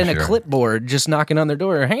with that and a clipboard just knocking on their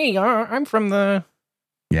door. Hey, I'm from the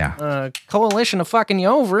coalition of fucking you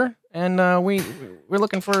over, and we're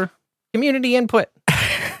looking for community input.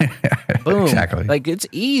 Boom. Exactly. Like, it's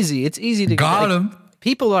easy. It's easy to got them.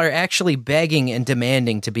 People are actually begging and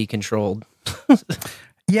demanding to be controlled.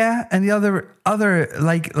 Yeah, and the other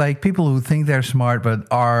like people who think they're smart but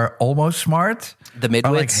are almost smart. The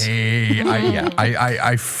midwits. Like, hey,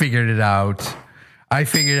 I figured it out.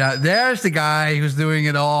 There's the guy who's doing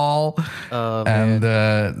it all. Oh, and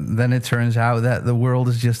then it turns out that the world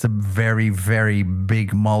is just a very, very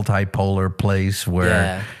big multipolar place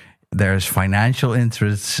where there's financial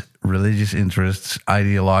interests, religious interests,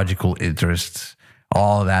 ideological interests,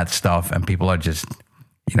 all of that stuff, and people are just,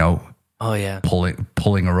 oh yeah,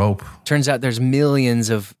 pulling a rope. Turns out there's millions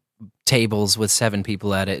of tables with 7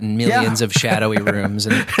 people at it and millions of shadowy rooms,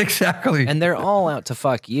 and exactly, and they're all out to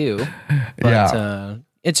fuck you. But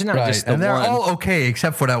it's not just the and they're one. all okay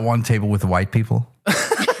except for that one table with the white people.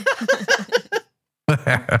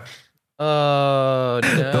 Oh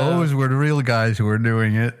no. Those were the real guys who were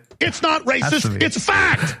doing it. It's not racist, it's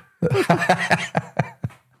fact.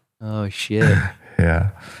 Oh shit.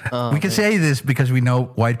 Yeah. We can say this because we know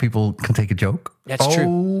white people can take a joke. That's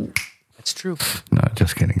true. That's true. No,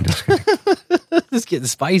 just kidding. It's getting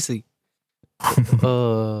spicy.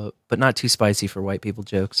 But not too spicy for white people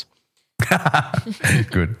jokes.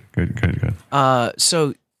 Good.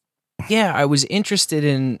 So, yeah, I was interested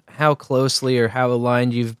in how closely or how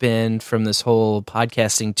aligned you've been from this whole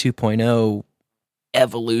podcasting 2.0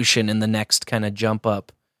 evolution and the next kind of jump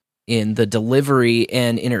up in the delivery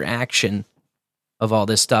and interaction of all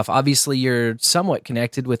this stuff. Obviously, you're somewhat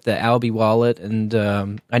connected with the Albi wallet, and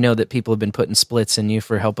I know that people have been putting splits in you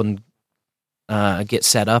for helping get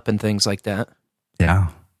set up and things like that.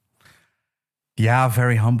 Yeah,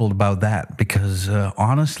 very humbled about that because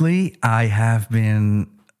honestly, I have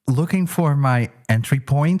been looking for my entry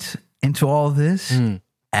point into all of this,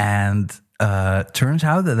 and turns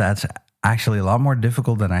out that that's actually a lot more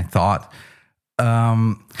difficult than I thought.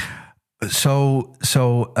 So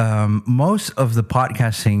most of the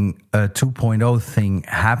podcasting 2.0 thing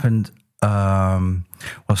happened,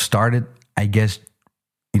 started, I guess,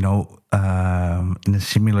 in a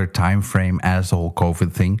similar time frame as the whole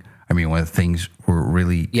COVID thing. I mean, when things were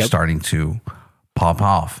really starting to pop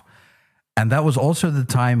off. And that was also the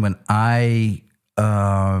time when I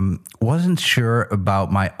wasn't sure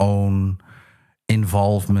about my own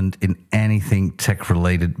involvement in anything tech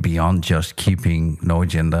related beyond just keeping No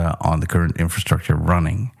Agenda on the current infrastructure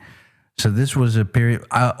running. So this was a period.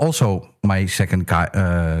 Also, my second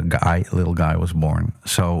little guy was born.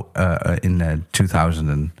 So in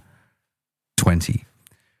 2020,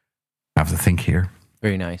 I have to think here.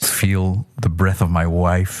 Very nice. Feel the breath of my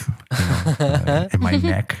wife in my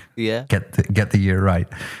neck. Yeah. Get the year right.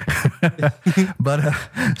 But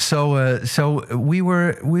so we were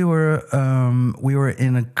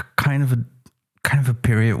in a kind of a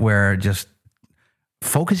period where just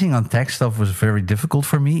focusing on tech stuff was very difficult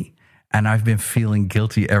for me, and I've been feeling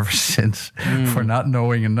guilty ever since for not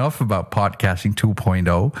knowing enough about podcasting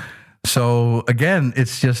 2.0. So again,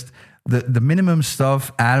 it's just the minimum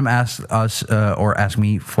stuff. Adam asked us or asked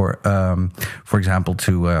me for example,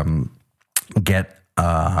 to get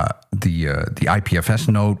the IPFS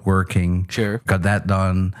node working. Sure, got that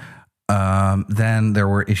done. Then there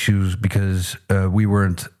were issues because we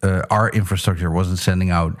weren't our infrastructure wasn't sending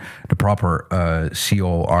out the proper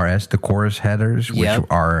CORS, the chorus headers, which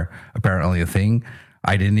are apparently a thing.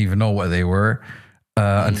 I didn't even know what they were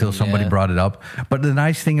until somebody brought it up. But the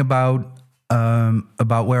nice thing about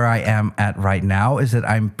where I am at right now is that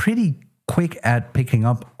I'm pretty quick at picking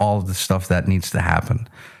up all of the stuff that needs to happen.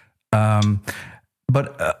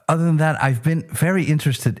 But other than that, I've been very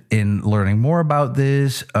interested in learning more about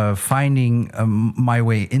this, finding my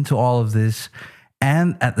way into all of this,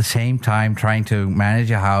 and at the same time trying to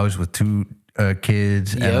manage a house with 2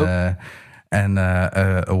 kids and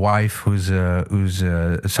a wife who's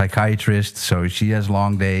a psychiatrist, so she has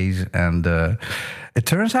long days, and it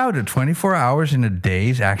turns out that 24 hours in a day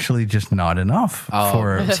is actually just not enough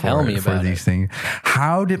for these things.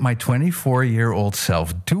 How did my 24-year-old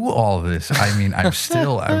self do all this? I mean, I'm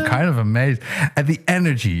kind of amazed at the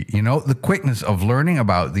energy, the quickness of learning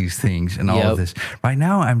about these things and all of this. Right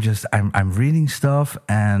now, I'm reading stuff,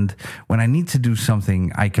 and when I need to do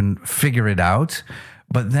something, I can figure it out.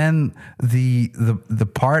 But then the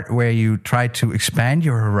part where you try to expand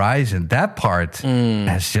your horizon, that part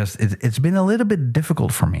has it's been a little bit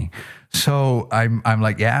difficult for me. So I'm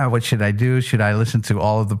like, what should I do? Should I listen to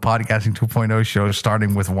all of the podcasting 2.0 shows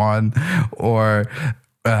starting with one, or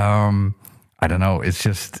I don't know. It's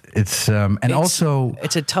also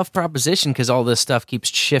it's a tough proposition because all this stuff keeps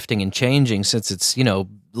shifting and changing since it's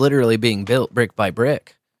literally being built brick by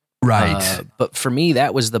brick. Right. But for me,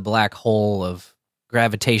 that was the black hole of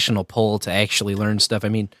gravitational pull to actually learn stuff. I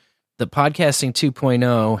mean, the podcasting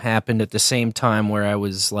 2.0 happened at the same time where I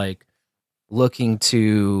was like looking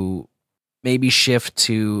to maybe shift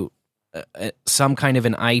to some kind of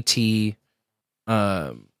an IT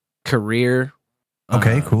career.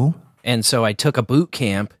 Okay, cool. And so I took a boot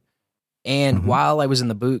camp, and while I was in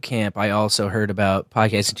the boot camp, I also heard about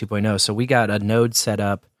podcasting 2.0. So we got a node set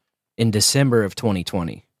up in December of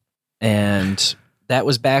 2020, and that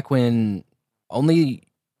was back when only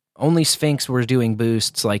Sphinx were doing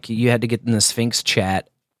boosts. Like, you had to get in the Sphinx chat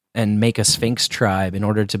and make a Sphinx tribe in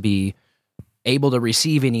order to be able to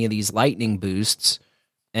receive any of these lightning boosts.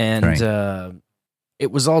 And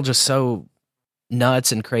it was all just so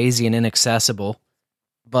nuts and crazy and inaccessible.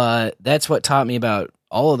 But that's what taught me about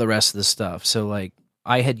all of the rest of the stuff. So, like,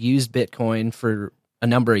 I had used Bitcoin for a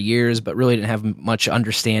number of years, but really didn't have much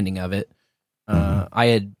understanding of it. I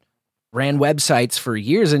had ran websites for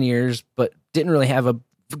years and years, but didn't really have a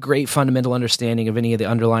great fundamental understanding of any of the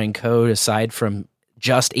underlying code aside from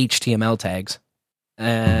just HTML tags.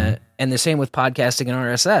 And the same with podcasting and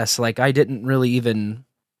RSS. Like, I didn't really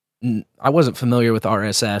I wasn't familiar with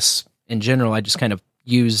RSS in general. I just kind of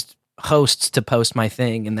used hosts to post my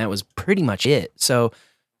thing, and that was pretty much it. So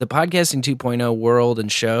the podcasting 2.0 world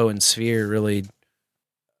and show and sphere really,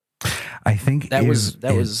 I think that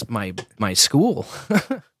was my school.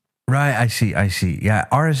 Right, I see. Yeah,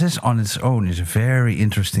 RSS on its own is a very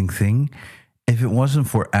interesting thing. If it wasn't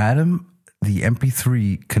for Adam, the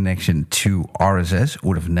MP3 connection to RSS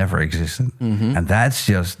would have never existed. And that's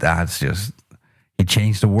just he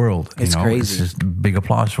changed the world. It's crazy. It's just big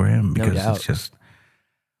applause for him because it's just.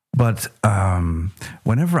 But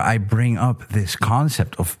whenever I bring up this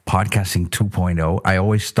concept of podcasting 2.0, I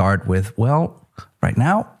always start with, well, right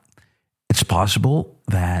now, it's possible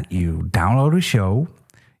that you download a show,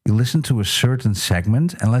 you listen to a certain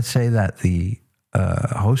segment, and let's say that the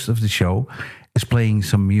host of the show is playing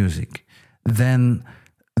some music, then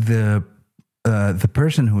the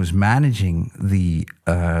person who is managing the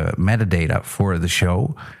metadata for the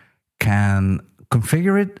show can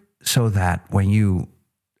configure it so that when you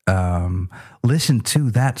listen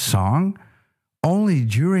to that song, only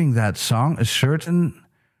during that song a certain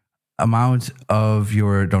amount of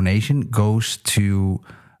your donation goes to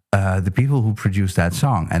the people who produce that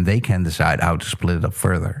song, and they can decide how to split it up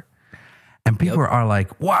further. And people are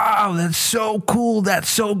like, wow, that's so cool, that's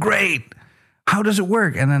so great. How does it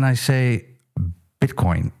work? And then I say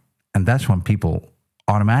Bitcoin, and that's when people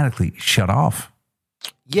automatically shut off.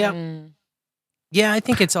 Yep. Yeah, I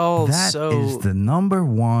think it's all that is the number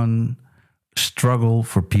one struggle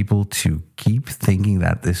for people to keep thinking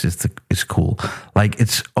that this is cool. Like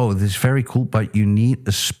this is very cool, but you need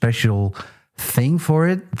a special thing for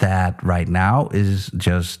it that right now is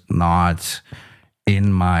just not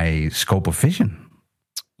in my scope of vision.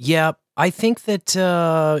 Yeah, I think that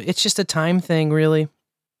it's just a time thing, really.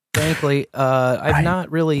 Frankly, I've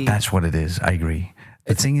not really. That's what it is. I agree.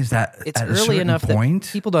 The thing is that it's at early enough point,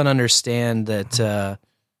 that people don't understand that,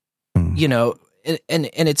 you know, and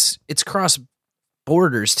it's cross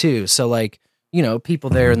borders too. So like, you know, people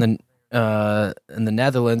there in the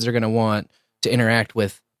Netherlands are going to want to interact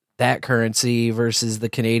with that currency versus the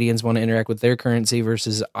Canadians want to interact with their currency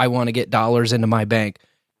versus I want to get dollars into my bank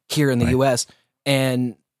here in the US.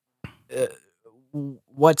 And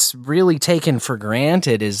what's really taken for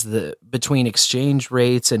granted is the between exchange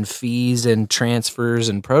rates and fees and transfers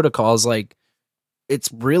and protocols. Like, it's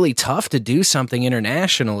really tough to do something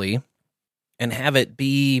internationally and have it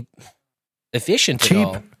be efficient cheap, at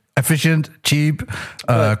all. Efficient, cheap,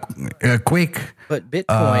 quick. But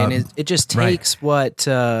Bitcoin, it just takes what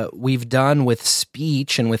we've done with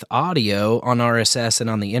speech and with audio on RSS and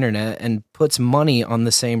on the internet and puts money on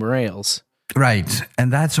the same rails. Right,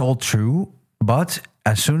 and that's all true. But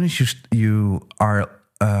as soon as you are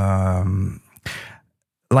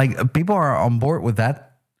like people are on board with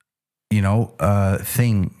that, you know,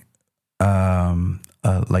 thing,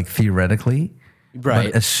 like theoretically, right?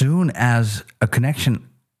 But as soon as a connection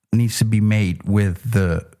needs to be made with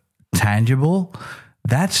the tangible,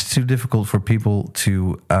 that's too difficult for people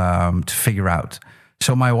to figure out.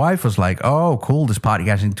 So my wife was like, "Oh, cool, this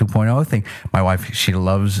podcasting 2.0 thing." My wife, she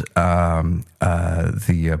loves the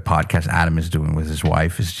podcast Adam is doing with his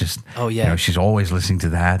wife. It's just, you know, she's always listening to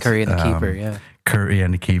that. Curry and the Keeper, Curry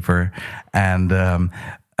and the Keeper, and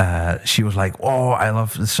she was like, "Oh, I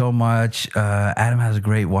love it so much. Adam has a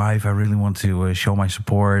great wife. I really want to show my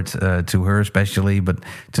support to her, especially, but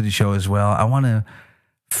to the show as well. I want to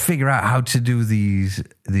figure out how to do these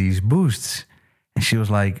boosts." And she was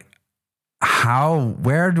like,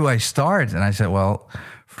 where do I start? And I said, well,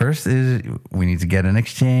 first is we need to get an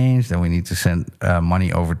exchange, then we need to send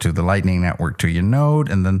money over to the Lightning Network to your node,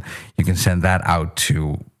 and then you can send that out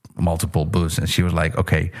to multiple boosts. And she was like,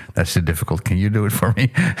 okay, that's too difficult. Can you do it for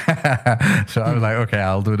me? So I was like, okay,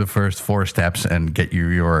 I'll do the first 4 steps and get you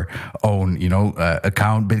your own, you know,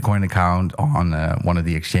 account, Bitcoin account on one of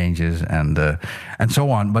the exchanges and so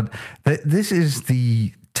on. But this is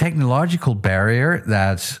the technological barrier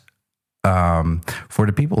that's for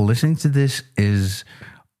the people listening to this is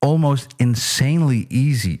almost insanely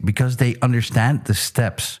easy because they understand the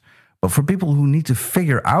steps. But for people who need to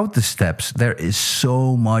figure out the steps, there is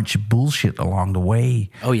so much bullshit along the way.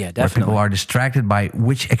 Oh yeah, definitely. Where people are distracted by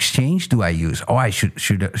which exchange do I use? Oh, I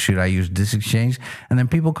should I use this exchange? And then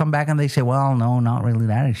people come back and they say, well, no, not really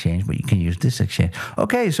that exchange, but you can use this exchange.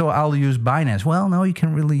 Okay, so I'll use Binance. Well, no, you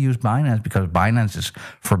can really use Binance because Binance is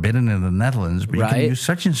forbidden in the Netherlands, but you can use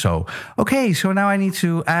such and so. Okay, so now I need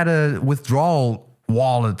to add a withdrawal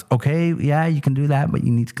wallet. Okay, yeah, you can do that, but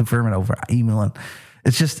you need to confirm it over email. And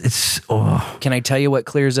Can I tell you what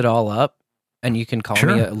clears it all up? And you can call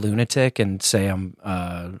me a lunatic and say I'm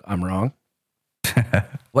wrong.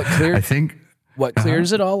 What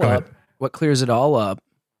clears it all up? What clears it all up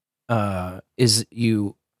is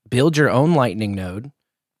you build your own Lightning node,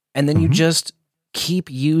 and then you just keep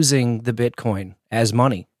using the Bitcoin as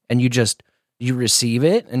money, and you receive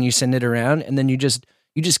it and you send it around, and then you just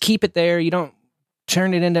keep it there. You don't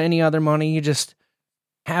turn it into any other money. You just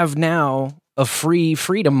have now a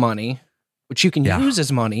freedom money, which you can use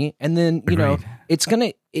as money. And then, you know,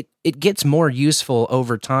 it gets more useful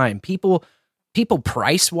over time. People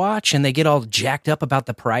price watch and they get all jacked up about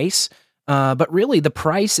the price. But really the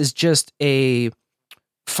price is just a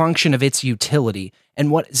function of its utility.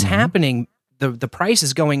 And what is happening, the price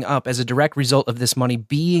is going up as a direct result of this money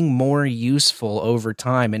being more useful over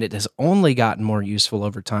time, and it has only gotten more useful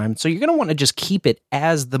over time. So you're going to want to just keep it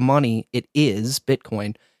as the money it is,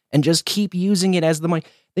 Bitcoin, and just keep using it as the money.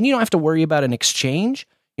 Then you don't have to worry about an exchange.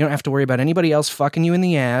 You don't have to worry about anybody else fucking you in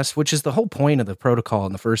the ass, which is the whole point of the protocol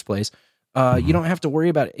in the first place. You don't have to worry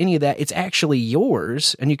about any of that. It's actually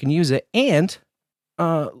yours, and you can use it. And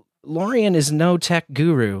Lorian is no tech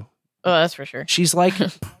guru. Oh, that's for sure. She's like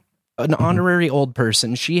an honorary old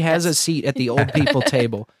person. She has a seat at the old people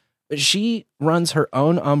table, but she runs her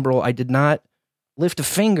own Umbrel. I did not lift a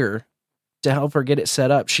finger to help her get it set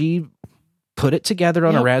up. She put it together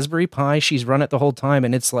on a Raspberry Pi. She's run it the whole time,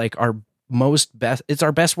 and it's like it's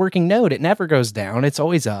our best working node. It never goes down. It's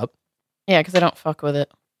always up. Yeah, because I don't fuck with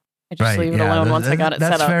it. I just leave it alone once I got it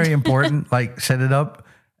set up. That's very important. Like, set it up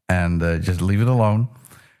and just leave it alone.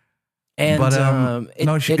 And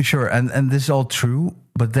sure, and this is all true,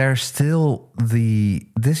 but there's still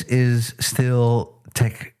this is still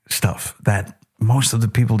tech stuff that most of the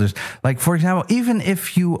people just like. For example, even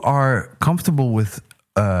if you are comfortable with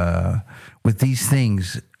these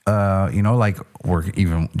things, like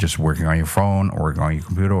even just working on your phone or working on your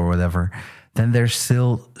computer or whatever, then there's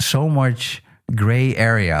still so much gray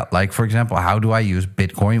area. Like, for example, how do I use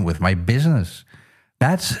Bitcoin with my business?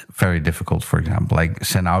 That's very difficult. For example, like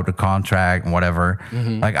send out a contract and whatever.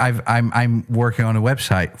 Mm-hmm. Like I'm working on a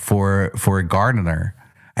website for a gardener,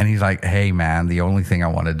 and he's like, "Hey man, the only thing I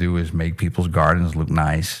want to do is make people's gardens look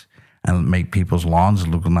nice and make people's lawns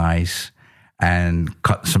look nice and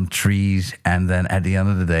cut some trees, and then at the end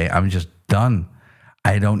of the day, I'm just done.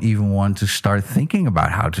 I don't even want to start thinking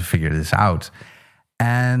about how to figure this out."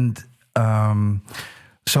 And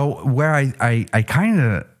so where I kind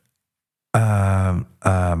of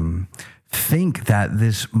think that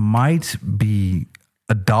this might be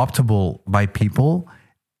adoptable by people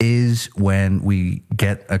is when we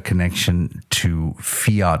get a connection to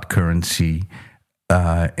fiat currency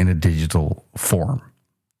in a digital form.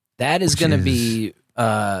 That is going to be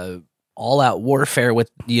all-out warfare with,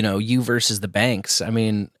 you versus the banks. I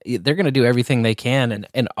mean, they're going to do everything they can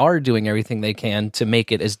and are doing everything they can to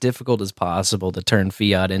make it as difficult as possible to turn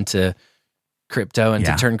fiat into crypto and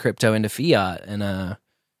to turn crypto into fiat. And,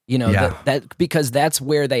 that because that's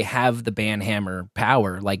where they have the banhammer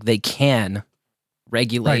power. Like, they can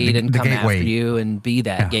regulate and come after you and be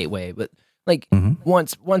that gateway. But like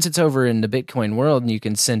once it's over in the Bitcoin world and you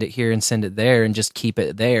can send it here and send it there and just keep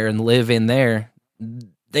it there and live in there,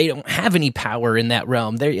 they don't have any power in that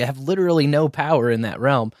realm. They have literally no power in that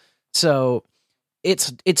realm. So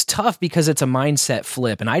it's tough because it's a mindset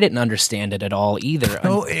flip, and I didn't understand it at all either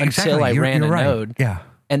until I ran a node. Yeah.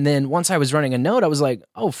 And then once I was running a node, I was like,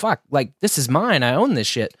 oh fuck, like this is mine. I own this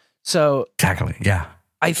shit. So exactly. Yeah.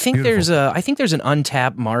 I think there's an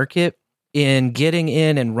untapped market in getting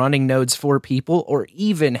in and running nodes for people, or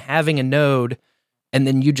even having a node and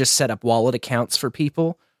then you just set up wallet accounts for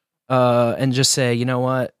people and just say, you know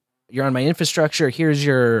what, you're on my infrastructure. Here's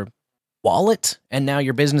your wallet, and now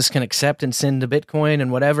your business can accept and send to Bitcoin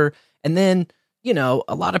and whatever. And then,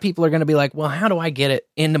 a lot of people are going to be like, well, how do I get it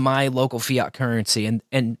into my local fiat currency?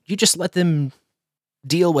 And you just let them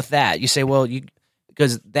deal with that. You say, well,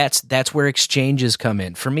 because that's where exchanges come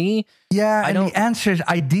in. For me, the answer is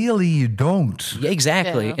ideally you don't. Yeah,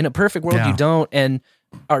 exactly. Yeah. In a perfect world, you don't. And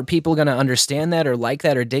are people going to understand that or like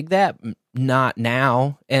that or dig that? Not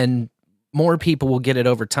now. And more people will get it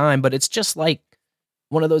over time. But it's just like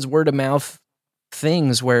one of those word of mouth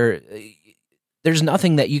things where there's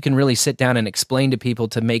nothing that you can really sit down and explain to people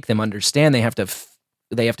to make them understand. They have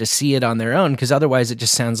to see it on their own, because otherwise it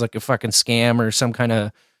just sounds like a fucking scam or some kind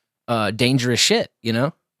of dangerous shit,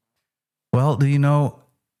 Well,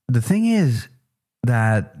 the thing is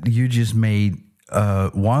that you just made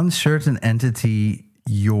one certain entity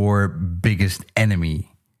your biggest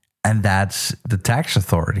enemy, and that's the tax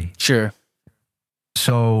authority. Sure.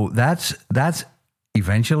 So that's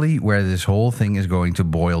eventually where this whole thing is going to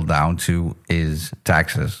boil down to, is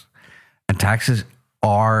taxes. And taxes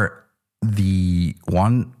are the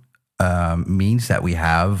one means that we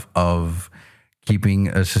have of keeping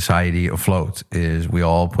a society afloat. Is we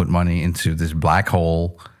all put money into this black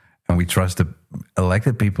hole and we trust the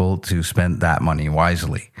elected people to spend that money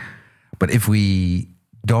wisely. But if we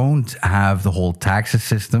don't have the whole taxes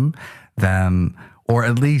system, then, or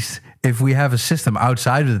at least if we have a system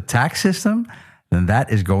outside of the tax system, then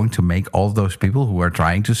that is going to make all those people who are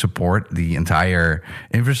trying to support the entire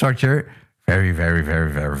infrastructure very, very,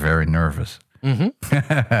 very, very, very nervous.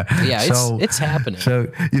 Mm-hmm. Yeah, it's happening.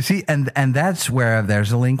 So you see, and that's where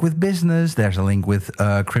there's a link with business. There's a link with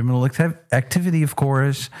criminal activity, of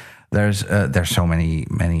course. There's so many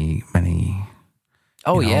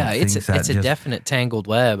Oh yeah, it's a definite tangled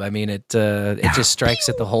web. I mean, it just strikes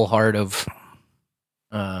at the whole heart of.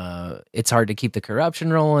 It's hard to keep the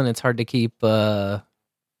corruption rolling. It's hard to keep. I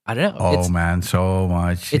don't know. Oh man, so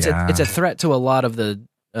much. It's a threat to a lot of the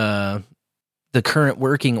current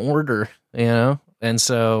working order, and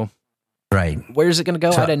so. Right. Where's it going to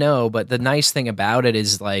go? I don't know. But the nice thing about it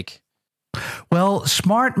is like. Well,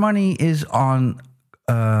 smart money is on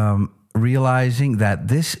realizing that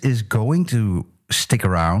this is going to stick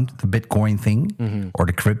around, the Bitcoin thing or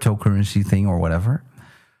the cryptocurrency thing or whatever.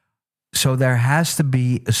 So there has to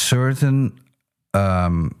be a certain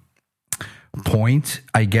point,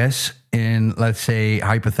 I guess, in, let's say,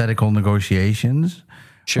 hypothetical negotiations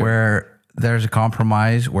where there's a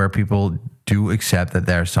compromise where people do accept that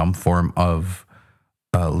there's some form of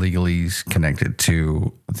legalese connected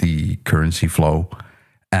to the currency flow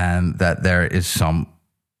and that there is some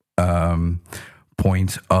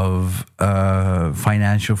point of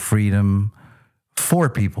financial freedom for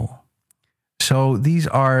people. So this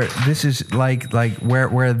is like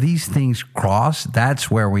where these things cross,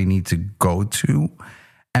 that's where we need to go to.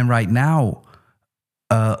 And right now,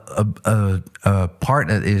 a part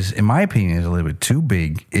that is, in my opinion, is a little bit too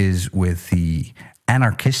big is with the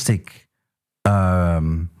anarchistic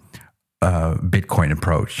Bitcoin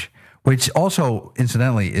approach, which also,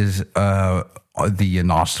 incidentally, is the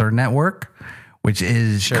Nostr network, which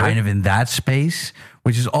is kind of in that space,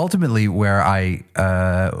 which is ultimately where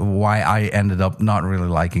why I ended up not really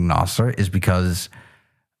liking Nostr is because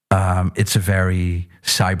it's a very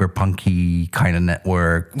cyberpunky kind of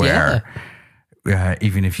network where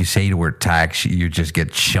even if you say the word tax, you just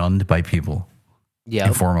get shunned by people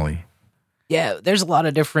informally. Yeah, there's a lot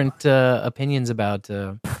of different opinions about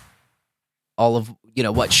all of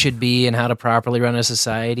what should be and how to properly run a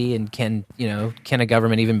society, and can a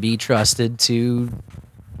government even be trusted to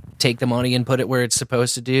take the money and put it where it's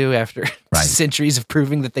supposed to do after centuries of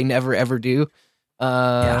proving that they never ever do.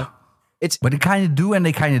 But they kind of do and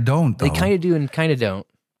they kind of don't. Though. They kind of do and kind of don't.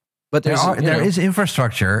 But there is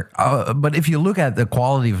infrastructure. But if you look at the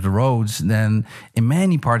quality of the roads, then in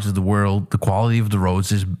many parts of the world, the quality of the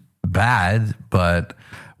roads is bad. But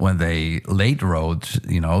when they laid roads,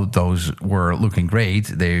 those were looking great.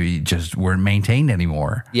 They just weren't maintained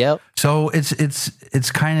anymore. Yep. So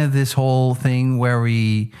it's kind of this whole thing where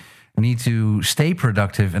we need to stay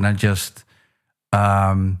productive, and I just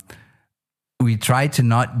we try to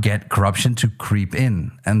not get corruption to creep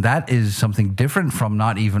in, and that is something different from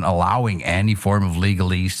not even allowing any form of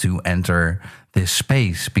legalese to enter this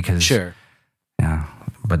space. Because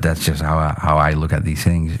but that's just how I look at these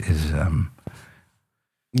things. Is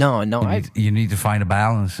you need to find a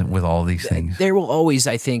balance with all these things. There will always,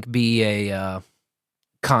 I think, be a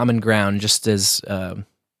common ground, just as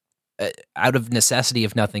out of necessity,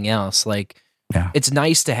 if nothing else. Like, it's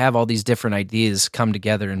nice to have all these different ideas come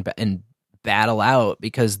together and battle out,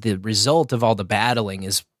 because the result of all the battling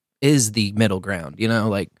is the middle ground,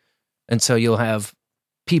 and so you'll have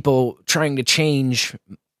people trying to change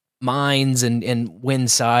minds and win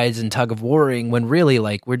sides and tug of warring, when really,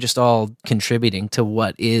 like, we're just all contributing to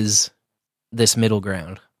what is this middle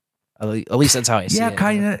ground. At least that's how I see it.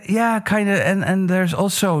 Kind of. And there's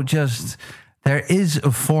also there is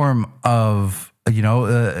a form of,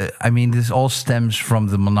 this all stems from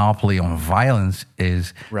the monopoly on violence. The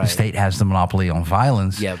state has the monopoly on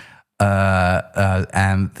violence. Yep.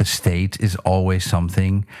 And the state is always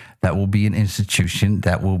something that will be an institution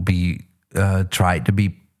that will be tried to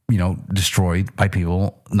be destroyed by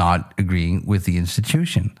people not agreeing with the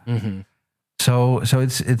institution. Mm-hmm. So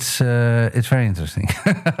it's very interesting.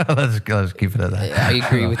 let's keep it at that. I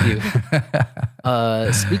agree with you.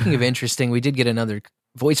 Speaking of interesting, we did get another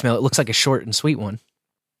voicemail. It looks like a short and sweet one.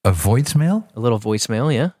 A voicemail? A little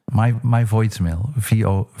voicemail, yeah. My voicemail.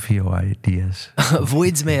 VOIDS.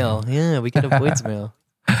 Voicemail. Yeah, we got a voicemail.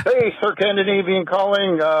 Hey, Sir Scandinavian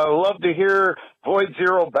calling. Love to hear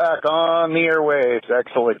VoidZero back on the airwaves.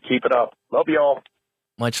 Excellent. Keep it up. Love y'all.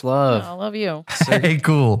 Much love. I love you. Hey,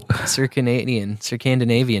 cool. Sir Scandinavian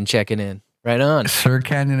checking in. Right on. Sir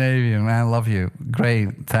Scandinavian, man, love you.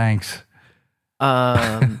 Great. Thanks.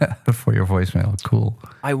 For your voicemail. Cool.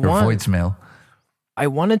 Voicemail. I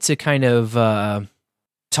wanted to kind of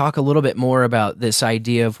talk a little bit more about this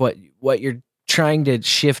idea of what you're trying to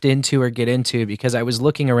shift into or get into, because I was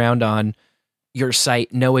looking around on your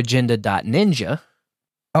site, noagenda.ninja.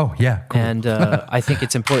 Oh, yeah. Cool. And I think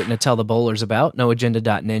it's important to tell the bowlers about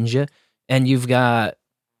noagenda.ninja. And you've got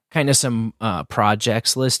kind of some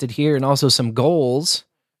projects listed here, and also some goals,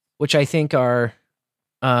 which I think are,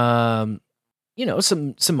 some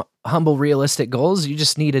humble, realistic goals. You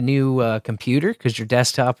just need a new computer because your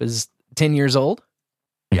desktop is 10 years old.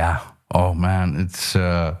 Yeah. Oh man, it's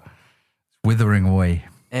withering away.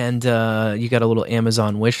 And you got a little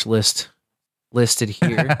Amazon wish list listed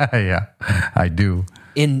here. Yeah, I do.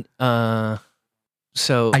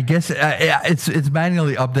 So I guess it's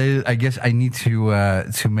manually updated. I guess I need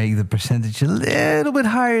to make the percentage a little bit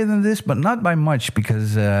higher than this, but not by much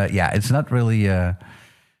because it's not really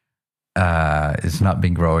it's not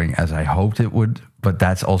been growing as I hoped it would. But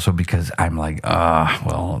that's also because I'm like,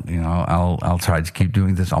 I'll try to keep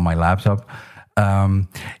doing this on my laptop.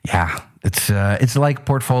 It's like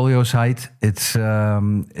portfolio site. It's where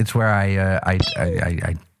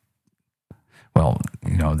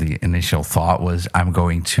the initial thought was I'm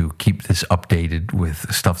going to keep this updated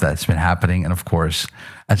with stuff that's been happening, and of course,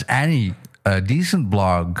 as any decent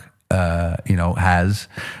blog has,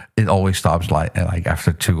 it always stops like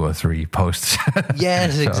after 2 or 3 posts.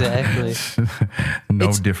 Yes, exactly.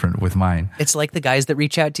 It's different with mine. It's like the guys that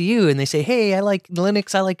reach out to you and they say, "Hey, I like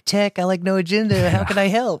Linux, I like tech, I like No Agenda. How can I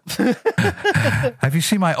help?" Have you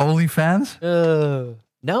seen my OnlyFans?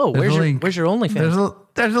 No. Where's your OnlyFans?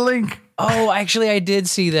 There's a link. Oh, actually, I did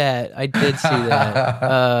see that.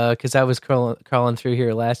 Because I was crawling through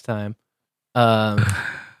here last time.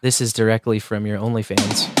 This is directly from your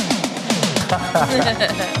OnlyFans.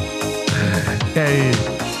 Hey.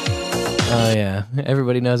 Oh yeah,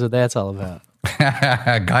 everybody knows what that's all about.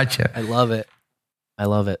 Gotcha. I love it.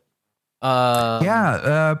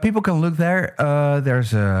 People can look there.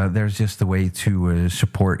 There's just a way to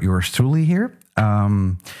support yours truly here.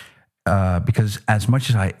 Because as much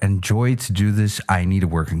as I enjoy to do this, I need a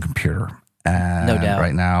working computer. No doubt.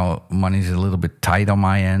 Right now, money's a little bit tight on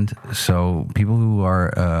my end. So people who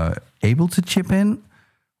are able to chip in,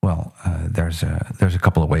 well, there's a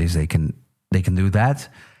couple of ways they can do that,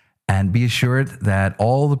 and be assured that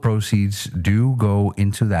all the proceeds do go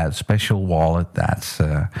into that special wallet that's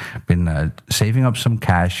been saving up some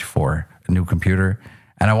cash for a new computer.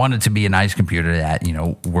 And I want it to be a nice computer that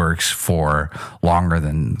works for longer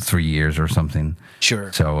than 3 years or something.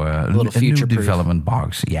 Sure. So a little future new development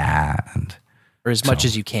box, or as much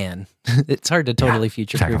as you can. It's hard to totally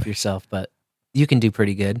future-proof yourself, but you can do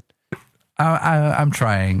pretty good. I'm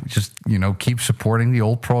trying. Just keep supporting the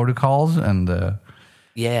old protocols and.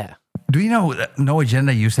 Yeah. Do you know No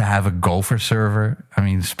Agenda used to have a Gopher server? I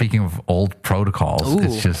mean, speaking of old protocols,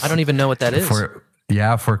 it's just I don't even know what that is. For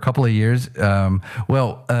a couple of years.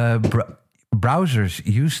 Browsers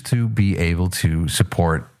used to be able to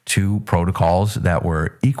support 2 protocols that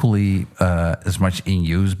were equally as much in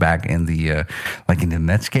use back in the in the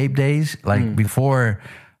Netscape days, before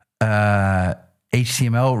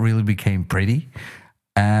HTML really became pretty,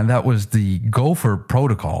 and that was the Gopher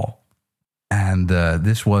protocol. And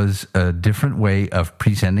this was a different way of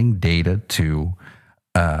presenting data to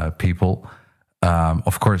people.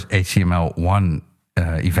 Of course, HTML won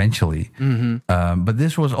eventually. Mm-hmm. But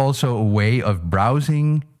this was also a way of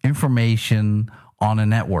browsing information on a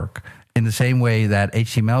network. In the same way that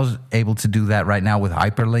HTML is able to do that right now with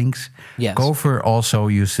hyperlinks. Yes. Gopher also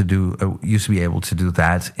used to be able to do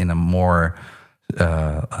that in a more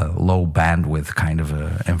low bandwidth kind of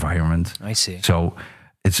environment. I see. So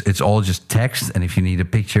it's all just text, and if you need a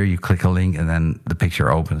picture, you click a link, and then the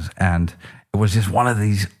picture opens. And it was just one of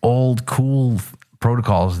these old cool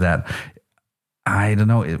protocols that I don't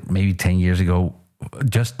know, maybe 10 years ago,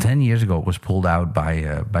 just 10 years ago, it was pulled out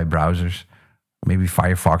by browsers. Maybe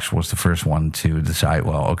Firefox was the first one to decide,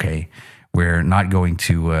 well, okay, we're not going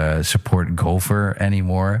to support Gopher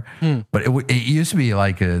anymore. But it used to be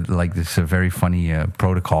like this very funny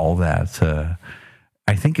protocol that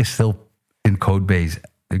I think is still in code base,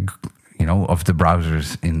 of the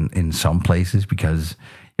browsers in some places, because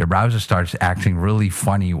your browser starts acting really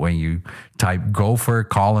funny when you type Gopher :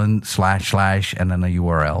 / and then a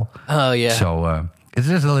URL. Oh yeah. So it's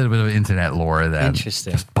just a little bit of internet lore that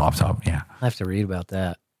just pops up. Yeah, I have to read about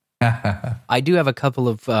that. I do have a couple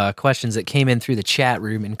of questions that came in through the chat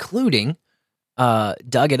room, including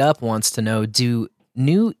Dug It Up wants to know: do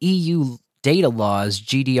new EU data laws,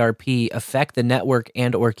 GDPR, affect the network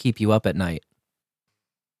and or keep you up at night?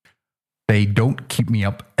 They don't keep me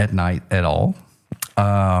up at night at all.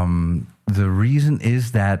 The reason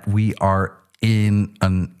is that we are in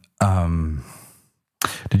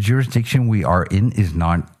the jurisdiction we are in is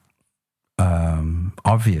not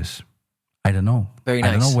obvious. I don't know. Very nice.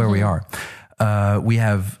 I don't know where we are. We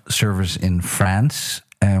have servers in France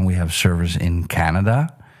and we have servers in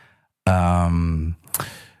Canada. The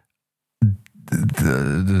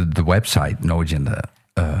website No Agenda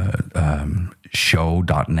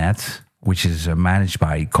show.net, which is managed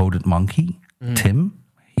by Coded Monkey, Tim.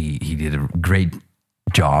 He did a great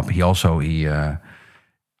job.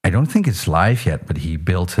 I don't think it's live yet, but he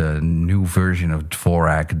built a new version of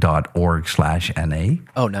Dvorak.org/NA.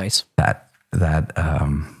 Oh, nice. That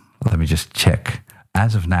let me just check.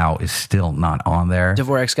 As of now, is still not on there.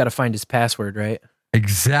 Dvorak's got to find his password, right?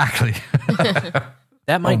 Exactly.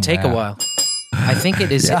 That might take a while. I think it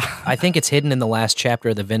is. Yeah. I think it's hidden in the last chapter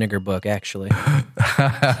of the Vinegar book, actually.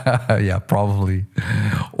 Yeah, probably.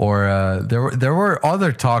 Or there were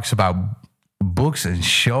other talks about books and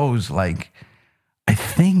shows. Like, I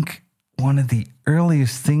think one of the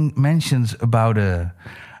earliest mentions about a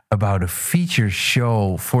feature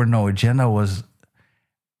show for No Agenda was,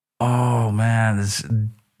 oh man,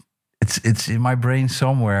 it's in my brain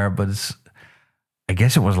somewhere, but I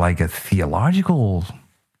guess it was like a theological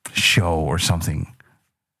show or something.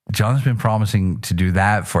 John's been promising to do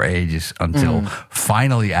that for ages until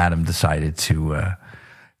finally Adam decided to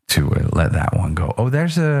let that one go. Oh,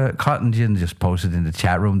 there's a Cotton Gin just posted in the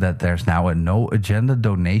chat room that there's now a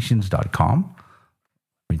noagendadonations.com.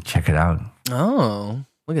 Let me check it out. Oh,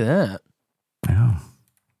 look at that. Yeah.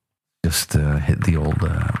 Just hit the old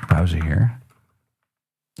browser here.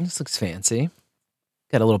 This looks fancy.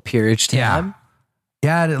 Got a little peerage tab.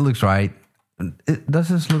 Yeah, it looks right. Does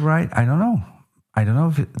this look right? I don't know. I don't know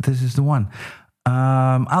if this is the one.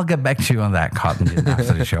 I'll get back to you on that, Cotton Gin,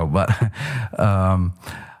 after the show. But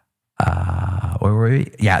where were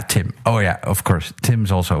we? Yeah, Tim. Oh, yeah, of course.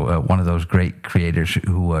 Tim's also one of those great creators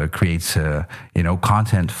who creates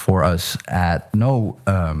content for us at no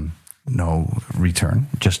return,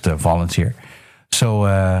 just volunteer. So,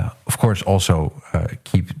 of course, also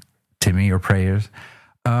keep Tim in your prayers.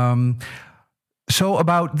 So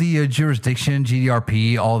about the jurisdiction,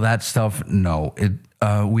 GDRP, all that stuff, no.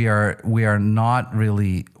 We are not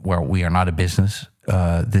really, well, we are not a business.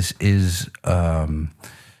 This is,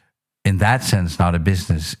 in that sense, not a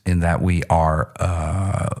business in that we are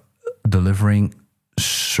delivering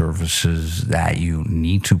services that you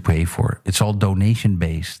need to pay for. It's all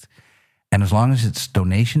donation-based. And as long as it's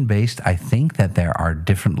donation-based, I think that there are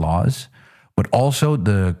different laws. But also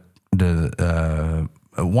the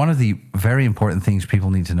one of the very important things people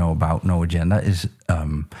need to know about No Agenda is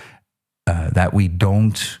that we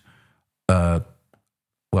don't,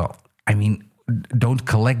 don't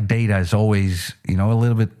collect data is always, a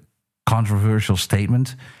little bit controversial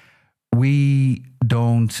statement. We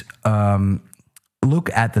don't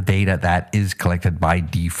look at the data that is collected by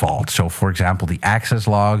default. So, for example, the access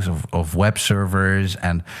logs of web servers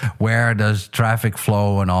and where does traffic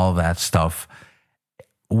flow and all that stuff.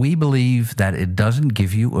 We believe that it doesn't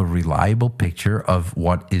give you a reliable picture of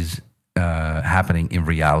what is happening in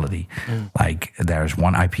reality. Like there's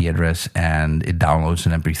one IP address and it downloads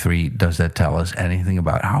an MP3. Does that tell us anything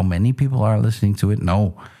about how many people are listening to it?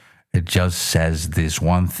 No. It just says this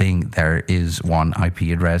one thing. There is one IP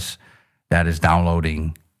address that is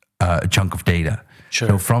downloading a chunk of data. Sure.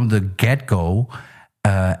 So from the get-go,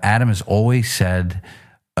 Adam has always said,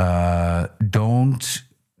 don't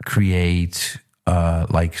create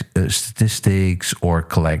statistics or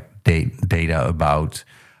collect data about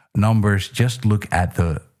numbers. Just look at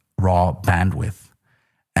the raw bandwidth.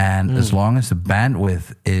 And as long as the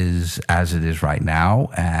bandwidth is as it is right now,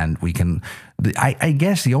 and we can, I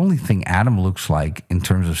guess the only thing Adam looks like in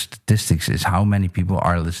terms of statistics is how many people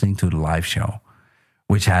are listening to the live show,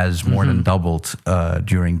 which has more than doubled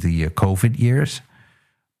during the COVID years.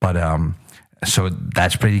 But so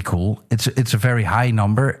that's pretty cool. It's a very high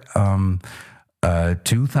number.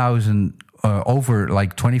 2,000 over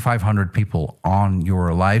like 2,500 people on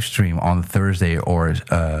your live stream on Thursday or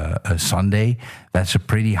a Sunday. That's a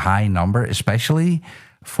pretty high number, especially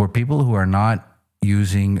for people who are not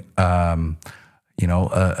using, a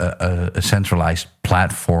centralized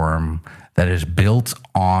platform that is built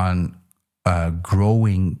on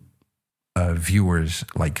growing viewers,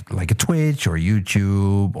 like a Twitch or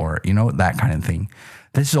YouTube or that kind of thing.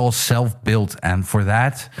 This is all self-built, and for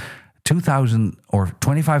that, 2,000 or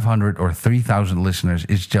 2,500 or 3,000 listeners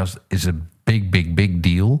is a big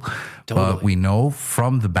deal. Totally. But we know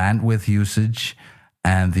from the bandwidth usage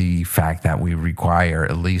and the fact that we require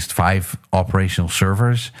at least 5 operational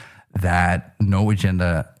servers that No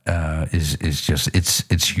Agenda is just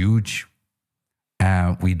it's huge.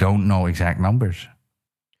 We don't know exact numbers.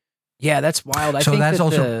 Yeah, that's wild. That's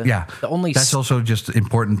also just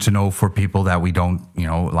important to know for people that we don't,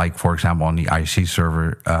 like for example on the IC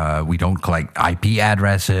server, we don't collect IP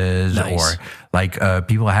addresses. Nice. Or like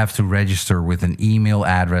people have to register with an email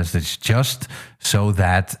address that's just so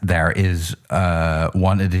that there is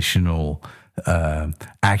one additional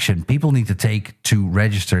action people need to take to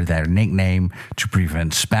register their nickname to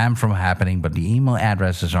prevent spam from happening. But the email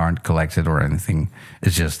addresses aren't collected or anything.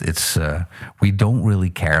 It's we don't really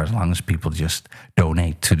care as long as people just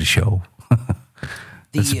donate to the show.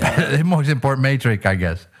 That's the most important metric, I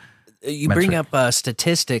guess. You bring up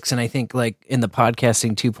statistics, and I think like in the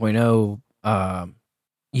podcasting 2.0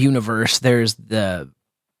 universe, there's the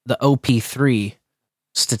OP3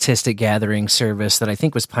 statistic gathering service that I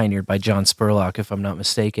think was pioneered by John Spurlock, if I'm not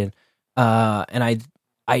mistaken. And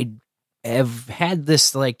I have had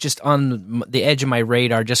this like just on the edge of my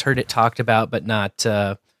radar, just heard it talked about, but not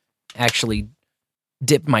actually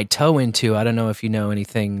dipped my toe into. I don't know if you know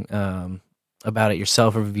anything about it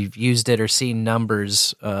yourself, or if you've used it or seen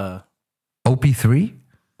numbers. OP3?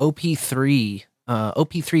 OP3.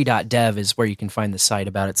 OP3.dev is where you can find the site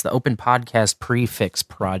about it. It's the Open Podcast Prefix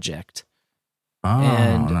Project. Oh,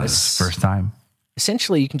 and that's the first time.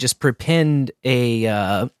 Essentially, you can just prepend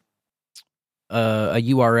a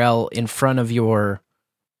URL in front of your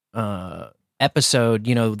episode,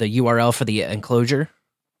 the URL for the enclosure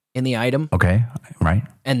in the item. Okay, right.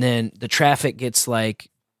 And then the traffic gets like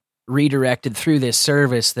redirected through this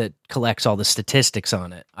service that collects all the statistics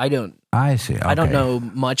on it. I see. Okay. I don't know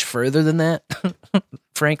much further than that,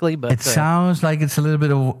 frankly, but it sounds like it's a little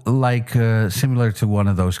bit of like similar to one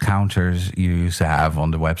of those counters you used to have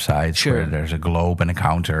on the website. Sure. Where there's a globe and a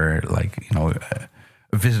counter, like a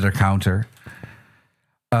visitor counter.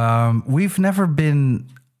 We've never been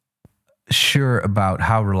sure about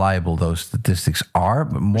how reliable those statistics are,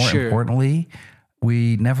 but more importantly,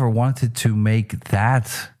 we never wanted to make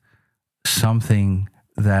that something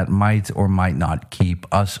that might or might not keep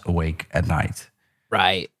us awake at night.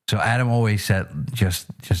 Right. So Adam always said, just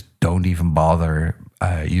don't even bother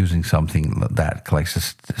using something that collects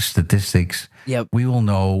the statistics. Yep. We will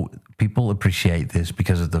know people appreciate this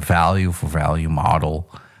because of the value for value model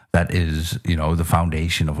that is, the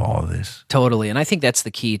foundation of all of this. Totally. And I think that's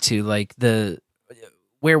the key to like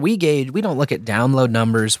where we gauge, we don't look at download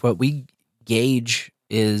numbers. What we gauge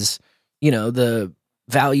is, the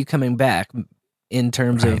value coming back in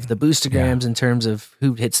terms of the boostograms, in terms of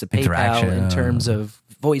who hits the PayPal, in terms of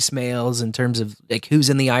voicemails, in terms of like who's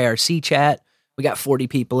in the IRC chat. We got 40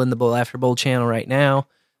 people in the Bowl After Bowl channel right now.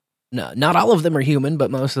 No, not all of them are human,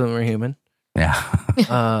 but most of them are human. Yeah.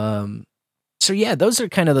 So yeah, those are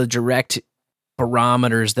kind of the direct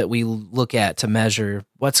barometers that we look at to measure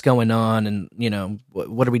what's going on, and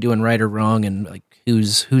what are we doing right or wrong, and like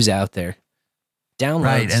who's out there. Downloads.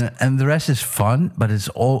 Right, and the rest is fun, but it's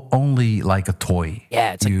all only like a toy.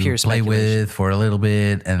 Yeah, it's like pure play with for a little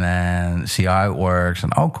bit and then see how it works,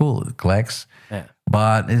 and cool, it collects. Yeah.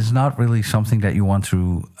 But it's not really something that you want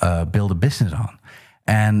to build a business on.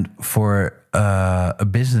 And for a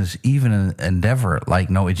business, even an endeavor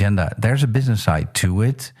like No Agenda, there's a business side to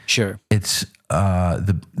it. Sure. It's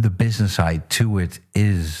the business side to it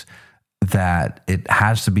is that it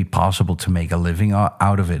has to be possible to make a living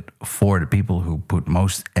out of it for the people who put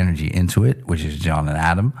most energy into it, which is John and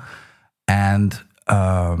Adam. And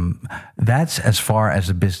that's as far as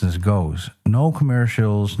the business goes. No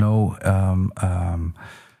commercials, no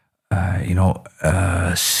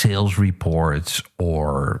sales reports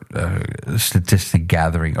or statistic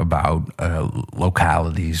gathering about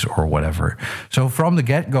localities or whatever. So from the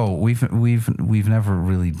get-go, we've never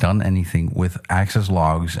really done anything with access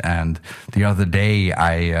logs. And the other day,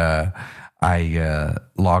 I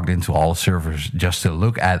logged into all servers just to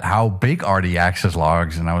look at how big are the access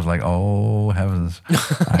logs, and I was like, oh heavens,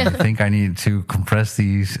 I think I need to compress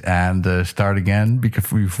these and start again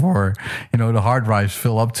before the hard drives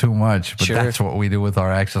fill up too much. But that's what we do with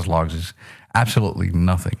our access logs, is absolutely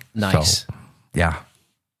nothing. Nice. So, yeah.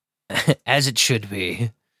 As it should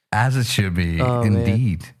be. As it should be,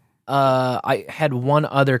 indeed. I had one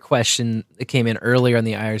other question that came in earlier on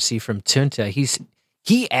the IRC from Tunta.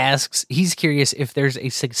 He asks, he's curious if there's a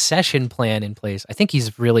succession plan in place. I think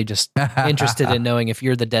he's really just interested in knowing if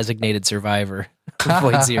you're the designated survivor of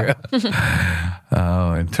VoidZero.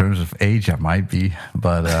 Oh, in terms of age, I might be,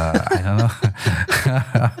 but I don't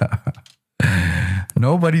know.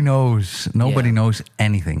 Nobody knows. Nobody knows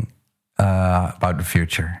anything about the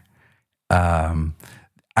future.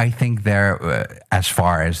 I think as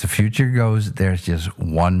far as the future goes, there's just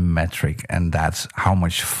one metric, and that's how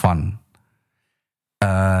much fun.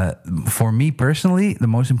 For me personally, the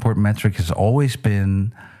most important metric has always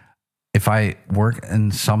been if I work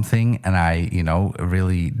in something and I,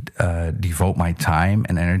 really devote my time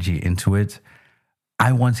and energy into it,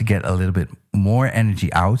 I want to get a little bit more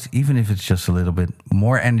energy out, even if it's just a little bit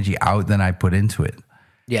more energy out than I put into it.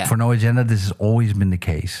 Yeah. For No Agenda, this has always been the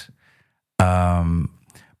case.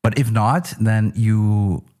 But if not, then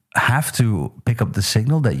you have to pick up the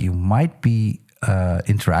signal that you might be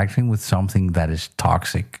interacting with something that is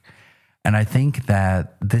toxic. And I think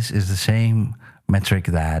that this is the same metric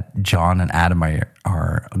that John and Adam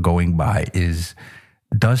are going by is,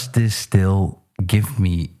 does this still give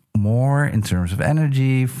me more in terms of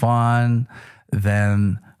energy, fun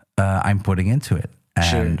than I'm putting into it?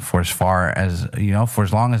 And for as far as, for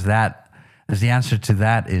as long as that, as the answer to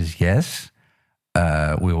that is yes,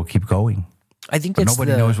 we will keep going. I think but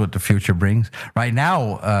nobody knows what the future brings. Right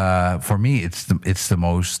now, for me, it's the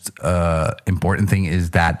most important thing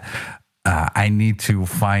is that I need to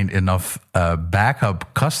find enough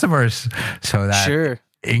backup customers so that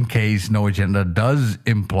in case No Agenda does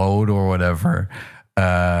implode or whatever,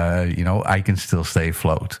 I can still stay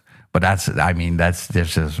afloat. But that's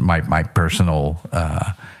just my personal,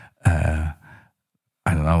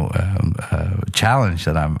 challenge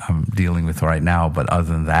that I'm dealing with right now. But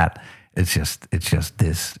other than that, it's just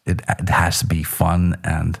this. It has to be fun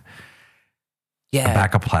and a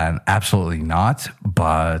backup plan. Absolutely not.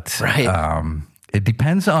 But it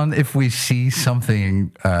depends on if we see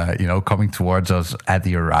something, coming towards us at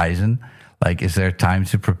the horizon. Like, is there time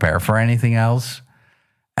to prepare for anything else?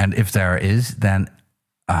 And if there is, then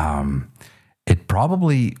it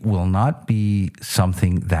probably will not be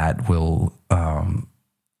something that will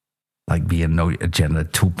be a No Agenda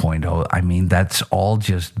 2.0. I mean, that's all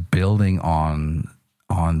just building on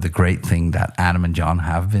the great thing that Adam and John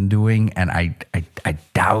have been doing. And I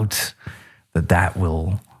doubt that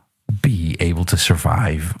will be able to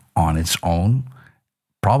survive on its own.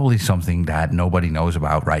 Probably something that nobody knows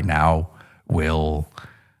about right now will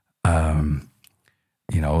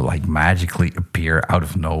magically appear out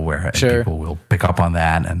of nowhere, and people will pick up on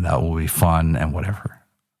that, and that will be fun and whatever.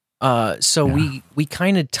 We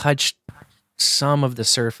kind of touched some of the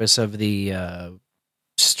surface of the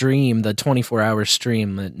stream, the 24-hour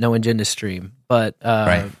stream, the No Agenda stream, but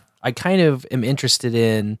I kind of am interested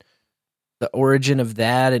in the origin of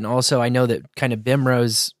that, and also I know that kind of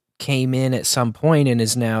Bimrose came in at some point and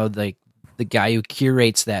is now like the guy who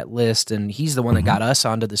curates that list, and he's the one that got us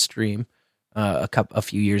onto the stream a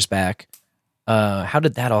few years back. How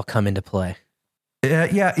did that all come into play?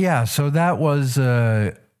 Yeah. So that was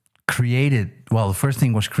created. Well, the first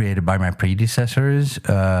thing was created by my predecessors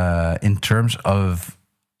in terms of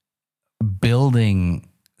building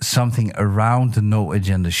something around the No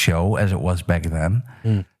Agenda show as it was back then.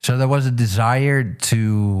 So there was a desire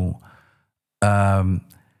to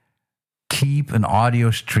keep an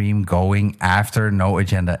audio stream going after No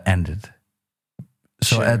Agenda ended.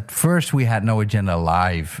 So at first we had No Agenda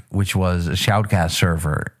Live, which was a shoutcast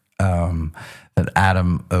server that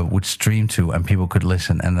Adam would stream to, and people could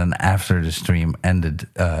listen. And then after the stream ended,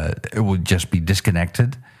 it would just be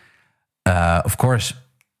disconnected. Of course,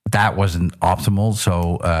 that wasn't optimal.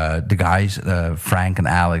 So the guys, Frank and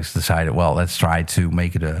Alex, decided, well, let's try to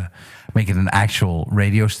make it an actual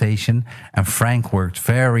radio station. And Frank worked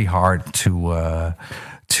very hard to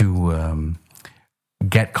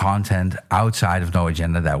get content outside of No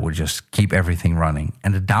Agenda that would just keep everything running.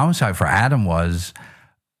 And the downside for Adam was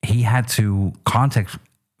he had to contact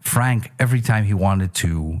Frank every time he wanted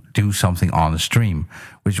to do something on the stream,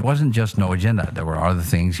 which wasn't just No Agenda. There were other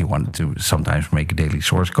things. He wanted to sometimes make daily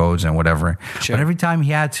source codes and whatever. But every time he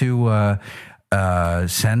had to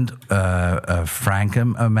send Frank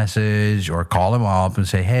a message or call him up and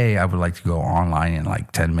say, hey, I would like to go online in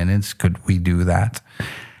like 10 minutes. Could we do that?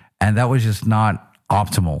 And that was just not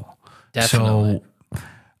optimal. Definitely.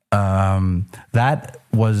 So that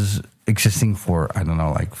was existing for, I don't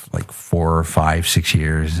know, like 4, 5, 6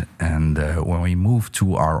 years. And when we moved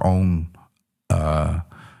to our own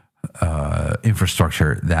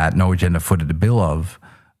infrastructure that No Agenda footed the bill of,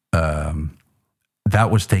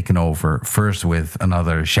 that was taken over first with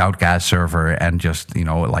another shoutcast server and just,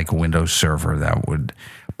 like a Windows server that would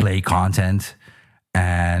play content.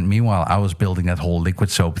 And meanwhile, I was building that whole liquid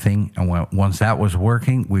soap thing. And once that was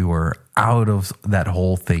working, we were out of that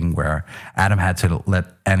whole thing where Adam had to let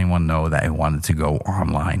anyone know that he wanted to go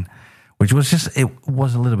online, which was it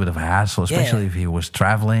was a little bit of a hassle, especially if he was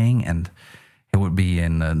traveling and it would be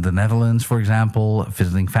in the Netherlands, for example,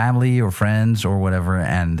 visiting family or friends or whatever.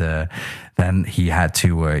 And then he had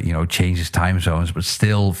to, change his time zones, but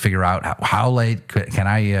still figure out how late can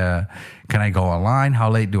I go online? How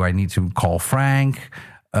late do I need to call Frank?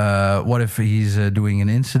 What if he's doing an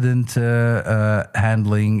incident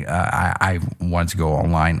handling? I want to go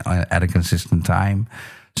online at a consistent time.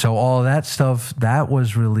 So all that stuff, that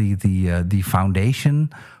was really the foundation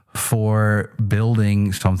for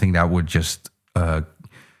building something that would just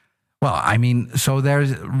Well, I mean, so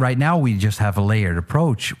there's right now we just have a layered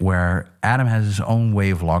approach where Adam has his own way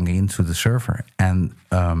of logging into the server, and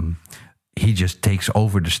he just takes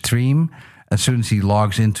over the stream. As soon as he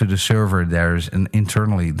logs into the server,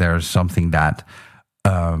 internally there's something that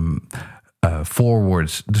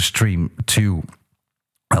forwards the stream to,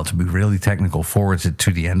 well, to be really technical, forwards it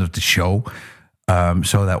to the end of the show,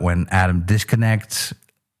 so that when Adam disconnects,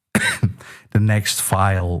 the next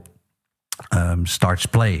file starts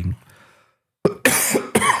playing.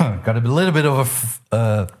 Got a little bit of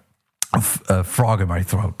a frog in my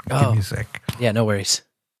throat. Give me a sec. Yeah, no worries.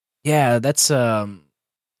 Yeah, that's a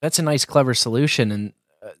nice, clever solution. And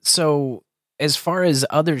so, as far as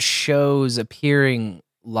other shows appearing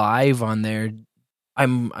live on there,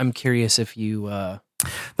 I'm curious if you.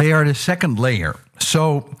 They are the second layer.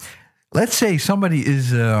 So, let's say somebody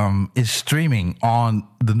is streaming on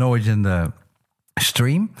the No Agenda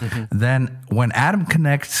stream. Mm-hmm. Then when Adam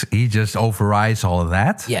connects, he just overrides all of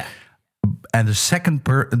that. Yeah. And the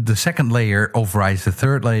second layer overrides the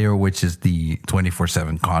third layer, which is the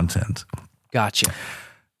 24/7 content. Gotcha.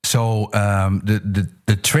 So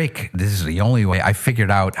the trick, this is the only way I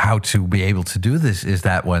figured out how to be able to do this, is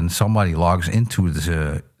that when somebody logs into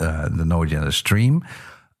the No Agenda stream,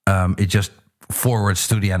 it just forwards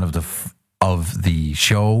to the end of the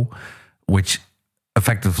show, which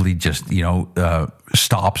effectively just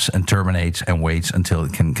stops and terminates and waits until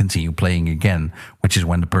it can continue playing again, which is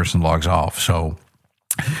when the person logs off. So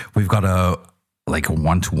we've got a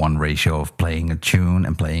 1-to-1 ratio of playing a tune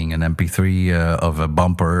and playing an MP3 of a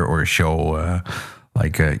bumper or a show.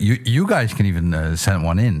 You guys can even send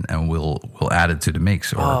one in, and we'll add it to the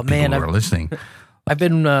mix. Or people who are listening. I've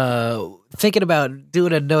been thinking about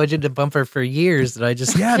doing a No Agenda bumper for years, and I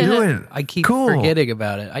just do it. I keep forgetting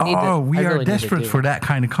about it. We are desperate for that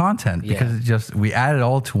kind of content because we add it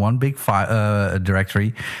all to one big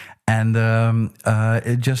directory, and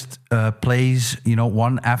it just plays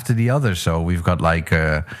one after the other. So we've got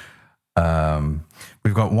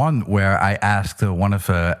we've got one where I asked one of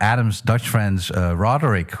Adam's Dutch friends,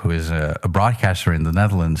 Roderick, who is a broadcaster in the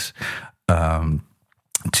Netherlands,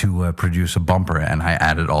 to produce a bumper, and I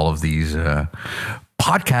added all of these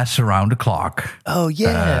podcasts around the clock. Oh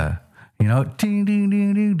yeah, ding ding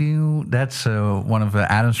ding ding ding. That's one of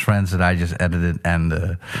Adam's friends that I just edited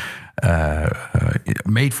and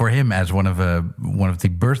made for him as one of the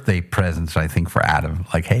birthday presents, I think, for Adam.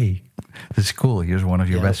 Like, hey, this is cool. Here's one of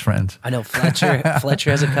your best friends. I know Fletcher.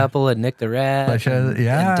 Fletcher has a couple, and Nick the Rat, and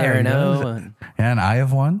Darren O. And I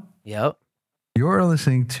have one. Yep. You're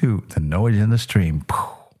listening to the No Agenda stream.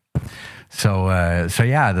 So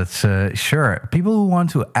yeah, that's sure. People who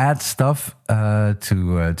want to add stuff to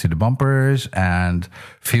the bumpers, and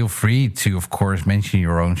feel free to, of course, mention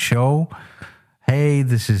your own show. Hey,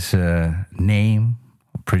 this is name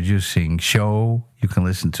producing show. You can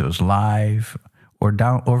listen to us live or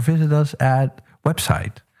visit us at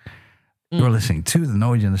website. You're listening to the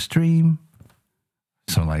No Agenda stream.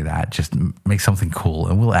 Something like that. Just make something cool,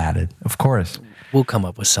 and we'll add it. Of course, we'll come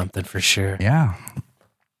up with something for sure. Yeah.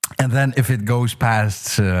 And then if it goes past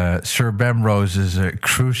Sir Bemrose's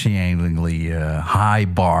excruciatingly high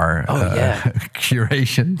bar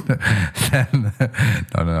curation, then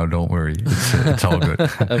no, don't worry, it's all good.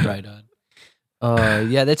 Right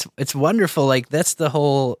on. Yeah, it's wonderful. Like, that's the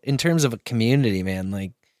whole, in terms of a community, man.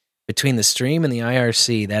 Like, between the stream and the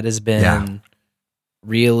IRC, that has been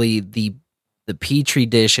really the petri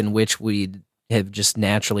dish in which we have just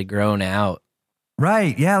naturally grown out.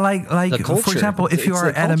 Right. Yeah. Like for example, if you are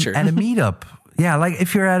at a meetup,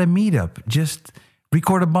 if you're at a meetup, just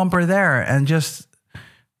record a bumper there and just,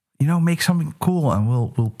 make something cool, and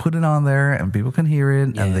we'll put it on there, and people can hear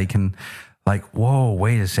it, and they can whoa,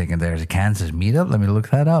 wait a second, there's a Kansas meetup. Let me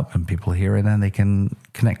look that up, and people hear it, and they can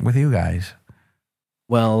connect with you guys.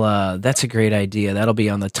 Well, that's a great idea. That'll be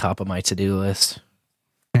on the top of my to-do list.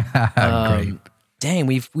 Great. Dang,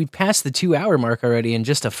 we've passed the 2-hour mark already in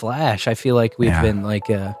just a flash. I feel like we've been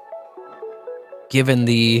given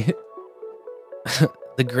the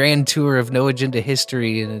the grand tour of No Agenda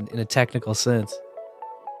history in a technical sense.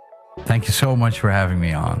 Thank you so much for having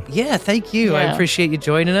me on. Yeah, thank you. I appreciate you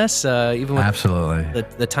joining us, even with absolutely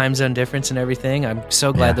the time zone difference and everything. I'm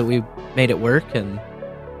so glad that we made it work, and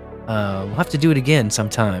we'll have to do it again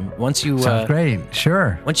sometime. Once you sounds great.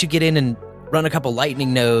 Sure. Once you get in and run a couple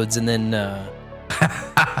lightning nodes, and then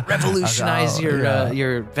revolutionize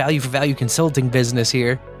your value for value consulting business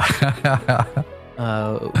here.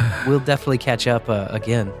 We'll definitely catch up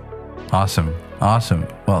again. Awesome.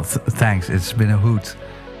 Well, thanks. It's been a hoot.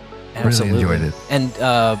 Absolutely. Really enjoyed it. And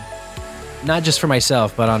not just for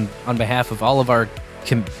myself, but on behalf of all of our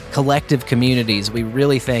collective communities. We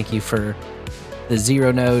really thank you for the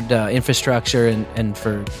Zero Node infrastructure and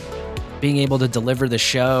for being able to deliver the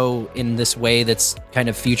show in this way that's kind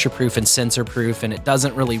of future-proof and censor-proof, and it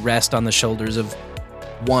doesn't really rest on the shoulders of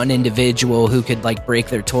one individual who could like break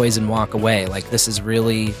their toys and walk away. Like, this is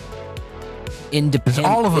really independent. It's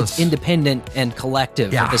all of us. It's independent and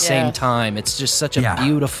collective at the same time. It's just such a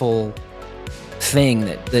beautiful thing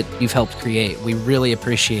that you've helped create. We really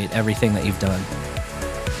appreciate everything that you've done.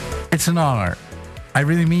 It's an honor. I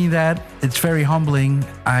really mean that. It's very humbling.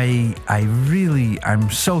 I'm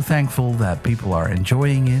so thankful that people are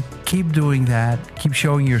enjoying it. Keep doing that. Keep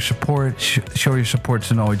showing your support. Show your support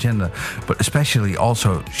to No Agenda, but especially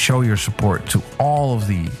also show your support to all of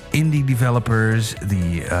the indie developers,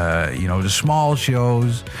 the small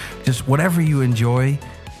shows, just whatever you enjoy.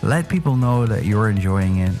 Let people know that you're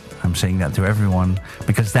enjoying it. I'm saying that to everyone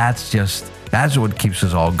because that's what keeps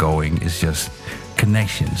us all going. Is just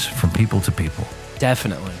connections from people to people.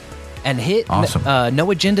 Definitely. And hit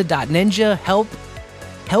noagenda.ninja. Help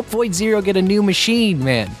VoidZero get a new machine,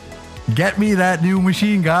 man. Get me that new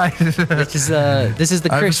machine, guys. This is the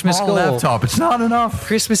Christmas goal. Laptop. It's not enough.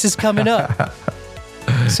 Christmas is coming up.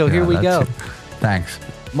 So here we go. Thanks.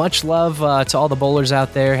 Much love to all the bowlers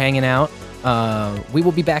out there hanging out. We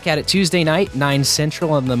will be back at it Tuesday night, 9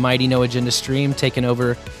 Central on the Mighty No Agenda stream, taking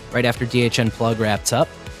over right after DHN Plug wraps up.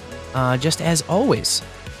 Just as always.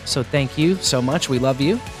 So thank you so much. We love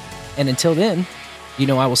you. And until then,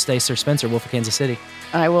 I will stay Sir Spencer, Wolf of Kansas City.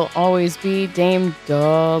 I will always be Dame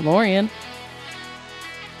DeLorean.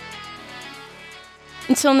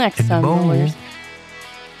 Until next time, bowlers.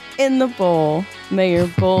 In the bowl, may your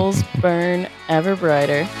bowls burn ever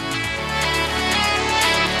brighter.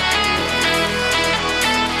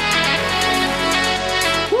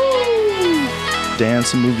 Woo!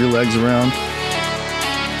 Dance and move your legs around.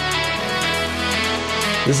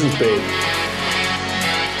 This is Babe.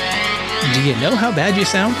 Do you know how bad you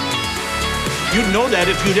sound? You'd know that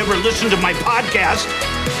if you'd ever listened to my podcast.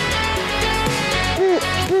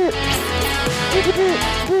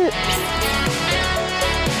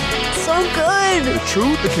 So good. The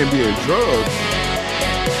truth, it can be a drug.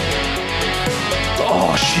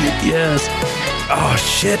 Oh, shit, yes. Oh,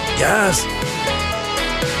 shit, yes.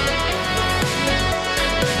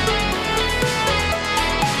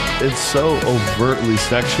 It's so overtly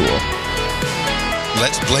sexual.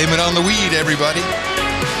 Let's blame it on the weed, everybody.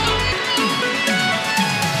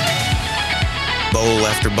 Bowl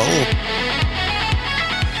after bowl.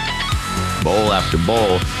 Bowl after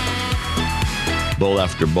bowl.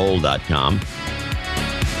 Bowlafterbowl.com.